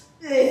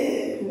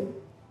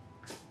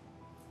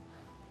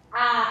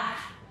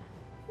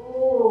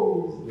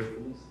 Oh.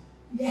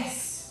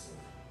 Yes.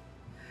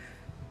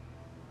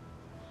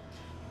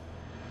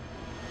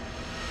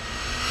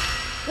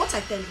 What I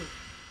tell him?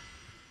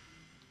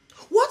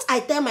 What I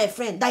tell my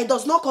friend that he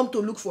does not come to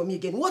look for me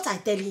again? What I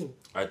tell him?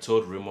 I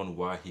told Raymond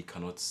why he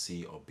cannot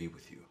see or be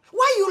with you.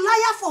 Why you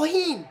liar for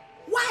him?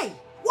 Why?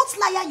 What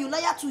liar you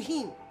liar to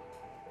him?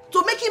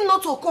 To make him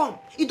not to come.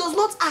 He does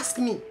not ask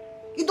me.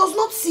 He does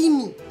not see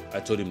me. I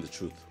told him the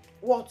truth.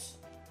 What?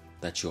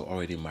 That you're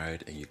already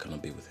married and you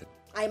cannot be with him.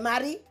 I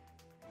marry?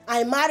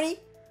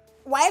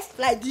 Wife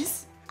like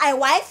this? I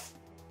wife?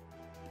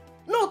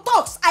 No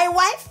talks, I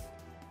wife?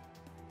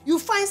 You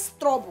find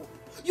trouble.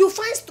 You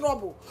find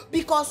trouble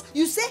because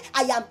you say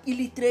I am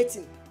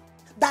illiterating.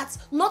 That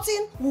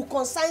nothing will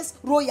concern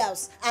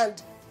royals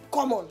and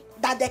common.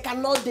 That they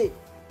cannot do.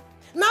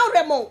 Now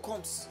Raymond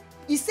comes.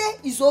 He say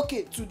it's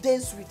okay to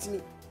dance with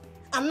me.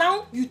 And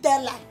now you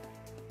tell lie.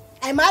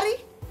 I marry?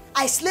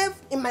 I slave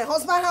in my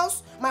husband's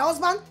house. My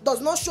husband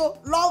does not show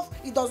love.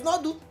 He does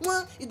not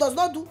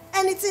do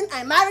anything.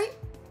 I marry.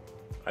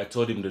 I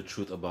told him the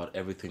truth about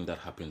everything that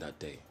happened that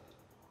day.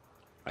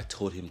 I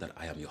told him that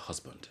I am your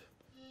husband.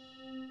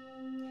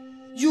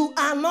 You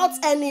are not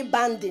any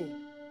banding.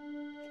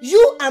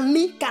 You and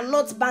me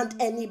cannot band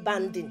any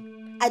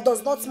banding. I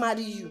does not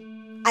marry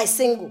you. I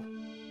single.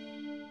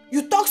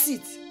 You talks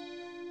it.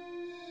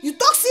 You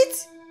talks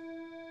it.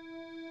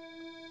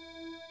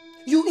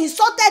 You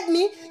insulted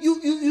me.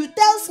 You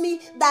tells me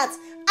that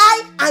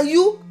I and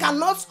you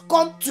cannot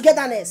come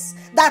togetherness.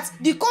 That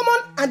the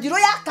common and the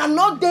royal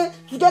cannot be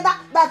together.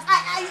 That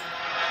I.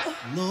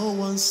 No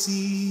one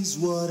sees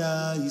what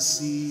I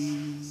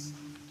see.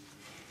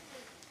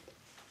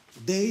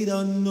 They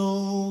don't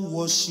know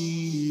what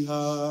she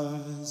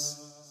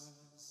has.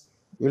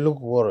 You look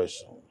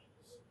worrisome.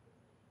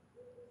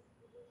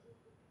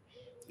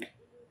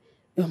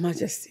 Your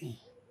Majesty,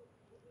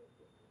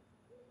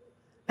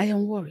 I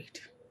am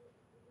worried.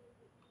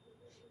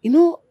 You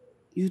know,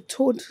 you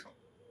told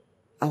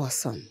our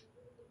son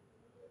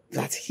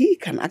that he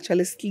can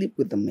actually sleep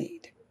with the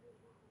maid.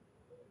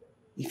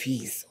 If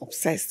he is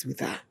obsessed with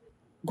her,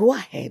 go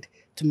ahead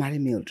to marry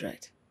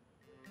Mildred.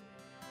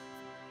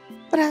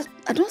 But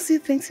I don't see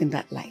things in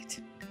that light.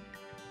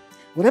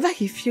 Whatever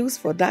he feels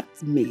for that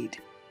maid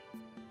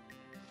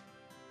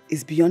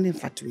is beyond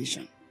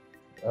infatuation.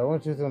 I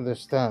want you to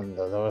understand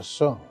that our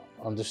son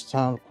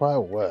understands quite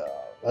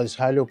well that it's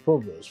highly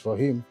appropriate for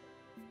him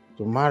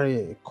to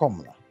marry a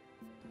commoner.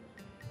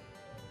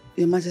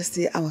 Your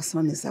Majesty, our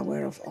son is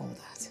aware of all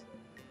that.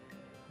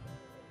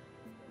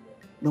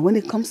 But when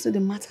it comes to the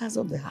matters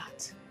of the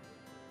heart,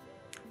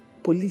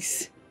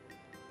 police,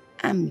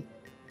 army,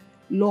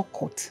 law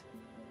court,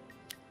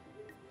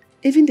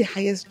 even the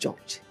highest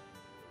judge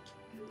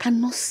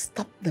cannot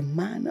stop the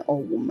man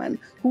or woman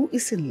who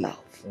is in love.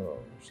 Oh,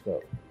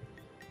 stop.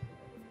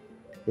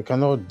 You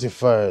cannot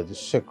defy the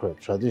sacred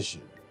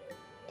tradition.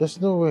 There's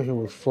no way he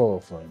will fall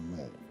for a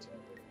maid.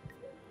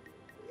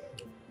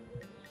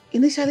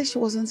 Initially, she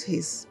wasn't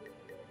his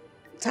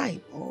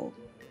type or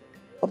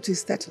up to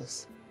his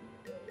status.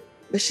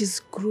 But she's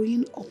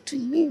growing up to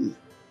him.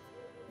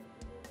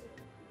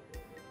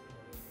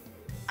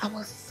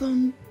 Our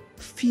son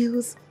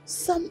feels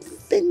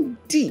something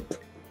deep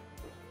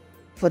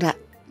for that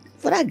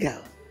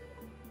girl.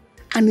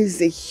 And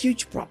it's a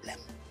huge problem.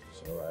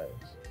 It's all right.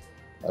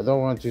 I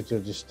don't want you to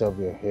disturb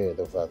your head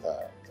over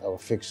that. I will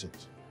fix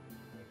it.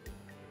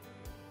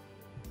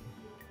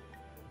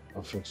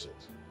 I'll fix it.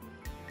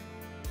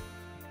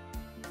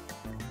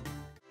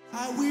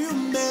 I will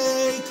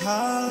make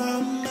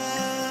her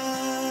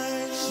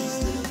mine. She's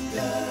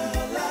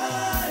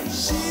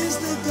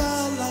the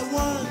girl I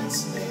want.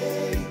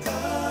 Make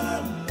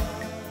her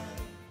mine.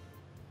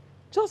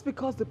 Just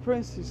because the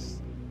prince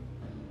is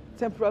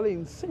temporarily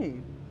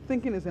insane,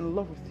 thinking he's in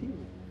love with you,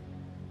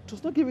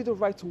 does not give you the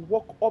right to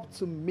walk up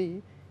to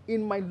me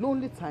in my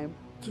lonely time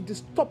to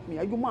disturb me.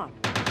 Are you mad?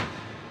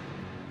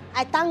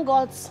 I thank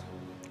God.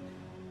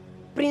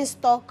 Prince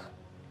talk.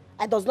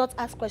 I does not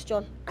ask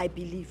question. I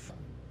believe.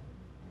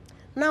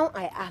 Now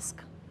I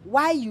ask,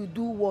 why you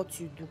do what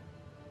you do?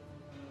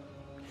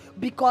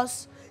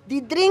 Because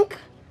the drink,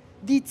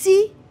 the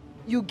tea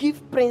you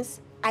give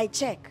Prince, I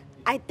check,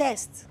 I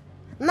test.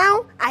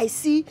 Now I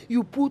see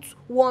you put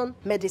one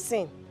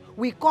medicine.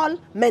 We call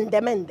mende.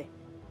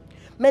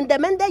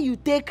 Mende you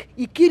take,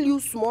 it kill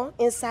you small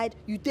inside,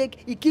 you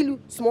take, it kill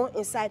you small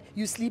inside,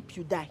 you sleep,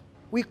 you die.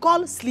 We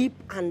call sleep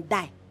and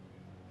die.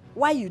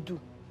 Why you do?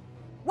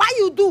 Why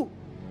you do?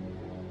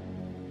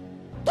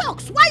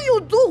 Talks, why you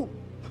do?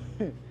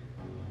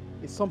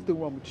 Is something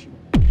wrong with you?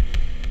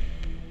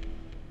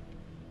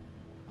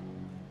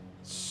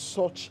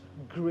 Such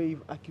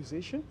grave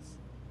accusations?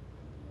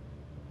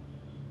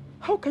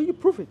 How can you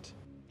prove it?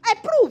 I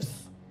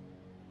proves.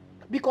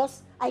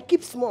 Because I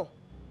keep small.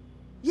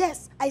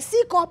 Yes, I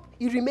seek up,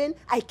 you remain,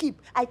 I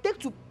keep. I take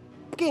to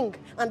king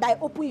and I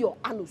open your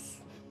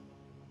anus.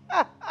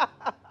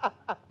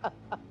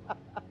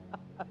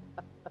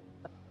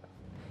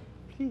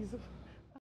 Please.